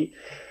aqui,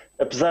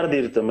 apesar de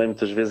ir também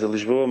muitas vezes a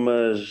Lisboa,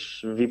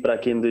 mas vim para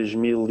aqui em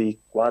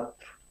 2004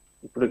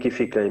 e por aqui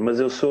fiquei. Mas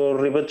eu sou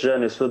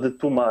ribatejano, eu sou de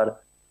Tomar.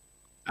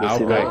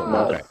 Ok.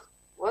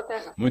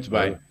 Muito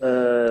bem.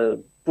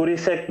 Por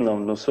isso é que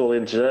não sou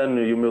alentejano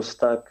e o meu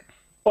sotaque...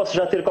 Posso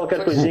já ter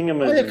qualquer coisinha,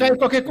 mas... Olha, cai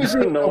qualquer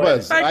coisinha, não é.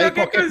 Há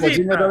qualquer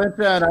coisinha da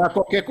alentejana, há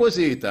qualquer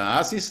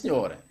coisita. Sim,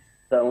 senhora.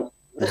 Então,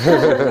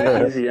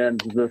 15 anos...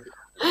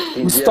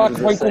 O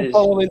sotaque vem com o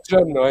pão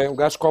alentejano, não é? Um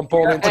gajo com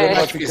pão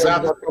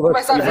alentejano.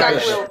 Começa a ficar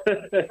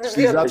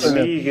com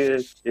ele.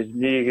 As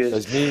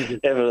migas.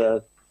 É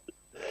verdade.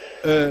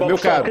 Meu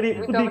caro.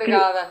 Muito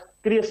obrigada.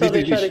 Queria só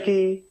deixar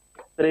aqui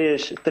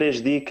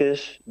três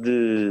dicas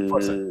de...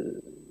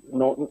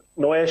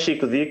 Não é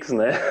Chico Dix,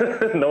 né?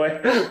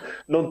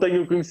 Não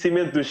tenho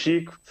conhecimento do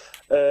Chico.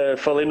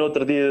 Falei no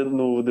outro dia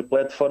no The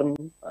Platform.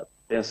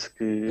 Penso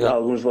que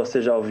alguns de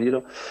vocês já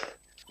ouviram.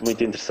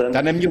 Muito interessante.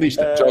 Está na minha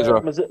lista. Já.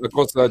 Mas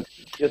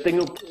eu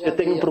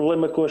tenho um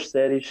problema com as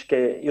séries, que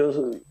é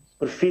eu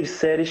prefiro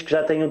séries que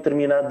já tenham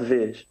terminado de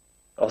vez.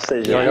 Ou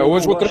seja,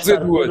 hoje vou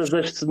trazer duas. Todas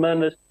as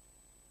semanas.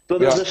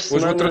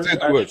 Hoje vou trazer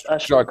duas.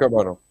 Já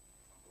acabaram.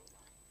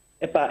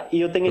 E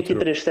eu tenho aqui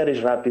 3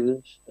 séries rápidas.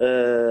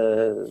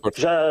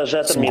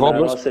 Já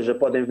terminaram, ou seja,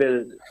 podem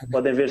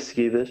ver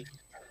seguidas.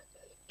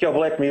 Que é o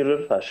Black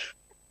Mirror, acho.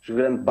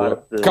 Grande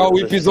parte. Cá o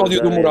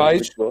episódio do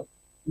Morais.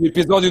 O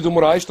episódio do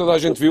Morais, toda a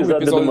gente viu o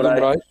episódio do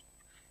Morais.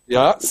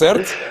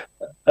 Certo?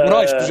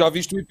 Morais, tu já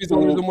viste o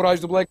episódio do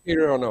Morais do Black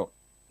Mirror ou não?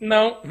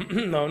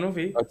 Não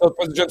vi. Então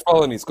depois a gente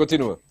fala nisso,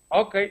 continua.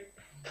 Ok.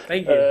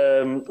 Thank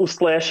you. O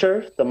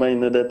Slasher, também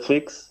na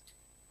Netflix,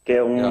 que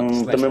é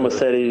também uma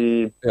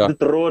série de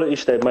terror.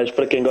 Isto é mais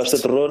para quem gosta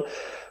de terror.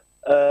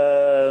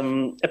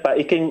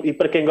 E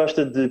para quem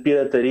gosta de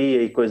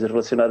pirataria e coisas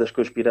relacionadas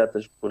com os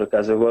piratas, por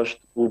acaso eu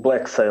gosto. O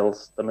Black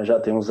Sails também já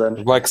tem uns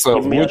anos. Black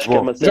Sails, muito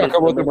bom. Já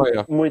acabou também.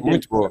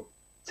 Muito boa.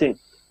 Sim.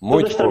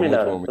 Todas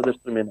terminaram.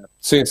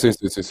 Sim.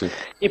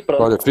 E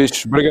pronto. Olha,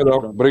 fixe.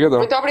 Obrigadão.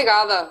 Muito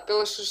obrigada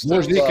pelas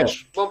sugestões. Boas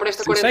dicas. Bom para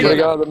esta quarentena.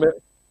 Obrigado.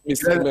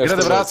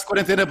 Grande abraço,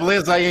 Quarentena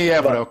Beleza aí em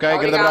Évora, ok?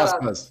 Grande abraço,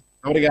 Buzz.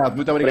 Obrigado,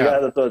 muito obrigado.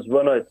 Obrigado a todos.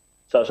 Boa noite.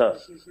 Tchau.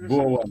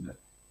 Boa onda.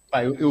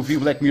 Eu vi o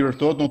Black Mirror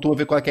todo, não estou a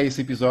ver qual é que é esse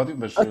episódio,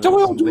 mas... Então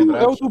é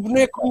o do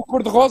boneco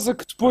cor-de-rosa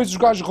que depois os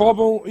gajos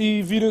roubam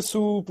e vira-se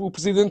o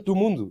presidente do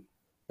mundo.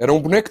 Era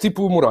um boneco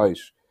tipo o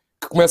Morais,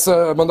 que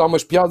começa a mandar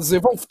umas piadas, dizer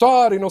vão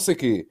votar e não sei o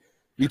quê.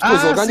 E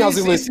depois ele ganha as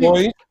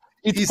eleições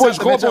e depois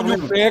roubam-lhe o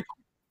boneco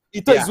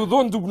e tens o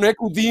dono do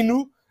boneco, o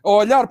Dino, a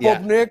olhar para o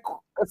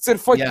boneco, a ser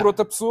feito por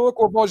outra pessoa,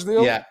 com a voz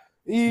dele.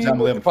 E já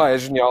me lembro. Pá, é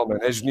genial,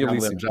 mano. É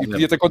genialíssimo. E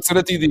podia ter acontecido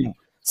a ti, Dino.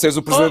 Se és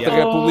o Presidente da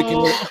República.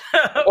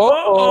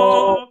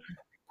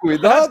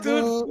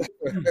 Cuidado!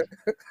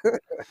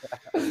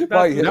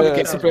 Vai, não,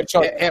 é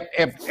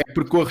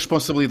porque com a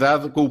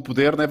responsabilidade, com o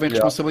poder, não é bem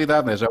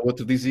responsabilidade, né? Já o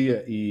outro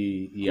dizia.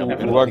 E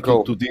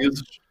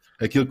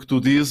aquilo que tu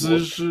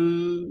dizes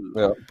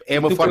é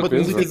uma forma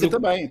de política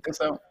também.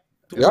 Atenção.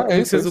 Tu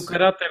conheces o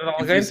caráter de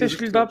alguém, tens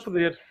que lhe dar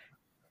poder.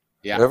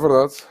 É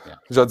verdade.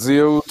 Já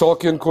dizia o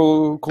Tolkien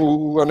com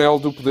o Anel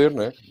do Poder,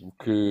 né?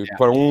 Que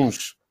para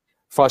uns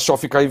faz só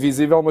ficar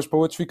invisível, mas para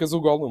outros ficas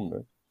o Gollum,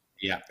 né?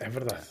 É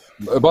verdade.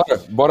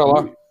 Bora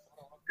lá.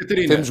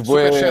 Catarina, temos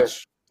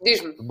superchats.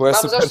 Diz-me,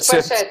 vamos aos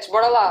superchats,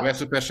 bora lá. Boa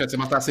superchats, a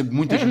malta está sempre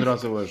muito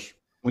generosa hoje.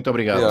 Muito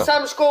obrigado.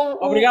 Começamos com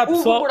o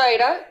Hugo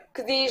Moreira,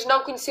 que diz: não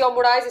conhecia o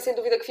Morais e sem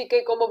dúvida que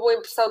fiquei com uma boa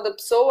impressão da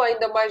pessoa,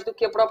 ainda mais do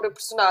que a própria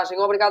personagem.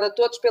 Obrigado a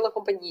todos pela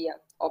companhia.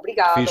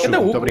 Obrigado.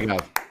 Muito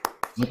obrigado.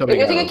 Muito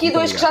obrigado. Eu tenho aqui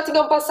dois que já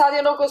tinham passado e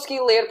eu não consegui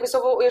ler, por isso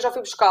eu já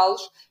fui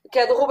buscá-los, que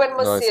é do Ruben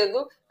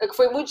Macedo, que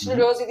foi muito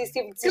generoso e disse que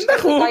tive de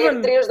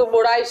desistir 3 do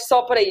Morais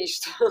só para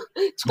isto.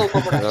 Desculpa,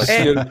 Morais.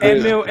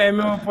 É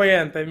meu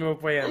apoiante.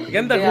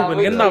 Ganda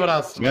Ruben, grande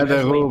abraço.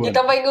 E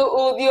também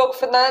o Diogo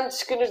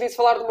Fernandes, que nos disse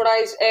falar de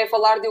Morais é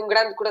falar de um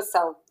grande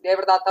coração. É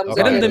verdade, estamos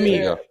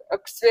a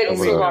perceber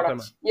isso agora.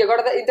 E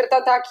agora,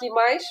 entretanto, há aqui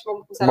mais.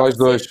 Vamos começar mais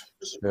dois.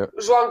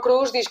 João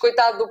Cruz diz: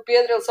 coitado do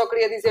Pedro, ele só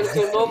queria dizer o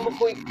teu nome,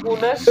 Rui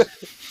Cunas.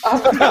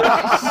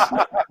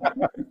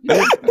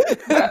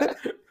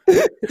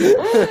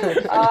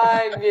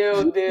 Ai,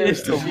 meu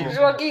Deus.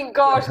 Joaquim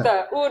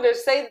Costa: Unas,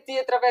 sei de ti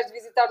através de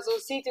visitares um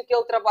sítio que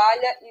ele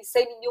trabalha e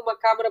sem nenhuma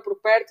câmara por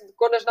perto. De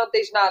Conas não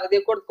tens nada, de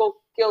acordo com o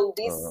que ele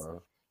disse,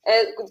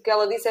 que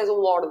ela disse, és um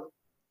lord.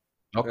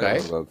 Ok.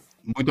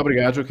 Muito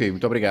obrigado, Joaquim.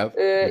 Muito obrigado.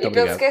 E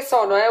penso que é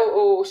só, não é?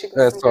 O Chico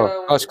é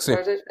só. Acho que sim.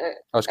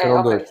 Acho que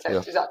eram dois.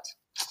 Exato.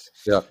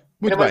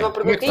 Muito bem.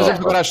 Como é que fazemos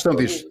agora a gestão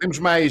disto? Temos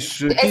mais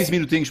 15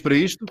 minutinhos para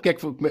isto. O que é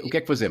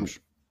que fazemos?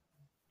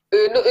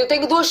 Eu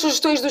tenho 2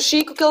 sugestões do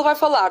Chico que ele vai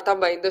falar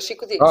também, da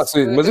Chico Dix.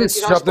 Sim, mas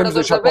isso já podemos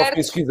deixar para o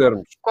fim se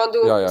quisermos.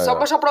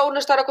 Mas só para o Una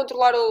estar a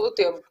controlar o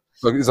tempo.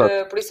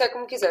 Exato. Por isso é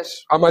como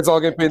quiseres. Há mais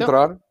alguém para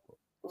entrar?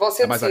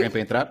 Há mais alguém para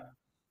entrar?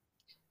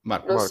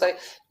 Marco. Não sei.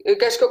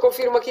 Queres que eu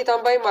confirme aqui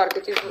também, Marco?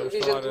 Eu tive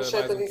gente no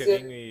chat a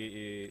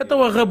dizer.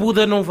 Então a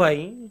Rabuda não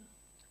vem?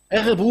 A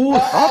Rabuda!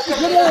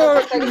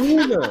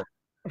 Rabuda!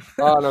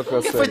 Não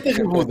consigo. O que é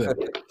feito a Rabuda?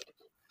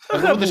 A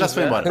Rabuda já se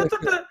foi embora.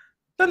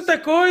 Tanta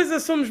coisa,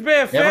 somos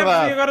BFFs e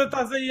agora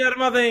estás aí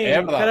armada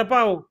em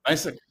carapau.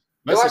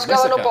 Eu acho que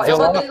ela não pode. Eu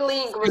mandei-lhe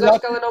link, mas acho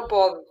que ela não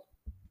pode.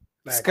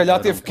 Se calhar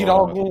teve que ir a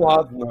algum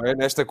lado, não é?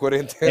 Nesta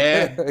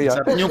quarentena.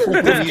 Já tinha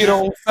teve que ir a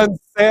um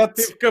sunset.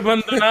 Teve que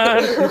abandonar.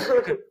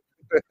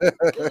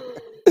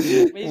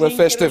 Uma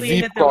festa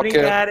VIP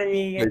qualquer.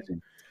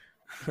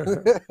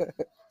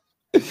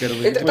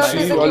 Entretanto,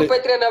 tens aqui o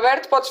Patreon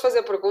aberto, podes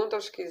fazer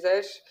perguntas se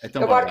quiseres.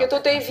 Então, Marco, eu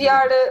estou-te a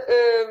enviar.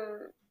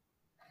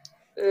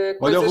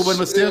 Olha, o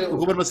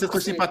Ruben Macedo foi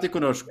simpático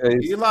connosco.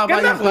 E lá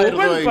vai o Tier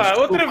 2.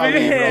 Outra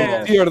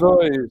vez. Tier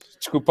 2.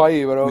 Desculpa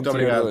aí, bro. Muito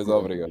obrigado.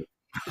 Obrigado.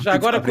 Já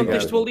agora,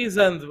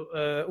 contextualizando,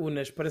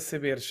 Unas, para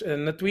saberes,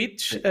 na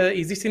Twitch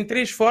existem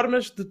 3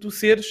 formas de tu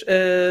seres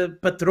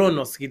patrono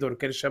ou seguidor,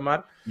 queres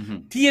chamar.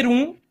 Tier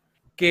 1,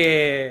 que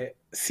é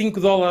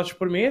 $5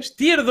 por mês.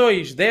 Tier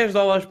 2,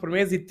 $10 por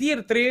mês. E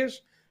Tier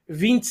 3,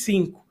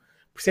 25.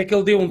 Por isso é que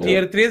ele deu um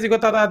Tier 3 e agora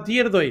está a dar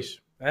Tier 2.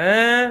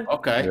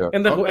 Ok. A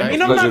mim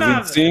não me dá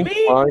nada. 25,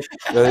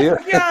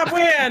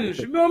 anos.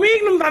 Meu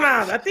amigo não me dá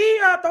nada. A ti,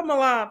 toma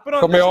lá. Pronto.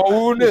 Como é o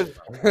Unas.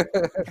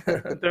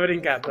 Estou a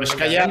brincar. Mas se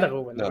calhar...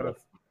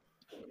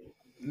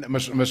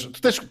 Mas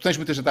tu tens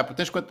muita gente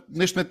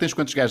neste momento tens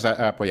quantos gajos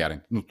a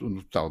apoiarem no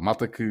total?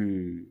 Malta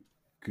que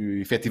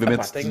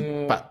efetivamente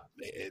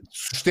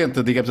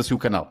sustenta, digamos assim, o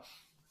canal.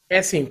 É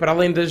assim, para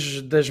além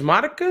das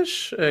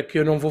marcas, que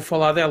eu não vou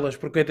falar delas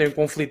porque eu tenho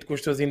conflito com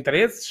os teus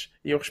interesses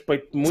e eu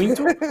respeito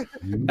muito.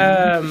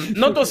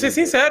 Não estou a ser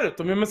sincero,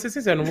 estou mesmo a ser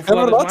sincero, não vou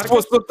falar das marcas. Se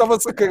fosse eu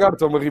estava-se a cagar,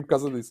 estou-me a rir por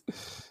causa disso.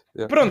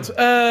 Pronto,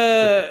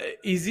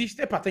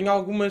 existe, tenho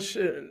algumas,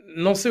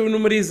 não sei o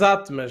número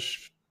exato,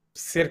 mas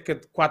cerca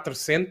de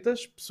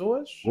 400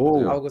 pessoas,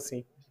 algo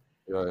assim.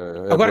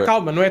 Agora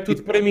calma, não é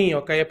tudo para mim,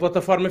 ok? A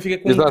plataforma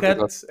fica com um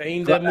cut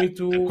ainda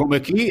muito como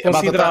aqui,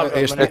 considerável.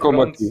 É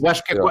como aqui.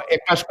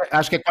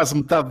 Acho que é quase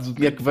metade do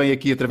dinheiro que vem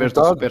aqui através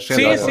do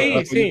Superchat.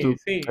 Sim.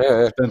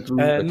 Portanto,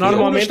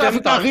 normalmente é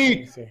muito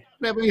rico.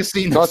 Não é bem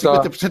assim,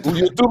 50%. O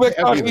YouTube é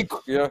que está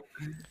rico.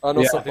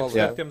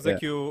 Temos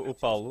aqui o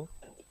Paulo.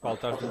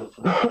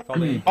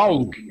 Fala aí.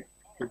 Paulo.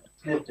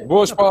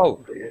 Boas,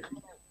 Paulo.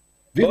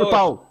 Viva,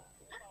 Paulo.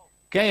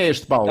 Quem é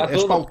este Paulo?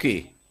 És Paulo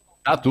quê?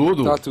 Está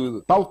tudo.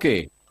 Paulo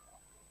quê?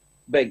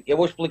 Bem, eu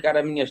vou explicar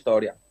a minha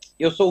história.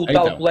 Eu sou o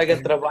tal colega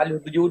de trabalho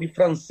de Yuri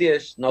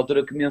francês, na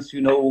altura que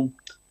mencionou,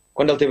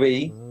 quando ele esteve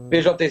aí,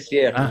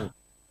 PJCR.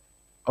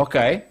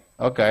 Ok.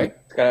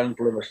 Se calhar não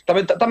te lembras.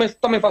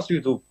 Também faço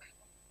YouTube.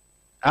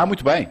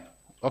 Muito bem.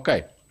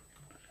 Ok.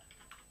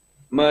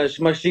 Mas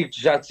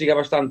já te sigo há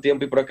bastante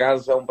tempo e por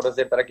acaso é um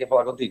prazer estar aqui a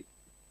falar contigo.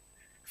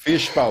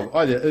 Fixe, Paulo.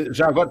 Olha,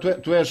 já agora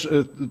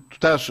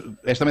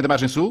és também da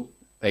Margem Sul?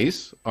 É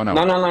isso? Ou não?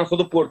 Não, sou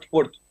do Porto.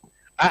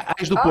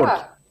 És do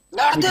Porto.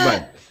 Norte! Muito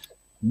bem.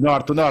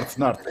 Norte.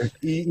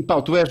 E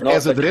Paulo, tu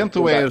és aderente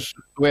ou és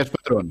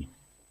patrono?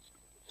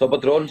 Sou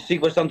patrono,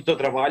 sigo bastante o teu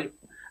trabalho.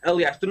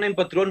 Aliás, tu nem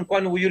patrono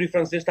quando o Yuri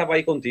Francês estava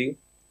aí contigo.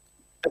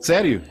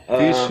 Sério?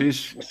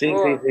 Fixe. Sim.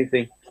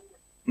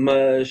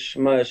 Mas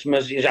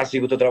já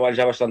sigo o teu trabalho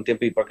já há bastante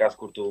tempo e por acaso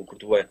curto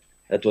bem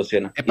a tua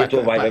cena. E a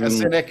tua vibe. A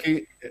cena é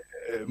que...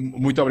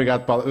 Muito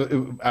obrigado, Paulo.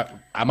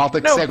 Há malta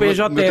que segue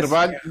o meu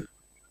trabalho.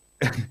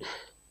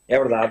 É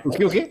verdade. O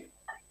quê?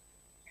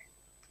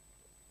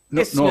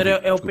 Esse senhor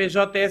é o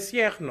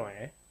PJSR, não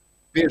é?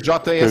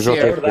 PJSR.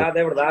 É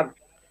verdade.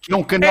 Que é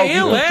um canal de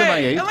YouTube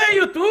também, é isso? Ele é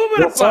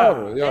youtuber, pá!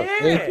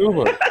 É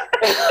youtuber.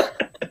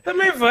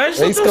 Também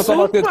vejo, é isso que eu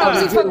estava a tentar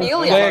dizer.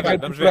 Família.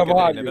 Vamos ver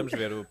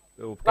o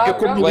eu,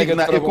 como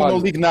não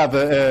ligo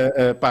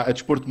nada a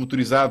desporto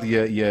motorizado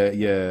e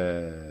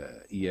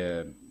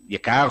a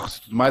carros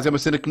e tudo mais, é uma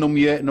cena que não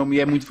me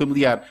é muito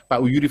familiar. Pá,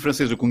 o Yuri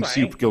Francês eu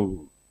conheci porque ele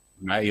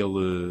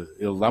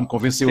lá me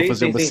convenceu a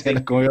fazer uma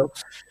cena com ele.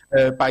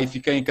 E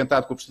fiquei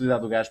encantado com a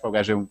personalidade do gajo.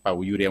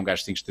 O Yuri é um gajo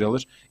de 5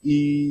 estrelas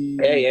e...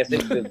 É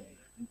 5 estrelas.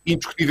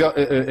 Indiscutível,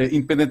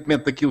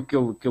 independentemente daquilo que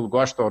ele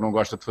gosta ou não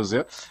gosta de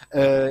fazer,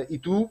 e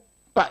tu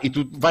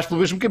vais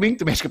pelo mesmo caminho,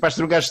 também és capaz de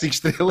ter um gajo de 5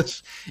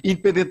 estrelas,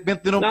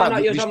 independentemente de não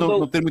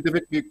ter muito a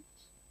ver comigo.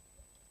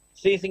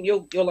 Sim,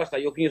 eu lá está,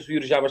 eu conheço o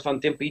Yuri já há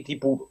bastante tempo e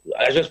tipo,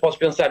 às vezes posso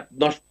pensar,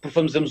 nós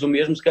fazemos o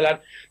mesmo, se calhar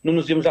não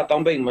nos íamos já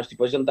tão bem, mas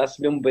tipo, a gente está-se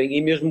mesmo bem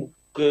e mesmo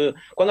que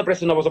quando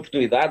aparecem novas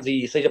oportunidades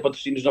e seja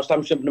patrocínios, nós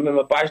estamos sempre na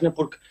mesma página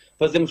porque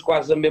fazemos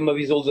quase a mesma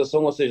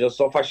visualização, ou seja,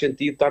 só faz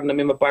sentido estar na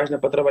mesma página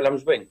para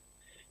trabalharmos bem.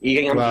 E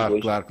ganhamos os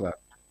dois. Claro.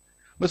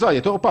 Mas olha,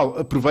 então, Paulo,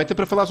 aproveita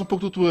para falares um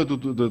pouco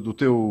do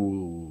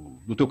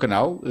teu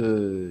canal.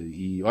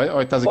 E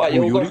olha, estás aqui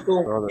com o Yuri.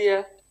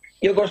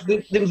 Eu gosto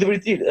de me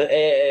divertir.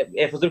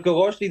 É fazer o que eu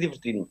gosto e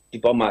divertir-me,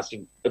 tipo, ao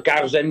máximo.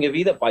 Carros é a minha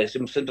vida, pá, eu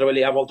sempre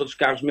trabalhei à volta dos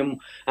carros, mesmo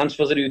antes de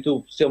fazer o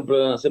YouTube,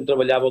 sempre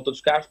trabalhei à volta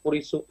dos carros, por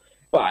isso,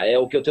 pá, é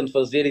o que eu tento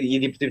fazer e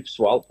divertir o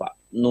pessoal, pá.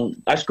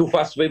 Acho que eu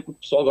faço bem porque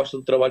o pessoal gosta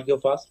do trabalho que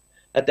eu faço.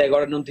 Até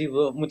agora não tive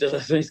muitas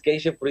razões de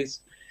queixa, por isso.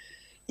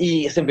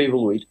 E sempre a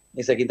evoluir,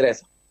 isso é que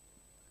interessa.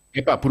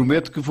 Epá,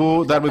 prometo que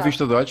vou dar uma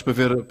vista de olhos para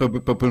ver,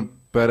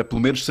 para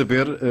pelo menos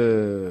saber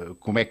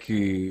como é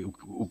que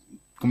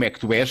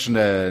tu és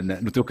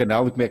no teu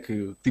canal e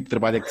que tipo de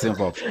trabalho é que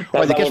desenvolves.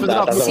 Olha, queres fazer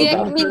alguma Se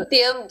é que me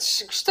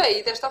entendes,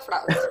 gostei desta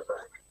frase.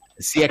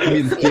 Se é que me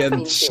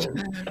entendes.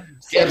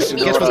 Queres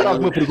fazer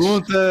alguma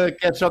pergunta?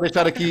 Queres só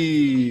deixar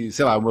aqui,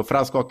 sei lá, uma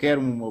frase qualquer,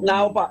 um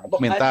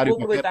comentário?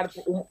 Vou aproveitar.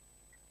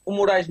 O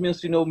Morais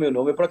mencionou o meu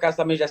nome. Eu, por acaso,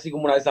 também já sigo o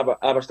Morais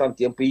há bastante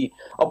tempo. E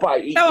eu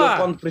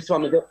quando,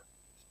 principalmente,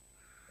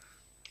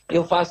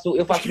 eu faço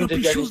muitas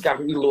viagens de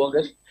carro e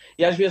longas.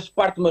 E às vezes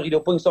parte-me a rir.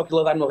 Eu ponho só aquilo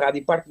a dar no rádio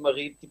e parte-me a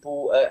rir,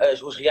 tipo,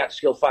 os reacts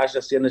que ele faz,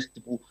 as cenas,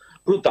 tipo,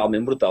 brutal,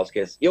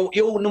 esquece. Eu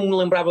não me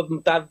lembrava de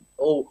metade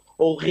ou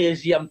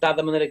reagia a metade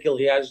da maneira que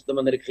ele reage, da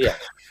maneira que reage.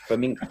 Para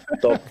mim,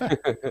 top.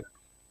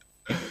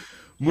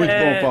 Muito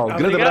bom, Paulo.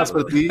 Grande abraço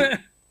para ti.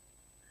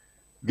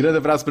 Grande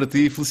abraço para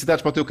ti,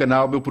 felicidades para o teu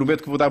canal. Eu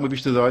prometo que vou dar uma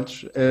vista de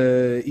olhos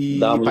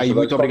e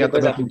muito obrigado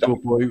também pelo teu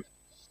apoio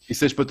e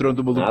seres patrono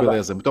do Maluco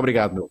Beleza. Muito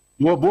obrigado, meu.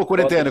 Boa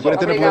quarentena,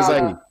 quarentena beleza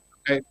aí.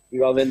 Okay?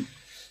 Igualmente,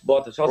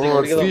 bota, sozinho,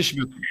 obrigado. Fixe,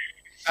 meu.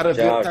 Estar a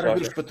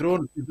ver os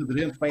patronos, os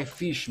aderentes, é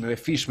fixe, meu.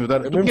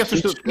 Tu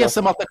conheces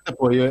a malta que te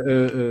apoia?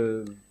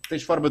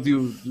 Tens forma de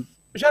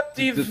já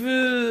tive.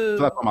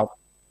 Falar com a malta?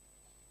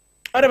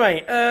 Ora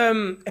bem,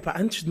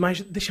 antes de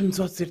mais, deixa-me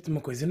só dizer-te uma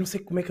coisa. Eu não sei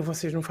como é que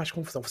vocês não fazem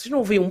confusão. Vocês não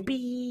ouvem um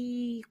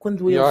pi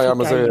quando ele fica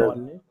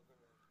on?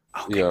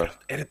 Pronto.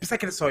 Pensar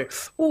que era só eu.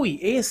 Ui,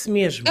 é esse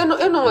mesmo.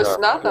 Eu não ouço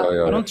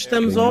nada. Não te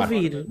estamos a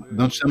ouvir.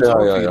 Não te estamos a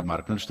ouvir,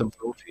 Marco. Não te estamos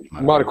a ouvir.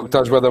 Marco,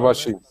 estás bem da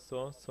baixinha.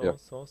 Som.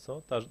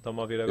 Estão-me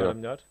a ouvir agora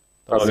melhor?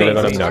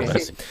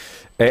 Sim.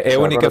 É a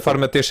única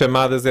forma de ter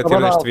chamadas é ter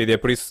este vídeo. É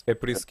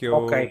por isso que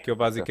eu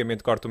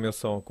basicamente corto o meu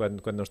som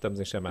quando não estamos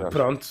em chamadas.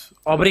 Pronto,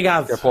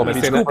 obrigado.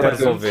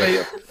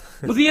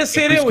 Podia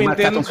ser eu,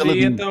 entendes?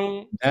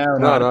 Então...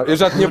 Não, eu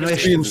já tinha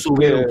percebido. Sou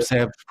eu,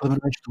 percebes? Não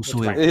és tu,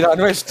 sou eu.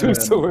 Não és tu,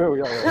 sou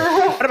eu.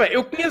 Ora bem,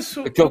 eu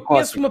conheço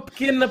uma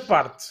pequena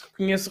parte.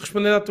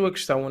 Respondendo à tua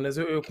questão, Anas,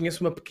 eu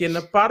conheço uma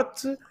pequena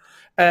parte.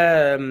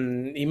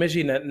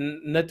 Imagina,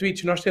 na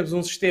Twitch nós temos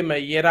um sistema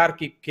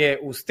hierárquico que é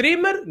o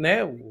streamer,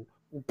 né? O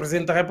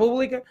Presidente da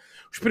República.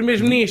 Os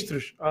primeiros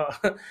ministros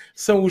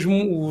são os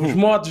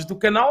mods do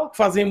canal que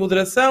fazem a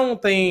moderação,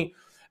 têm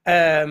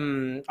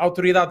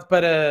autoridade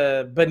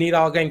para banir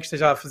alguém que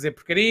esteja a fazer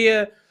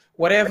porcaria,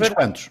 whatever.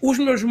 Os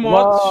meus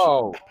mods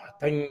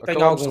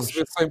tenho alguns.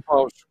 100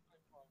 paus.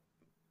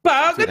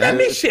 Pá, ganda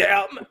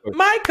Michel,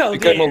 Michael,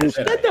 Michael, mano.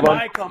 Isto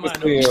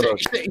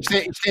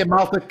é a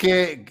malta que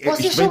é.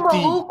 Vocês são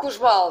malucos,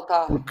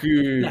 malta.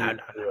 Porque. Não.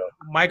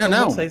 Michael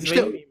não sei se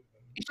vem.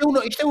 Isto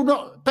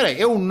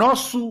é o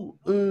nosso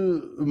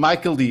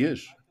Michael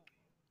Dias.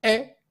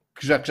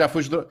 que já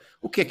foi jogador.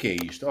 O que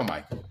é isto? Oh,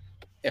 Michael.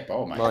 É pá,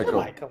 oh,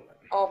 Michael.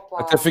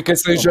 Até fiquei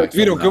sem jeito.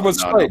 Viram que eu me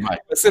assustei.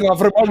 A cena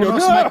vermelha. O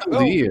nosso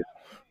Michael Dias.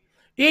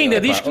 E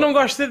ainda diz que não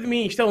gosta de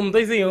mim. Isto é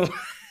 2 em 1.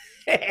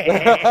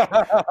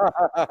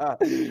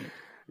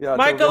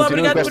 Michael,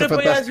 obrigado por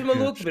apoiares o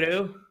maluco,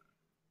 bro.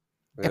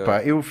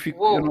 Epá, eu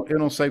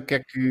não sei o que é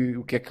que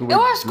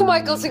eu acho que o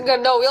Michael se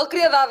enganou, ele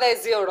queria dar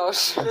 10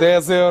 euros.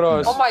 10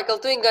 euros. Oh, Michael,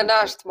 tu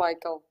enganaste,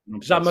 Michael.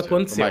 Já me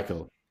aconteceu.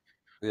 Michael.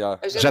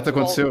 Já te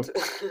aconteceu.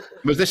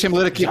 Mas deixem-me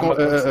ler aqui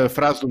a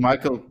frase do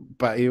Michael.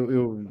 Pá,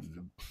 eu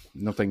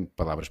não tenho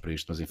palavras para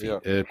isto, mas enfim.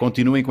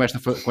 Continuem com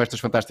estas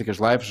fantásticas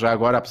lives. Já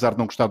agora, apesar de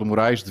não gostar do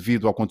Morais,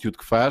 devido ao conteúdo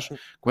que faz,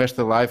 com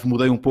esta live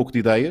mudei um pouco de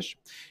ideias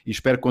e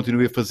espero que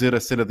continue a fazer a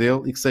cena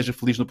dele e que seja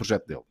feliz no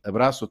projeto dele.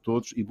 Abraço a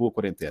todos e boa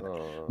quarentena.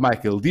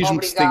 Michael, diz-me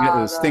que se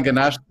te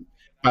enganaste.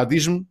 Pá,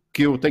 diz-me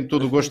que eu tenho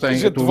todo o gosto em...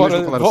 Estou mesmo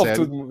a falar a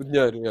sério.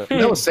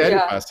 Não, a sério,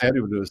 pá, a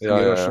sério.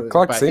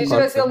 Claro que sim. Deixa eu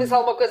ver se ele disse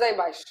alguma coisa aí em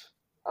baixo.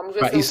 Vamos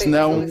ver se ele se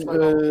não,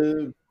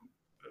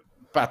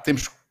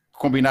 temos que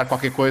combinar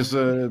qualquer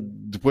coisa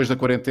depois da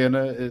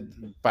quarentena,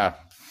 pá.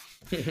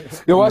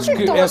 Eu acho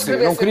que é assim,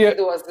 não queria...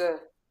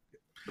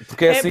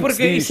 Porque é assim que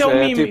se diz. Isso é o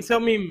mime, isso é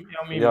o mime.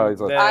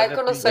 Que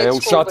eu não sei,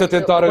 o chato a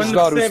tentar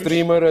ajudar o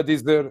streamer a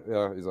dizer...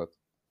 exato.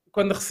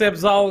 Quando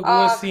recebes algo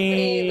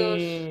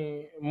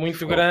assim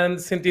muito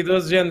grande,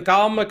 112, gente,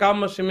 calma,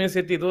 chamem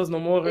 112, não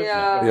morras.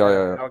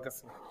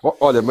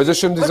 Olha, mas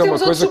deixa-me dizer uma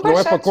coisa que não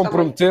é para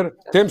comprometer.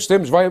 Também.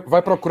 Temos,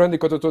 vai procurando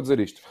enquanto eu estou a dizer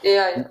isto.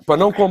 Para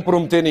não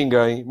comprometer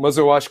ninguém, mas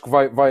eu acho que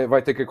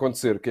vai ter que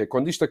acontecer, que é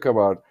quando isto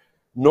acabar,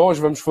 nós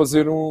vamos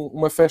fazer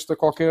uma festa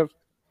qualquer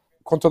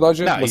com toda a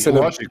gente, uma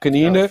cena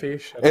pequenina.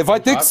 Vai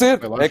ter que ser,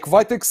 é que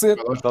vai ter que ser.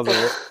 Estás a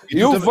ver?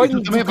 Eu venho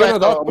do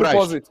Canadá de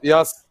propósito.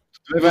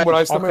 O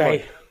Morais também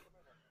vai.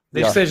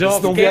 Desde que seja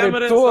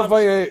off-camera.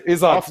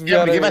 Exato.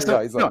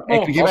 É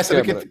que ninguém vai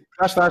saber que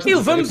já estás. E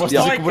levamos do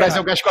Toy. O Morais é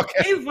um gajo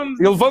qualquer. E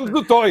levamos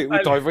do Toy.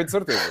 O Toy vem de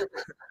certeza.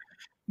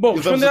 Bom,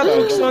 responder à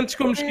tua questão antes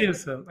que eu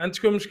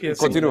me esqueça.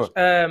 Continua.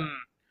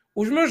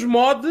 Os meus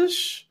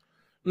mods,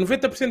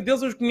 90%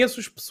 deles eu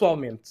conheço-os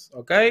pessoalmente,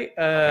 ok?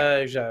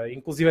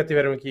 Inclusive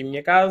tiveram aqui em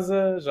minha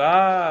casa,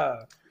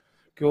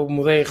 que eu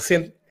mudei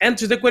recente.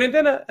 Antes da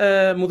quarentena,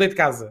 mudei de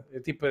casa.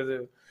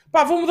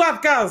 Vou mudar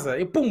de casa.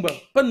 E pumba,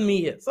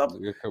 pandemia.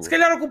 Se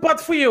calhar o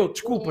culpado fui eu,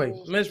 desculpem.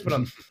 Mas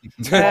pronto.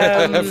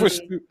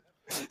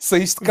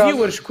 Saíste de casa.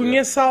 Viewers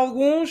conheço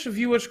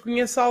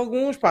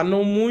alguns.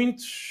 Não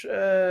muitos.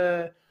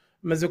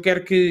 Mas eu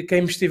quero que quem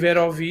me estiver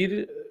a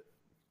ouvir,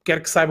 quero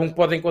que saibam que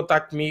podem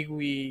contar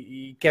comigo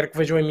e quero que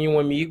vejam em mim um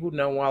amigo,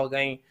 não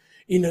alguém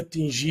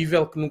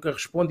inatingível que nunca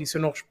responde. E se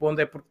eu não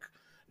respondo é porque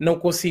não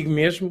consigo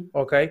mesmo,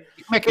 ok?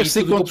 E como é que eles se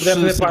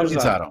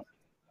organizaram?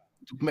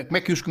 Como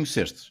é que os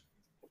conheceste?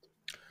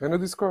 É no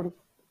Discord.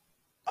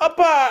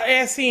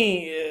 É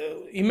assim,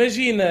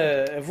 imagina,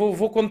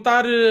 vou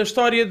contar a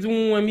história de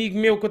um amigo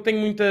meu que eu tenho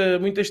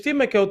muita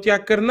estima, que é o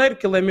Tiago Carneiro,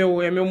 que ele é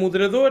meu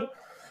moderador.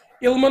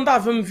 Ele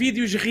mandava-me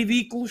vídeos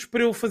ridículos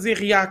para eu fazer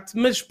react,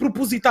 mas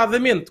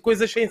propositadamente,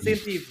 coisas sem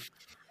sentido.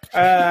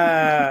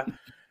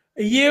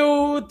 E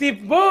eu,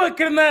 boa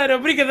Carneiro,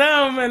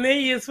 obrigadão, mano,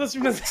 se fosses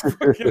fazer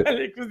para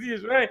caralho, é que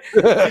fazias bem.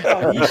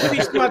 E isto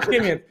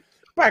sistematicamente.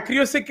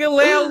 Criou-se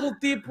aquele elo,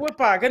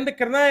 ganda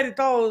Carneiro e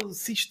tal,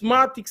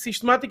 sistemático,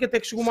 até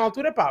que chegou uma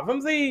altura,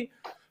 vamos aí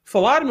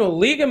falar,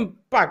 liga-me,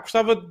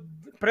 gostava,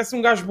 parece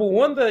um gajo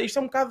boa onda, isto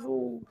é um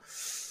bocado,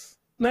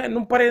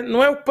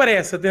 não é o que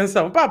parece,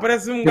 atenção,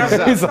 parece um gajo,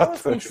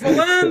 fomos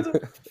falando,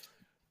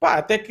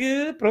 até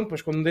que, pronto,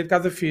 depois quando mudei de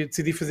casa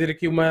decidi fazer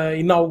aqui uma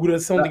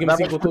inauguração, digamos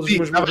assim, com todos os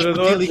meus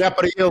moderadores. Ligar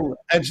para ele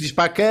antes de ir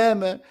para a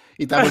cama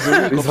e estavas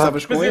ali,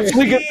 conversavas com ele.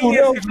 Liga tu.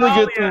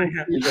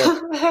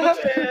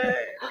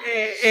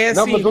 É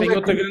assim, tenho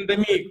outro grande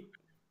amigo.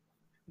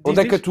 Onde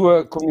é que a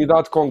tua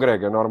comunidade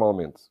congrega,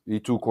 normalmente? E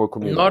tu com a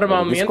comunidade?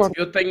 Normalmente,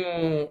 eu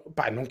tenho...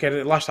 não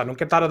quero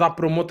estar a dar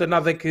promote a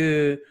nada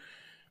que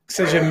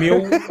seja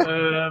meu,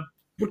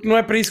 porque não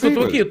é para isso que eu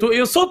estou aqui.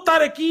 Eu só de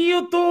estar aqui,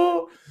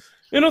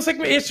 eu não sei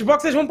como... Estes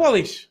boxers vão para o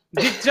lixo.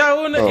 Digo-te já,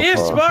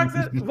 estes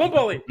boxers vão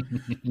para o lixo.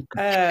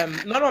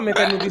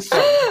 Normalmente é no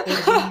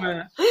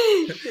Discord.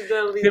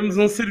 Temos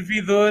um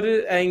servidor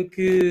em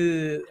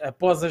que,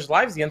 após as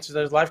lives e antes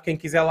das lives, quem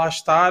quiser lá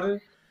estar,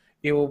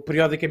 eu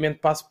periodicamente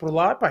passo por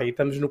lá, e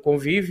estamos no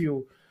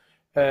convívio.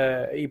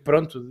 E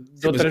pronto,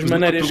 de outras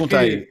maneiras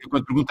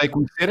Quando perguntei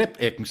conhecer,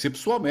 é conhecer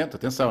pessoalmente,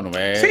 atenção, não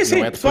é, sim,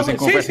 não é depois em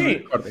conversa no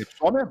Discord, é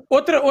pessoalmente.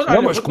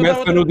 Mas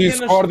começa no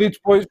Discord e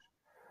depois...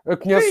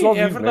 conheces ao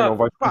vivo, verdade. Não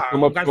vai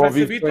o gajo vai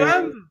se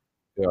habituando.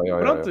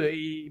 Pronto,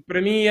 e para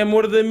mim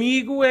amor de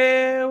amigo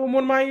é o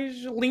amor mais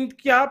lindo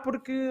que há,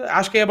 porque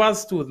acho que é a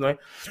base de tudo, não é?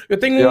 Eu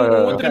tenho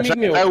um outro amigo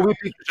meu.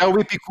 Já o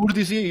Epicuro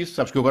dizia isso,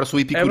 sabes que eu agora sou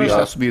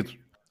epicurista assumido.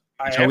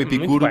 Já o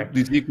Epicuro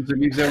dizia que os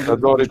amigos é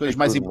uma das coisas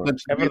mais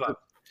importantes da vida.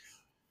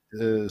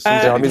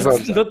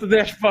 Dou-te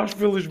 10 paus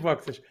pelos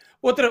boxers.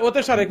 Outra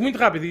história que muito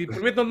rápida e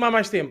prometo não tomar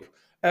mais tempo.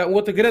 O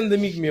outro grande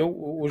amigo meu,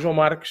 o João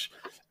Marques,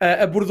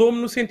 abordou-me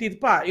no sentido,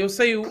 eu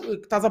sei que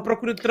estás à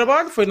procura de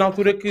trabalho, foi na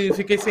altura que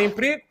fiquei sem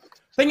emprego,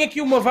 tenho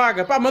aqui uma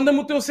vaga, pá, manda-me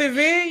o teu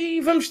CV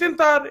e vamos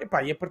tentar.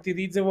 E a partir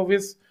daí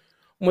desenvolver-se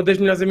uma das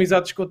melhores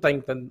amizades que eu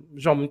tenho. Portanto,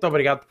 João, muito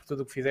obrigado por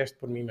tudo o que fizeste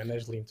por mim, mano,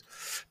 és lindo.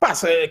 Pá,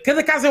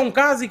 cada caso é um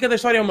caso e cada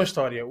história é uma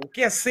história. O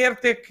que é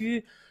certo é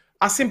que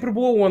há sempre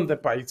boa onda,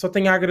 pá, e só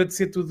tenho a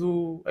agradecer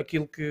tudo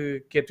aquilo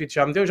que a Twitch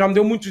já me deu. Já me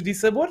deu muitos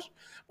dissabores,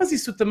 mas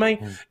isso também...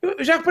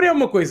 Eu já reparei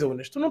uma coisa,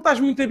 Unas, tu não estás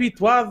muito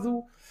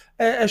habituado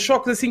a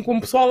choques assim com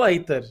o pessoal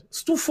hater.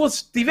 Se tu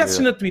estivesses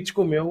na Twitch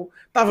como eu,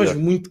 estavas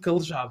muito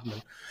calejado,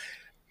 mano.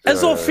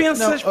 As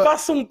ofensas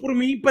passam por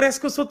mim e parece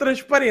que eu sou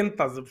transparente,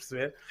 estás a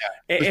perceber?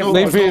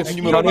 Nem vês,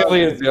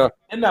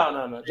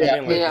 Não.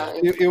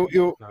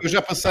 Eu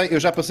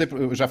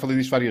já falei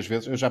disto várias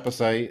vezes, eu já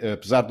passei,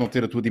 apesar de não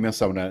ter a tua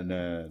dimensão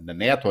na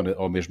net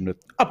ou mesmo na...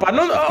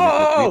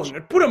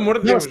 por amor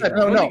de Deus.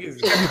 Não. Quer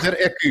dizer,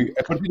 é que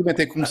a partir do momento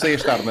em que comecei a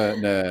estar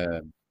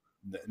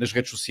nas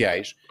redes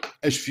sociais,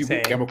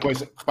 que é uma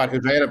coisa... Repare,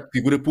 eu já era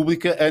figura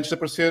pública antes de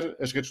aparecer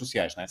as redes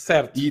sociais, não é?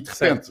 Certo. E de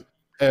repente...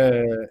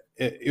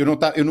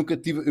 eu nunca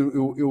tive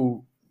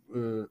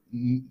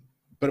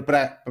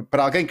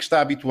para alguém que está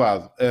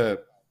habituado a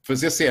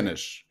fazer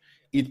cenas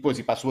e depois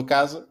ir para a sua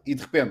casa e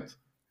de repente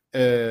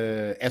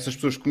essas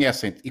pessoas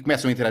conhecem-te e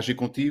começam a interagir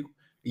contigo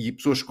e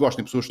pessoas que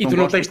gostam, pessoas que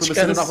não gostam, foi uma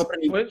cena nova para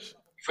mim.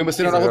 Foi uma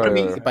cena nova para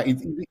mim.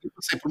 E eu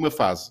passei por uma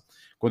fase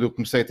quando eu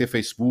comecei a ter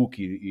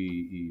Facebook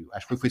e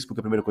acho que foi o Facebook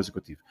a primeira coisa que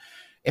eu tive.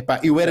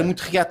 Eu era muito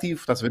reativo,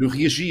 estás a ver? Eu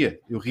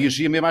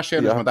reagia mesmo às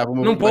cenas, mandava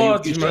uma... Não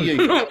podes, mano.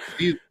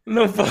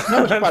 Não podes.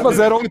 Mas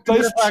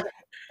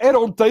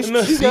eram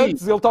textos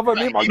gigantes, ele estava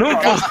mesmo...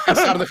 a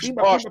pensar na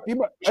resposta.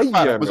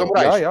 Mas,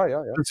 Morais,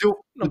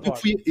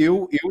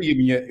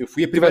 eu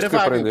fui a primeira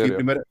vaga,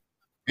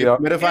 a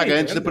primeira vaga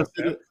antes de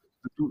aparecer...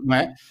 Não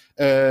é?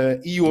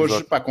 E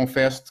hoje,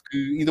 confesso-te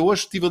que ainda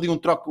hoje tive ali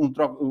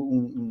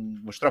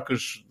umas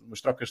trocas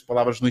de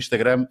palavras no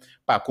Instagram,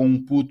 com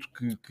um puto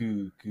que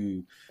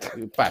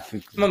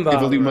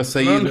teve ali uma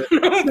saída.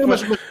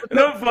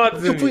 Não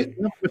pode dizer.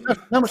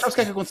 Mas sabes o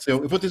que é que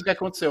aconteceu? Eu vou dizer o que é que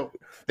aconteceu.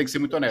 Tenho que ser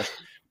muito honesto.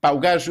 O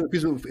gajo,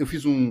 eu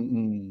fiz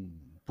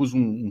pus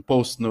um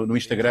post no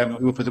Instagram,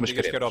 eu vou fazer umas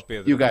caretas.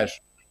 E o gajo...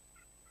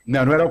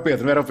 Não era o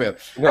Pedro.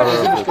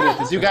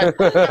 E o gajo...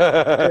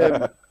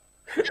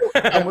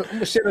 Há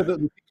uma cena do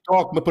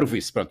TikTok, uma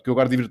parvoíce, pronto, que eu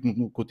agora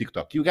divirto-me com o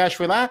TikTok. E o gajo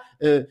foi lá,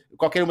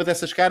 qualquer uma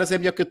dessas caras é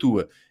melhor que a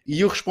tua. E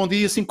eu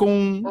respondi assim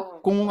com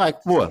um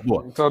like. Boa.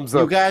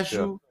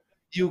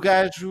 E o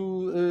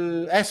gajo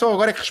é só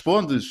agora é que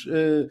respondes.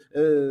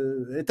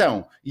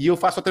 Então, e eu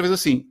faço outra vez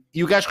assim.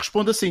 E o gajo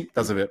responde assim,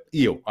 estás a ver?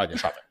 E eu, olha,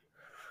 sabe,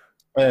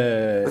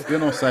 eu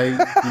não sei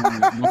se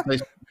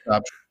tu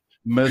sabes,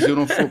 mas eu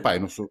não sou,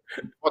 não sou.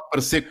 Pode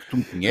parecer que tu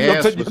me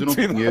conheces, mas eu não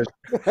te conheço.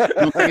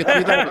 Não tenho a tua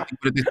idade, eu tenho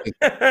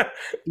 47.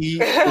 E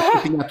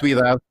eu tinha a tua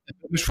idade,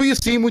 mas foi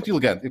assim muito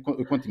elegante.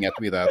 Eu, quando tinha a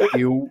tua idade,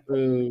 eu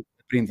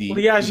aprendi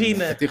a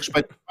ter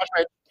respeito por mais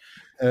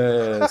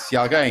velhos. Se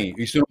alguém,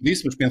 isto eu não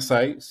disse, mas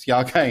pensei, se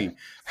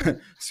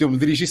eu me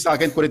dirigisse a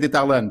alguém de 40 e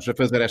tal anos a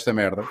fazer esta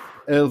merda,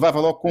 levava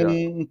logo com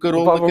um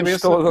carolo na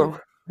cabeça.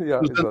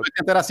 Nos anos 80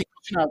 era assim que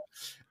funcionava.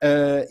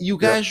 E o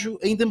gajo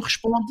ainda me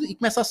responde e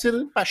começa a ser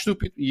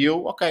estúpido. E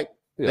eu,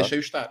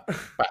 deixei-o estar.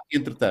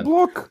 Entretanto,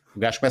 o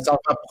gajo começa a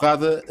levar a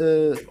porrada,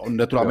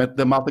 naturalmente,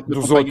 da malta que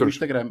nos acompanha no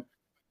Instagram.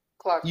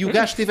 Claro. E o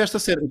gajo teve esta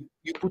cena.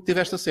 E o puto teve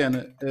esta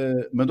cena.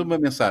 Mandou-me uma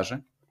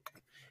mensagem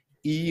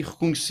e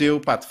reconheceu,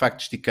 de facto,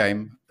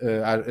 estiquei-me.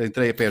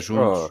 Entrei a pé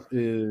juntos.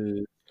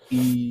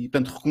 E,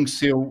 portanto,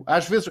 reconheceu.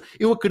 Às vezes,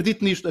 eu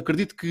acredito nisto.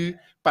 Acredito que,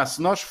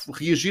 se nós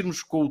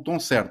reagirmos com o tom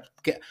certo,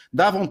 porque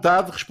dá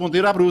vontade de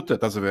responder à bruta,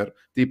 estás a ver?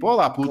 Tipo,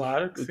 olá, puto,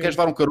 claro que queres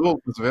dar um carolo,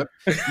 estás a ver?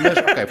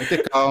 Mas, vou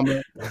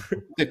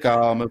ter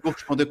calma, vou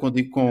responder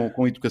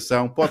com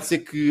educação. Pode ser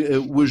que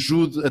o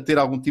ajude a ter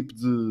algum tipo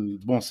de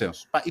bom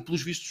senso. E,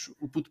 pelos vistos,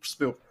 o puto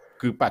percebeu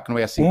que não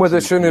é assim. Uma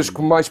das cenas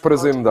que mais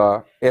prazer me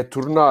dá é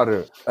tornar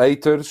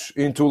haters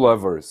into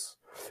lovers.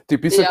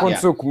 Tipo, isso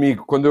aconteceu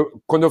comigo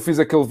quando eu fiz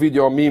aquele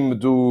vídeo ao meme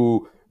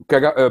do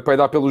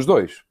peidar pelos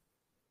dois.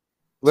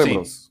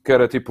 Lembram-se? Que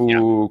era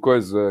tipo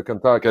coisa a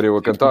cantar, que era eu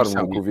a cantar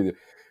no vídeo.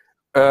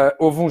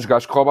 Houve uns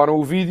gajos que roubaram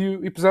o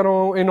vídeo e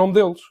puseram em nome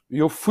deles. E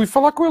eu fui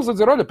falar com eles a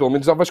dizer, olha, pelo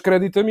menos davas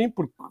crédito a mim,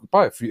 porque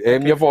é a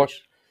minha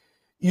voz.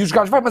 E os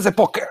gajos, mas é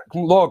para o quê?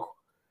 Logo.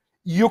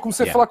 E eu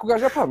comecei a falar com o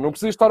gajo, não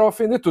precisas estar a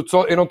ofender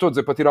tudo. Eu não estou a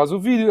dizer para tirares o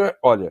vídeo.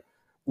 Olha,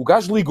 o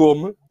gajo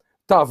ligou-me,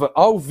 estava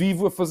ao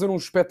vivo a fazer um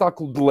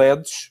espetáculo de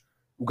LEDs,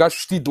 o gajo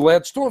vestido de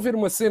LEDs. Estão a ver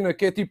uma cena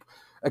que é tipo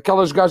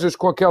aquelas gajas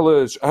com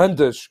aquelas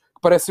andas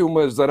que parecem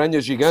umas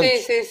aranhas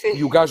gigantes, sim.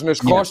 E o gajo nas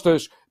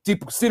costas,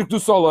 tipo Cirque du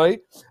Soleil.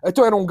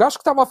 Então era um gajo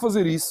que estava a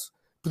fazer isso,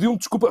 pediu-me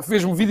desculpa,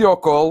 fez-me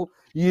videocall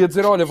e ia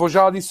dizer, olha, vou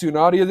já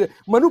adicionar,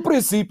 mas no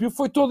princípio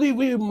foi todo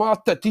e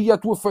mata a ti e a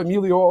tua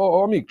família,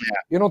 amigo.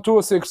 Eu não estou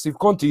a ser agressivo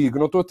contigo,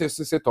 não estou a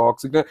ser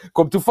tóxico, né?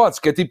 Como tu fazes,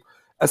 que é tipo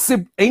a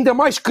ser ainda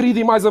mais querido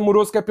e mais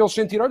amoroso, que é para eles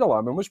sentirem, olha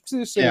lá, mas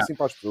precisas ser assim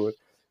para as pessoas.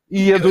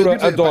 E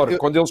adoro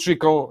quando eles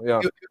ficam...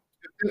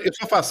 Eu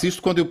só faço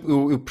isto quando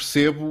eu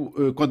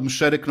percebo, quando me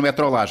cheira que não é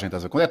trollagem,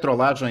 estás a ver? Quando é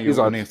trollagem,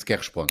 eu nem sequer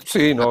respondo.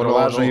 Sim, não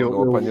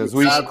apanhas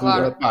o isso.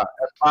 Claro.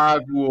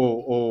 apago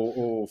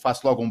ou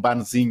faço logo um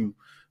banzinho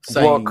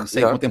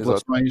sem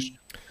contemplações.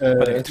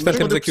 Entretanto,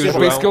 temos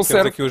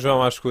aqui o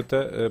João à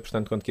escuta,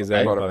 portanto, quando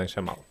quiserem, podem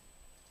chamá-lo.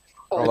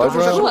 Olá,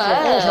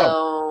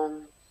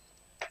 João!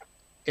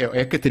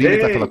 É a Catarina que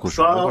está a falar com o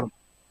João.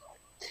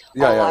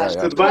 Olá,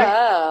 tudo bem?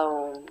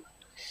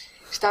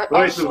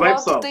 Tudo bem,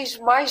 pessoal? Tu tens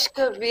mais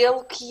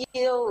cabelo que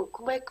ele.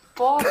 Como é que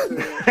pode?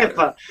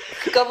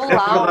 Que cabelão.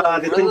 É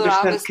verdade, eu tenho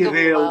bastante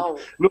cabelo.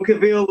 Meu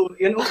cabelo,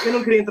 eu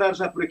não queria entrar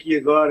já por aqui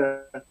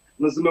agora,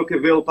 mas o meu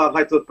cabelo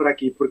vai todo para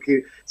aqui,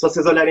 porque se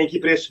vocês olharem aqui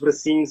para estes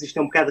bracinhos, isto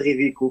é um bocado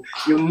ridículo.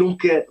 Eu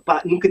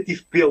nunca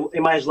tive pelo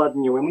em mais lado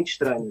nenhum, é muito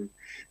estranho.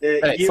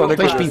 Só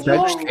tens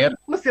pintelhos,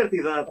 uma certa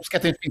idade. Se quer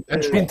tens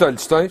pintelhos.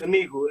 Pintelhos, tens?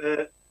 Amigo,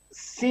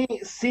 sim,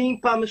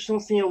 mas são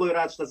sim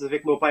aloirados, estás a ver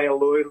que o meu pai é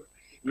loiro.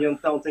 E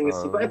então tenho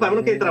assim. Eu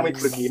não quero entrar muito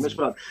por aqui, mas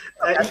pronto.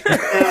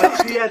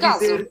 Queria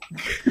dizer.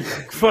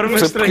 Que forma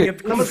estranha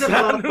de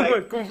começar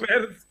uma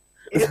conversa.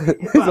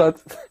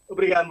 Exato.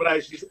 Obrigado,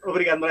 Morais.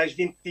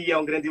 Vindo de ti é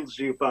um grande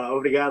elogio, pá.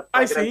 Obrigado.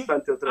 Sim. Fã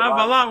do teu trabalho.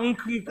 Vá lá, um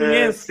que me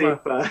conhece. Sim,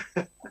 pá.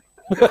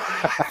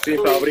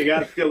 Sim, pá,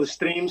 obrigado pelos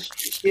streams.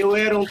 Eu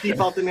era um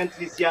tipo altamente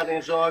viciado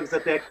em jogos,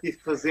 até que tive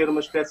que fazer uma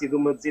espécie de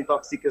uma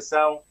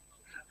desintoxicação.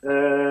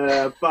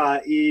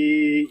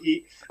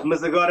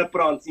 Mas agora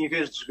pronto, em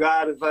vez de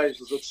jogar,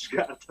 vejo os outros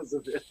jogar, estás a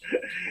ver?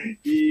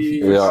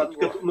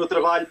 Pronto, o meu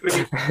trabalho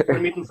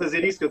permite-me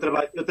fazer isso, que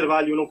eu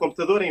trabalho num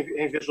computador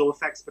em visual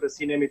effects para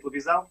cinema e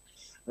televisão.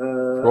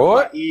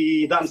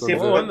 E dá-me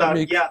sempre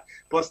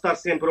posso estar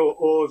sempre a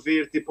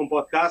ouvir tipo um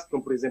podcast,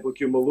 como por exemplo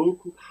aqui o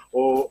Maluco,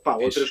 ou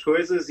outras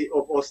coisas,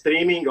 ou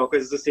streaming, ou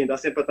coisas assim, dá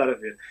sempre para estar a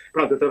ver.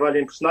 Pronto, eu trabalho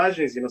em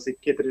personagens e não sei o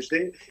que é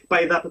 3D,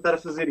 e dá para estar a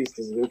fazer isso,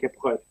 estás a ver o que é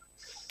porreiro.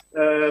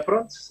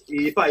 Pronto,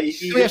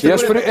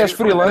 és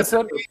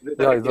freelancer?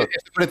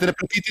 Esta quarentena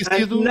para ti tem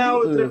sido...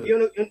 Não,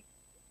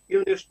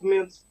 eu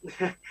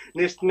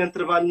neste momento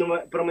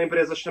trabalho para uma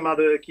empresa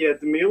chamada que é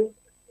de Mil.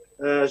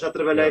 Já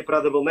trabalhei para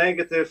a Double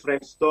Negative, Frame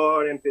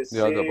Store, MPC,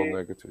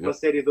 uma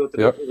série de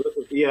outras,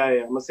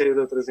 uma série de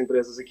outras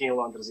empresas aqui em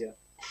Londres.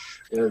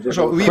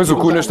 Pois o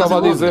Cunha estava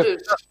a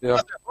dizer.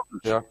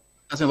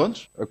 Estás em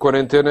Londres? A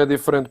quarentena é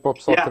diferente para o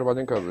pessoal que trabalha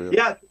em casa.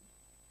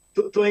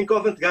 Estou em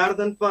Covent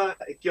Garden, pá,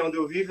 que é onde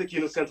eu vivo, aqui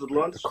no centro de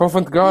Londres.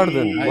 Covent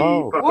Garden,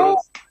 uau!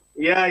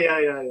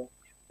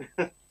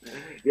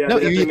 Não,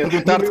 eu ia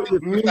perguntar-te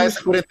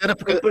essa quarentena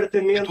porque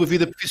a tua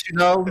vida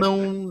profissional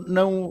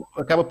não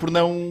acaba por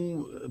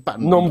não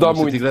mudar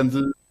muito.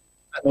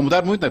 Não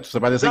mudar muito, não é? Tu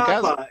trabalhas em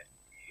casa. Pá,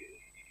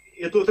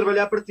 eu estou a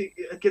trabalhar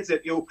quer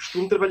dizer, eu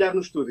costumo trabalhar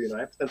no estúdio, não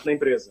é? Portanto, na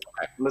empresa.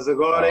 Mas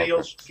agora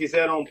eles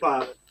fizeram,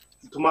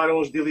 tomaram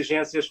as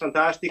diligências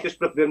fantásticas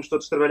para podermos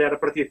todos trabalhar a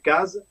partir de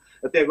casa.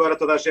 Até agora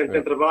toda a gente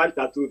tem trabalho,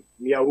 está tudo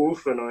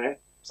ufa, não é?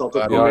 O pessoal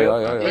todo com medo.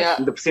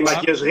 Ainda por cima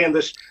aqui as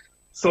rendas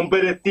são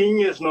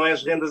baratinhas, não é?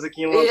 As rendas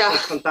aqui em Londres são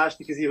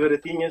fantásticas e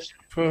baratinhas.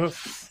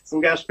 Se um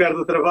gajo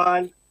perde o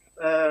trabalho,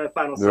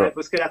 não sei,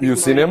 depois se calhar... E o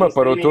cinema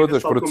parou todas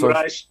as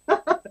produções.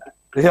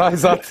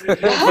 Exato.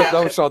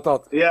 Dá um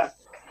shout-out.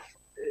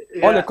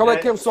 Olha, qual é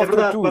que é o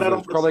software que tu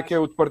usas? Qual é que é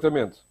o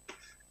departamento?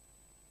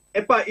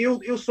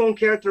 Eu sou um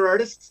character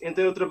artist,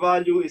 então eu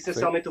trabalho,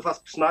 essencialmente eu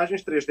faço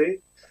personagens 3D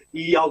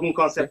e algum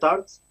concept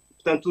art.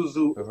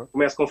 Portanto,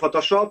 começo com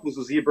Photoshop,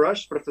 uso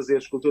ZBrush para fazer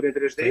escultura em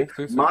 3D.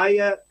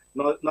 Maya,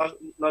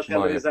 nós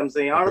renderizamos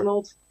em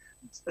Arnold.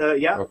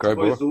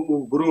 Depois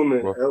o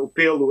Groom, o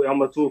pelo, é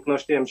uma tool que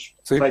nós temos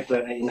feita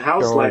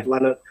in-house, lá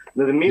na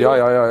The Middle.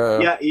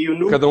 E o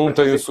Nuke, cada um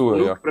tem a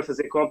sua. Para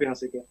fazer copy, não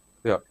sei o quê.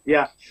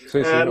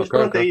 Mas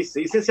pronto, é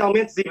isso.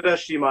 Essencialmente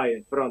ZBrush e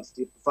Maya. Pronto,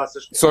 faço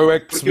as... Só eu é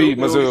que percebi,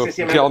 mas eu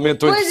realmente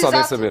estou interessado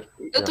em saber.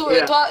 Eu estou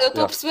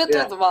a perceber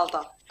tudo,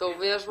 malta. Estou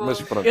mesmo...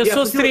 Eu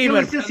sou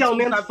streamer. Eu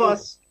essencialmente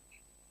faço...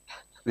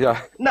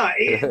 Não,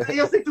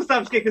 eu sei que tu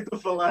sabes o que é que eu estou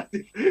a falar.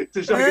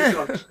 Tu jogas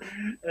jogos.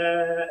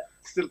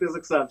 De certeza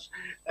que sabes.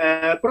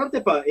 Pronto,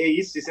 é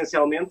isso,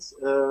 essencialmente.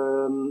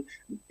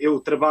 Eu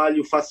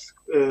trabalho, faço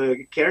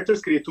characters,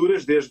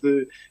 criaturas,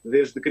 desde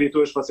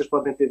criaturas que vocês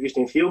podem ter visto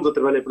em filmes. Eu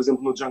trabalhei, por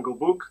exemplo, no Jungle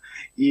Book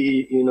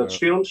e noutros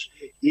filmes.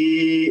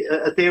 E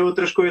até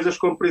outras coisas,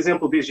 como, por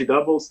exemplo,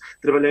 Digidoubles.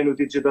 Trabalhei no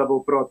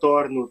Digidouble para o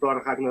Thor, no Thor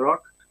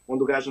Ragnarok,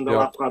 onde o gajo anda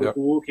lá a porrada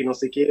com o Hulk e não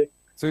sei o quê.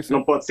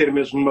 Não pode ser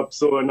mesmo uma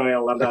pessoa, não é?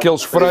 Lá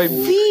aqueles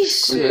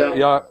frames.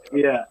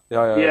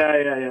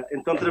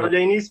 Então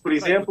trabalhei nisso, por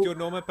exemplo. O teu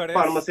nome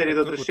aparece. Uma série de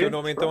outras coisas. O teu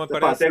nome então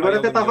aparece. Até agora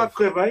até estava a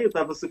correr bem, eu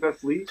estava super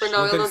feliz.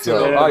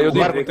 Eu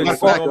digo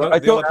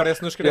que ele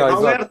aparece nos créditos.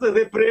 Alerta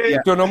de pré.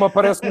 O teu nome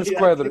aparece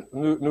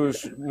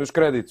nos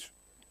créditos.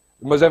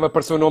 Mas deve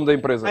aparecer o nome da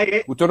empresa.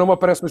 O teu nome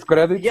aparece nos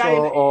créditos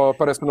ou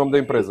aparece o nome da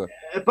empresa?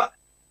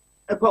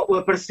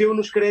 Apareceu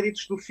nos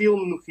créditos do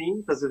filme no fim,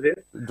 estás a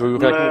ver? O teu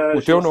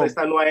não sei nome? se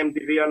está no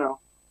IMDb ou não.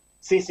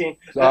 Sim.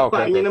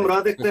 A minha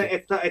namorada é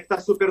que está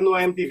super no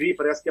IMDb,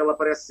 parece que ela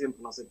aparece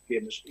sempre, não sei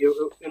porquê, mas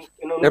eu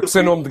não... É por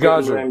ser nome de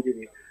gajo.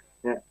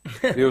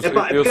 Eu sei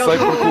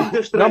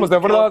porque... Não, mas é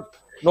verdade.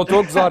 Não estou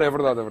a gozar, é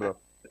verdade.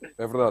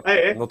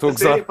 Não estou a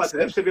gozar.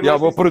 O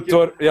meu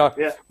produtor...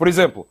 Por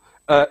exemplo,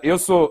 eu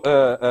sou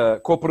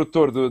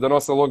co-produtor da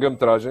nossa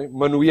longa-metragem,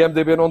 mas no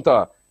IMDb não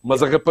está.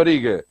 Mas a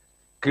rapariga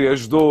que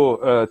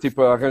ajudou a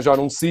arranjar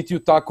um sítio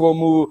está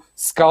como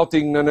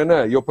scouting,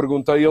 nananã. E eu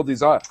perguntei e ele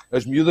diz,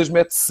 as miúdas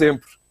mete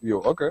sempre. E eu,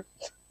 ok.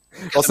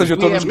 Ou seja, eu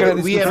estou nos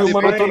créditos do filme,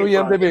 mas não estou no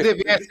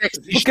IMDb.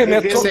 Porque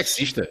é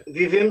sexista.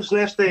 Vivemos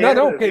nesta era.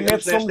 Não, quem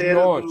mete somos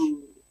nós.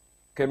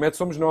 Quem mete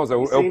somos nós, é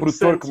o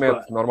produtor que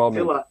mete,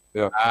 normalmente.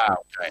 Vê lá.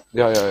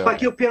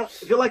 Ok.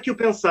 Vê lá que eu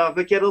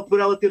pensava que era por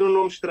ela ter um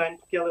nome estranho,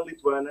 porque ela é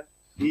lituana,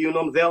 e o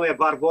nome dela é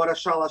Barbora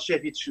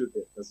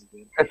Shalashevichuter.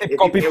 É tipo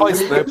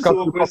copy-paste, não é? Por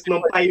causa com esse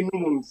nome está aí no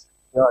mundo.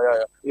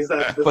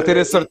 Exato. Para ter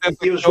a certeza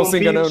que não se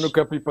enganou no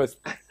copy-paste.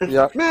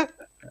 Exato.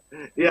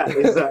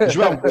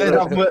 João, tens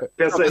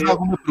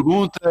alguma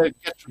pergunta?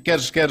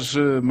 Queres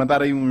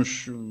mandar aí um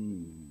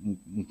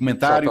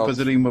comentário,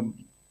 fazer aí uma...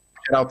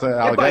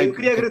 Alguém? Eu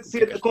queria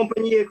agradecer a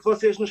companhia que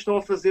vocês nos estão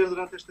a fazer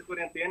durante esta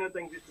quarentena.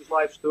 Tenho visto os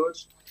lives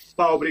todos.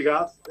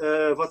 Obrigado.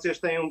 Vocês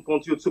têm um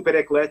conteúdo super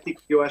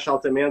eclético que eu acho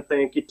altamente.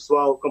 Tem aqui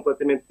pessoal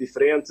completamente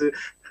diferente.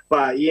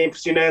 E é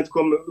impressionante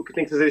como o que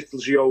tem que fazer este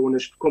elogio ao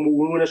Unas. Como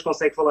o Unas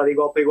consegue falar de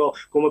igual para igual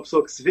com uma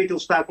pessoa que se vê que ele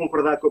está a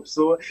concordar com a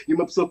pessoa e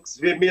uma pessoa que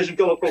se vê mesmo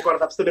que ele não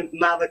concorda absolutamente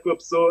nada com a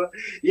pessoa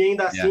e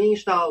ainda assim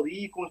está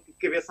ali com a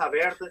cabeça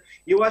aberta.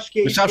 E eu acho que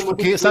é isso. Mas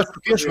sabes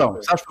porquê,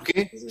 João? Sabes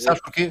porquê?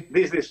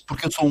 Diz.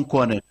 Porque eu sou um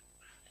Conan.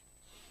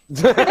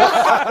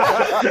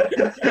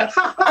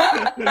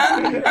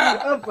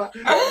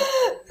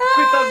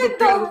 Coitado do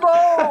Pedro.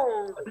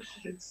 Bom.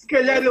 Se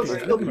calhar ele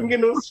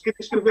enganou-se, queria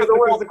escrever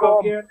uma coisa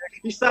qualquer.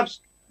 E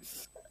sabes,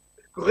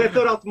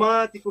 corretor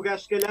automático, o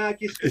gajo se calhar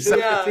quis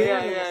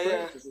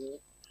escrever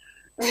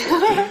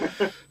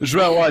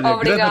João, olha,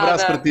 grande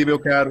abraço para ti, meu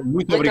caro.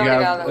 Muito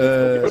obrigado.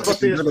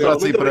 Grande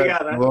abraço aí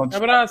para Londres.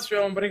 Abraço,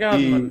 João. Obrigado,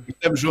 mano. E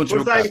estamos juntos,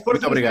 meu caro.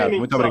 Muito obrigado.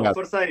 Muito obrigado.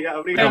 Força aí.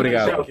 Obrigado.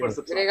 Obrigada.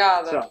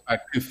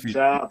 Que fixe.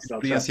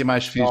 Experiência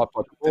mais fixe.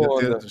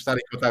 Estar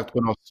em contato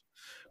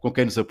com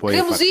quem nos apoia.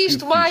 Queremos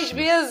isto mais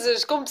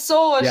vezes, com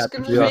pessoas que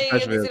nos veem a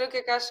dizer o que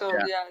é que acham.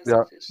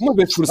 Uma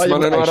vez por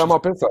semana não era mal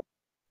pensar.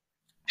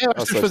 Eu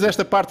acho que vamos fazer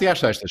esta parte às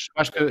sextas.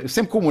 Acho que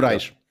sempre com o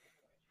Morais.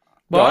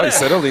 Bora,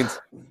 isso era lindo.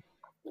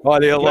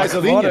 Olha, ele mais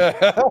alinha.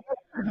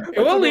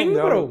 Eu alinho,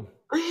 bro.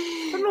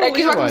 É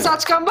que vai começar a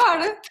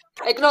descambar.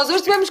 É que nós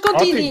hoje tivemos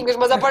continhos,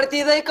 mas a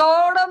partir daí,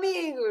 agora,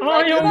 amigos.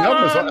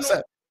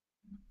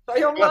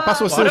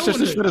 Passam a ser as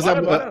sextas-feiras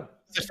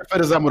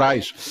a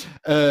Morais.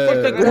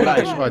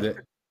 Morais,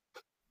 olha,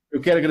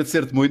 eu quero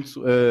agradecer-te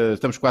muito.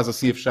 Estamos quase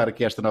assim a fechar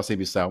aqui esta nossa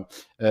emissão.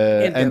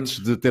 Antes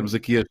de termos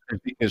aqui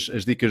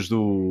as dicas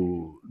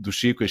do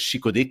Chico, as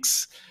Chico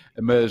Dicks,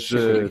 mas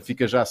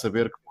fica já a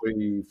saber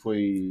que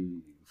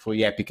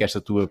foi épica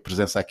esta tua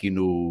presença aqui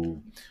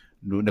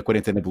na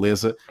Quarentena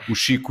Beleza. O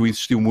Chico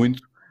insistiu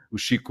muito. O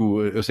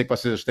Chico, eu sei que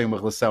vocês têm uma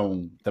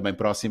relação também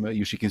próxima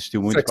e o Chico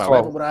insistiu muito.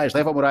 Leva o Morais.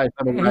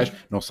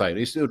 Não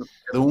sei.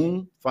 Cada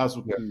um faz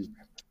o que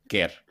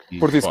quer.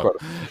 Por Discord.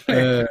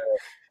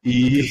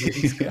 E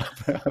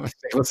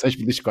relações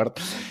por Discord.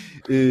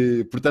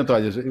 Portanto,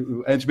 olha,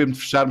 antes mesmo de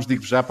fecharmos,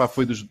 digo-vos já,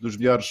 foi dos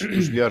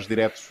melhores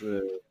diretos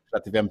que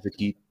já tivemos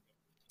aqui.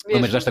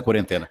 Mas nesta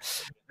quarentena.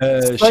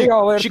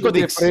 Chico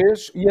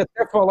Dicks. E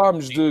até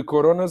falámos de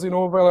coronas e não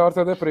houve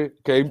alerta da pré,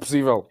 que é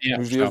impossível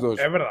nos dias de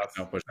hoje. É verdade.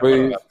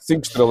 Foi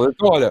 5 estrelas.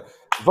 Então, olha,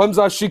 vamos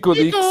à Chico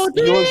Dicks.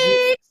 E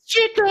hoje...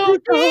 Chico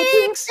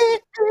Dicks!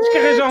 Tens que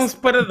arranjar um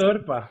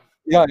separador, pá.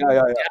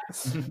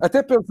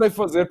 Até pensei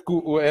fazer,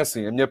 porque é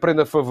assim, a minha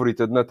prenda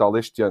favorita de Natal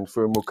este ano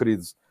foi o meu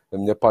querido, a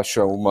minha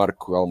paixão, o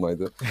Marco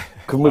Almeida,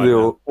 que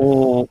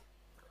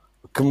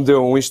me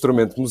deu um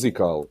instrumento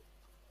musical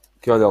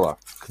que, olha lá,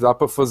 que dá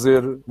para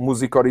fazer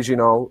música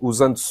original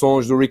usando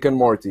sons do Rick and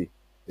Morty.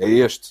 É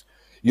este.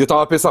 E eu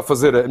estava a pensar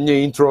fazer a minha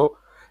intro,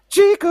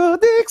 Chico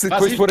Dicks, e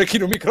depois pôr aqui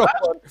no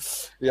microfone.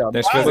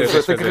 Tem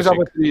que arranjar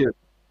bateria.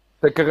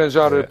 Tem que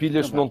arranjar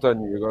pilhas que não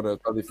tenho, agora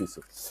está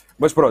difícil.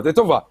 Mas pronto,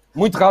 então vá.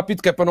 Muito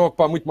rápido, que é para não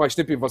ocupar muito mais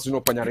tempo e vocês não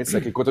apanharem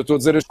seco enquanto eu estou a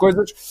dizer as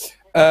coisas.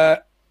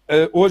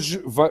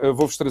 Hoje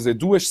vou-vos trazer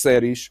 2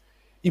 séries.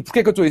 E porquê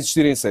é que eu estou a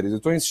insistir em séries? Eu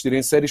estou a insistir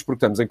em séries porque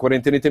estamos em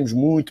quarentena e temos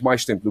muito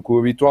mais tempo do que o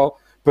habitual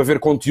para ver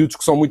conteúdos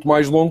que são muito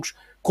mais longos.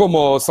 Como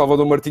o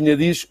Salvador Martinha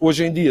diz,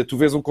 hoje em dia tu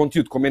vês um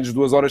conteúdo com menos de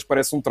 2 horas,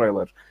 parece um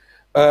trailer.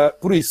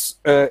 Por isso,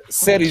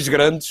 séries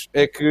grandes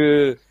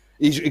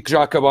e que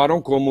já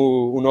acabaram,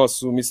 como o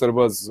nosso Mr.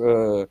 Buzz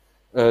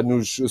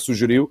nos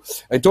sugeriu.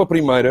 Então a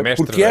primeira,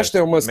 porque esta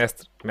é uma...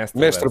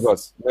 Mestre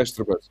Buzz.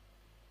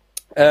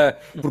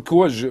 Porque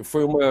hoje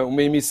foi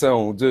uma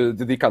emissão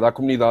dedicada à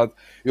comunidade.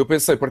 Eu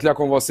pensei partilhar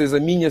com vocês a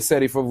minha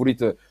série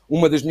favorita,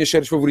 uma das minhas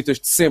séries favoritas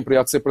de sempre, e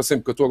há de ser para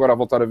sempre, que eu estou agora a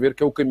voltar a ver,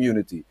 que é o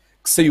Community,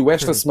 que saiu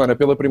esta semana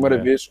pela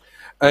primeira vez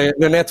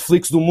na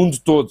Netflix do mundo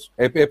todo.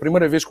 É a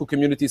primeira vez que o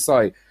Community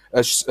sai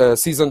a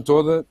season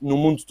toda no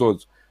mundo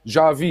todo.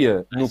 Já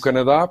havia no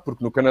Canadá,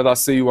 porque no Canadá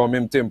saiu ao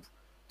mesmo tempo,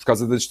 por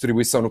causa da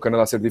distribuição no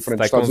Canadá ser diferente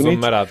dos Estados Unidos.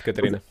 Está com um zoom marado,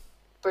 Catarina.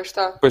 Pois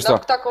está. Pois está.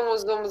 Porque está com o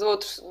zoom do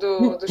outro.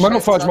 Mas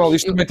não faz mal,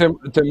 isto também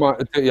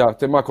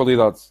tem má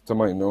qualidade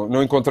também.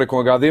 Não encontrei com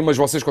HD, mas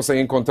vocês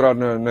conseguem encontrar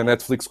na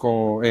Netflix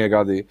em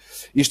HD.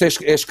 Isto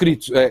é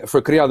escrito,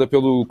 foi criada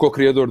pelo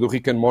co-criador do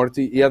Rick and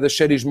Morty e é das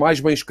séries mais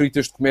bem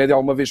escritas de comédia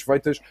alguma vez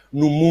feitas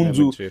no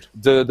mundo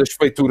das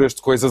feituras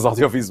de coisas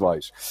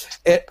audiovisuais.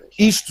 É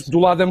isto do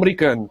lado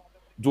americano.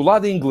 Do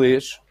lado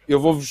inglês, eu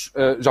vou-vos.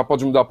 Já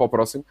podes mudar para o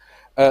próximo.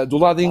 Do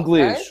lado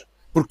inglês.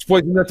 Porque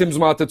depois ainda temos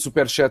uma ata de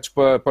superchats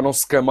para não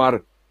se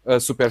camar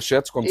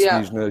superchats, como se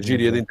diz na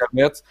gíria da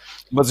internet.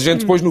 Mas a gente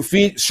depois no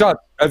fim, chat,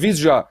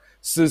 aviso já,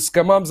 se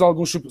camamos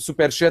algum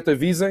superchat,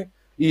 avisem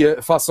e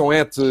façam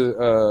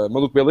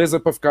Maluco Beleza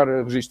para ficar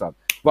registado.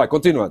 Vai,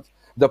 continuando.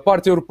 Da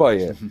parte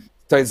europeia,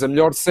 tens a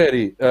melhor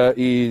série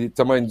e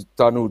também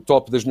está no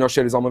top das melhores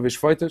séries alguma vez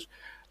feitas,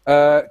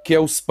 que é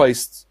o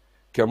Spaced,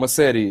 que é uma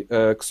série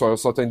que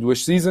só tem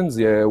 2 seasons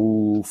e é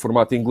o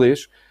formato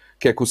inglês,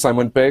 que é com o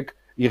Simon Pegg,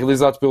 e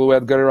realizado pelo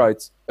Edgar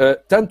Wright.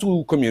 Tanto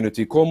o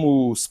Community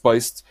como o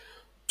Spaced,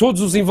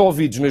 todos os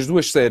envolvidos nas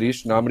 2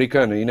 séries, na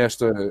americana e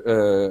nesta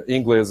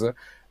inglesa,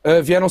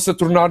 vieram-se a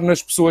tornar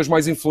nas pessoas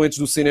mais influentes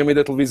do cinema e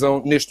da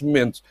televisão neste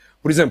momento.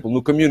 Por exemplo,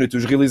 no Community,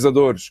 os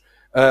realizadores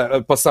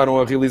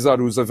passaram a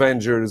realizar os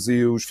Avengers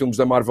e os filmes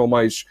da Marvel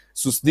mais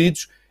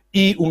sucedidos,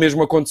 e o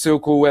mesmo aconteceu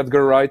com o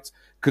Edgar Wright,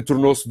 que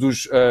tornou-se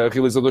dos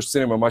realizadores de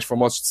cinema mais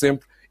famosos de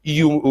sempre,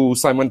 e o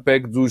Simon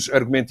Pegg dos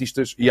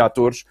argumentistas e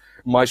atores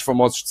mais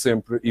famosos de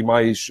sempre e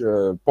mais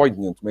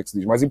poignant, como é que se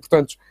diz, mais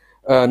importantes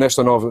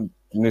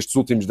nestes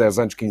últimos 10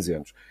 anos, 15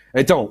 anos.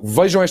 Então,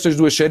 vejam estas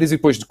 2 séries e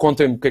depois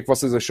contem-me o que é que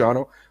vocês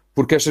acharam,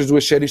 porque estas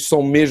 2 séries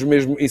são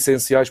mesmo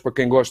essenciais para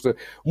quem gosta.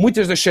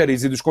 Muitas das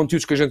séries e dos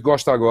conteúdos que a gente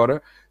gosta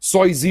agora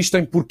só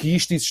existem porque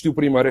isto existiu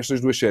primeiro, estas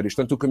 2 séries,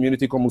 tanto o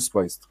Community como o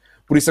Spaced.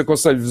 Por isso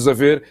aconselho-vos a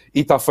ver e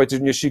está feito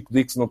as minhas Chico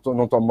Dicks, não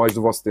tomo mais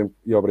do vosso tempo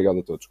e obrigado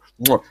a todos.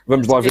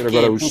 Vamos lá ver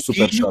agora os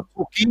superchats.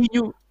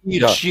 Pouquinho e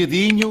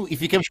recheadinho e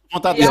ficamos com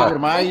vontade de saber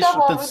mais. Muito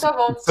bom, muito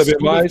bom. Saber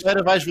mais.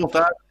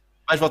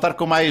 Vais voltar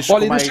com mais.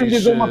 Olha, deixa-me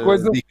dizer uma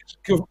coisa,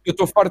 que eu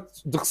estou farto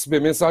de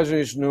receber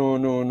mensagens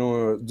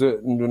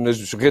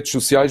nas redes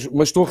sociais,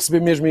 mas estou a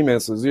receber mesmo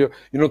imensas. E eu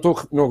não estou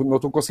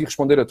a conseguir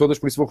responder a todas,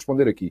 por isso vou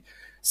responder aqui.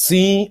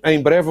 Sim,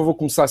 em breve eu vou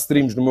começar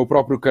streams no meu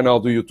próprio canal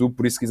do YouTube,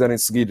 por isso se quiserem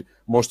seguir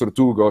Monster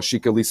Tuga ou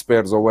Chica Lee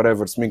Spears ou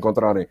whatever, se me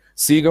encontrarem,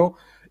 sigam.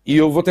 E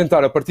eu vou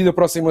tentar, a partir da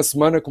próxima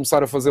semana,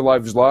 começar a fazer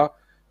lives lá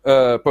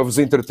para vos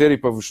entreter e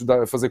para vos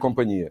fazer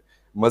companhia.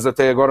 Mas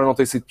até agora não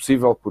tem sido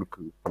possível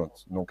porque, pronto,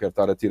 não quero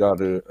estar a tirar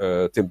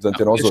tempo de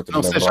antena aos outros.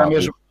 Não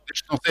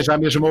seja a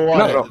mesma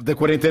hora da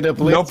quarentena.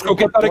 Não, porque eu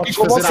quero estar aqui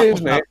com vocês,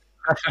 não é?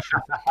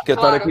 Quero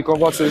estar aqui com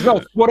vocês. Não,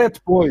 se for é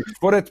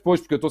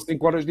depois, porque eu estou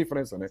 5 horas de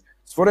diferença, não é?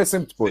 Se for é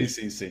sempre depois.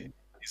 Sim.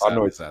 À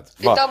noite. Exato.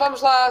 Então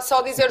vamos lá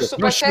só dizer os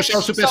superchats.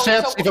 Vamos os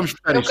superchats e vamos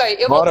buscar isto. Ok,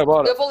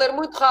 eu vou ler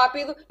muito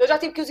rápido. Eu já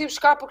tive que os ir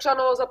buscar porque já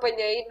não os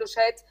apanhei no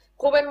chat.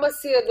 Ruben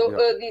Macedo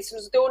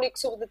disse-nos: o teu único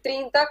sub de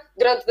 30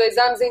 durante 2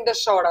 anos ainda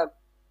chora.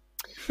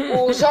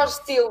 O Jorge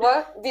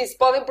Silva disse: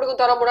 podem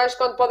perguntar ao Morais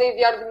quando podem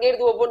enviar dinheiro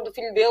do abono do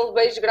filho dele.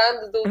 Beijo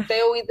grande do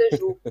Teo e da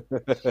Ju.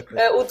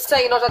 O de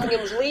 100 nós já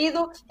tínhamos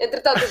lido.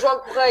 Entretanto, o João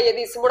Correia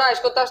disse: Morais,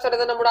 conta a história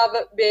da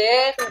namorada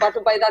BR.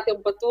 Não vai dar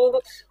tempo para tudo.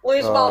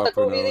 Luís Malta,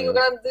 convidem o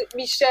grande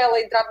Michel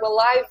a entrar na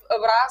live.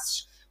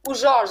 Abraços. O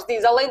Jorge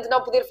diz: além de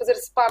não poder fazer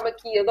spam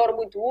aqui, adoro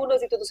muito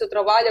Unas e todo o seu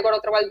trabalho. Agora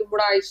o trabalho do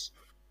Morais,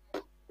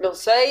 não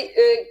sei.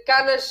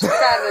 Canas,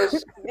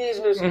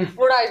 diz-nos: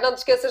 Morais, não te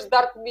esqueças de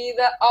dar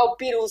comida ao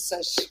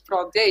Piruças.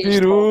 Pronto, é isto.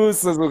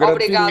 Piruças, o grande.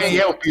 Obrigado. Quem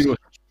é o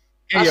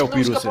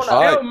Piruças?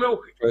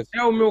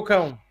 É o meu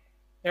cão.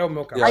 É o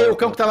meu cão. É o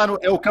cão que está lá no.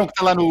 É o cão que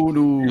está lá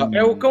no.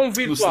 É o cão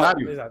virtual.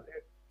 Exato.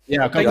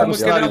 Tenho uma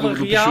cadela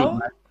real.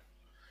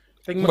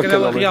 Tenho uma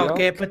cadela real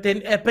que é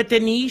a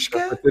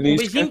Patanisca. Um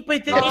beijinho para a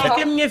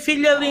Patanisca, a minha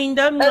filha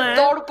linda.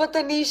 Adoro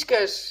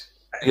pataniscas.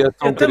 Eu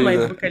também,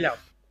 de bacalhau.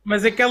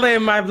 Mas aquela é a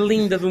mais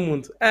linda do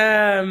mundo.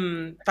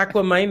 Está com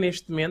a mãe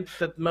neste momento,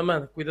 portanto,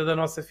 mamãe cuida da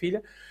nossa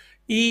filha.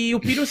 E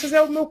o Piruças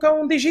é o meu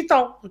cão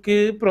digital,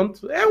 porque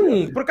pronto,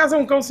 por acaso é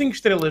um cão 5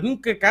 estrelas,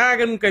 nunca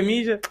caga, nunca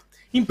mija,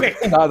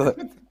 impecável. Nada.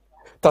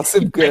 Está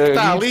sempre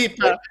está ali,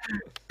 pá.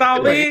 Está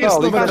ali.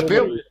 Não vai dar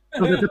pelo.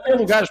 Não vai dar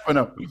pelo gajo, pá,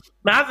 não.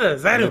 Nada,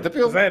 zero.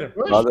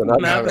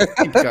 Nada.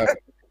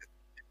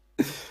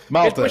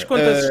 Malta, depois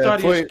conto as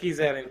histórias que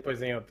quiserem,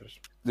 depois em outras.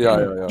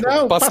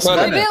 Não, para a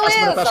semana.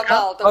 Beleza,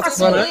 malta.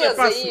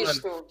 Beleza,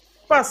 isto.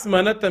 Para a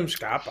semana estamos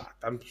cá, pá.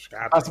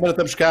 Para a semana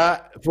estamos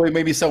cá. Foi uma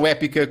emissão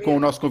épica com o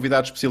nosso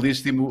convidado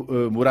especialíssimo,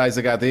 Morais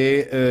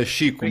HD.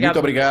 Chico, muito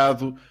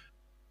obrigado.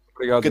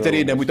 Obrigado.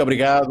 Catarina, muito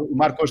obrigado. O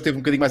Marco hoje esteve um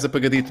bocadinho mais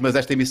apagadito, mas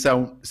esta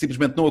emissão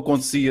simplesmente não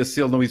acontecia se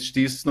ele não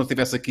existisse, se não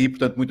estivesse aqui.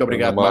 Portanto, muito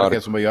obrigado, Marco.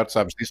 És o maior, tu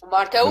sabes disso. O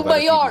Marco é o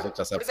maior.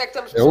 Por isso é que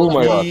estamos o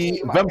maior.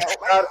 E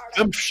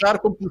vamos fechar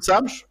como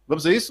começámos?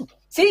 Vamos a isso?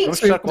 Sim, vamos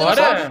fechar com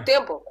hora.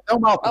 Tempo. É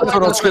uma altura.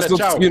 Não se esqueçam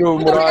de seguir o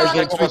Morais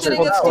em Twitter.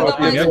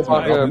 Quarentena,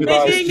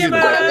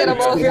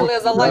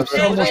 beleza. Live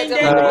show.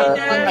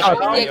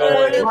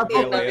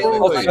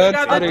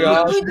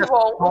 Muito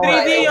bom.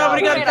 Queridinho,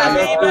 obrigado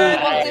também.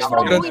 Vocês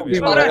foram muito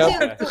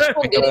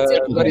responder e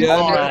dizer tudo.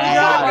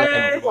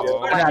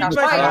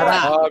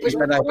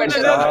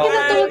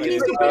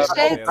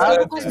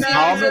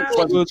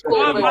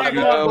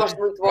 Gosto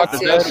muito de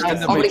vocês.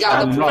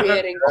 Obrigada por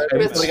verem.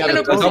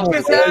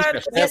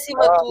 E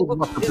acima de tudo,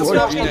 nós podemos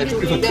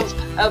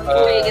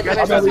apoiem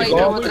através da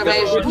Patreon,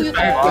 através do YouTube.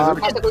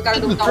 Basta clicar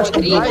no botão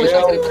aderir,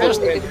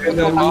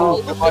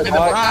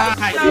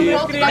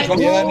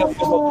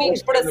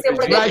 domingos para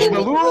sempre.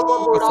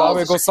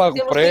 Sabem,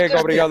 Gonçalo Prega,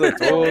 obrigado a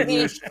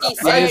todos.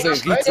 Mais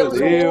Henrique,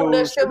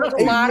 adeus. Temos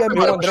o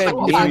Marcos, André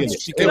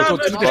Mendes, fiquem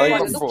todos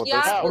bem. do que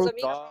há, meus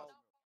amigos.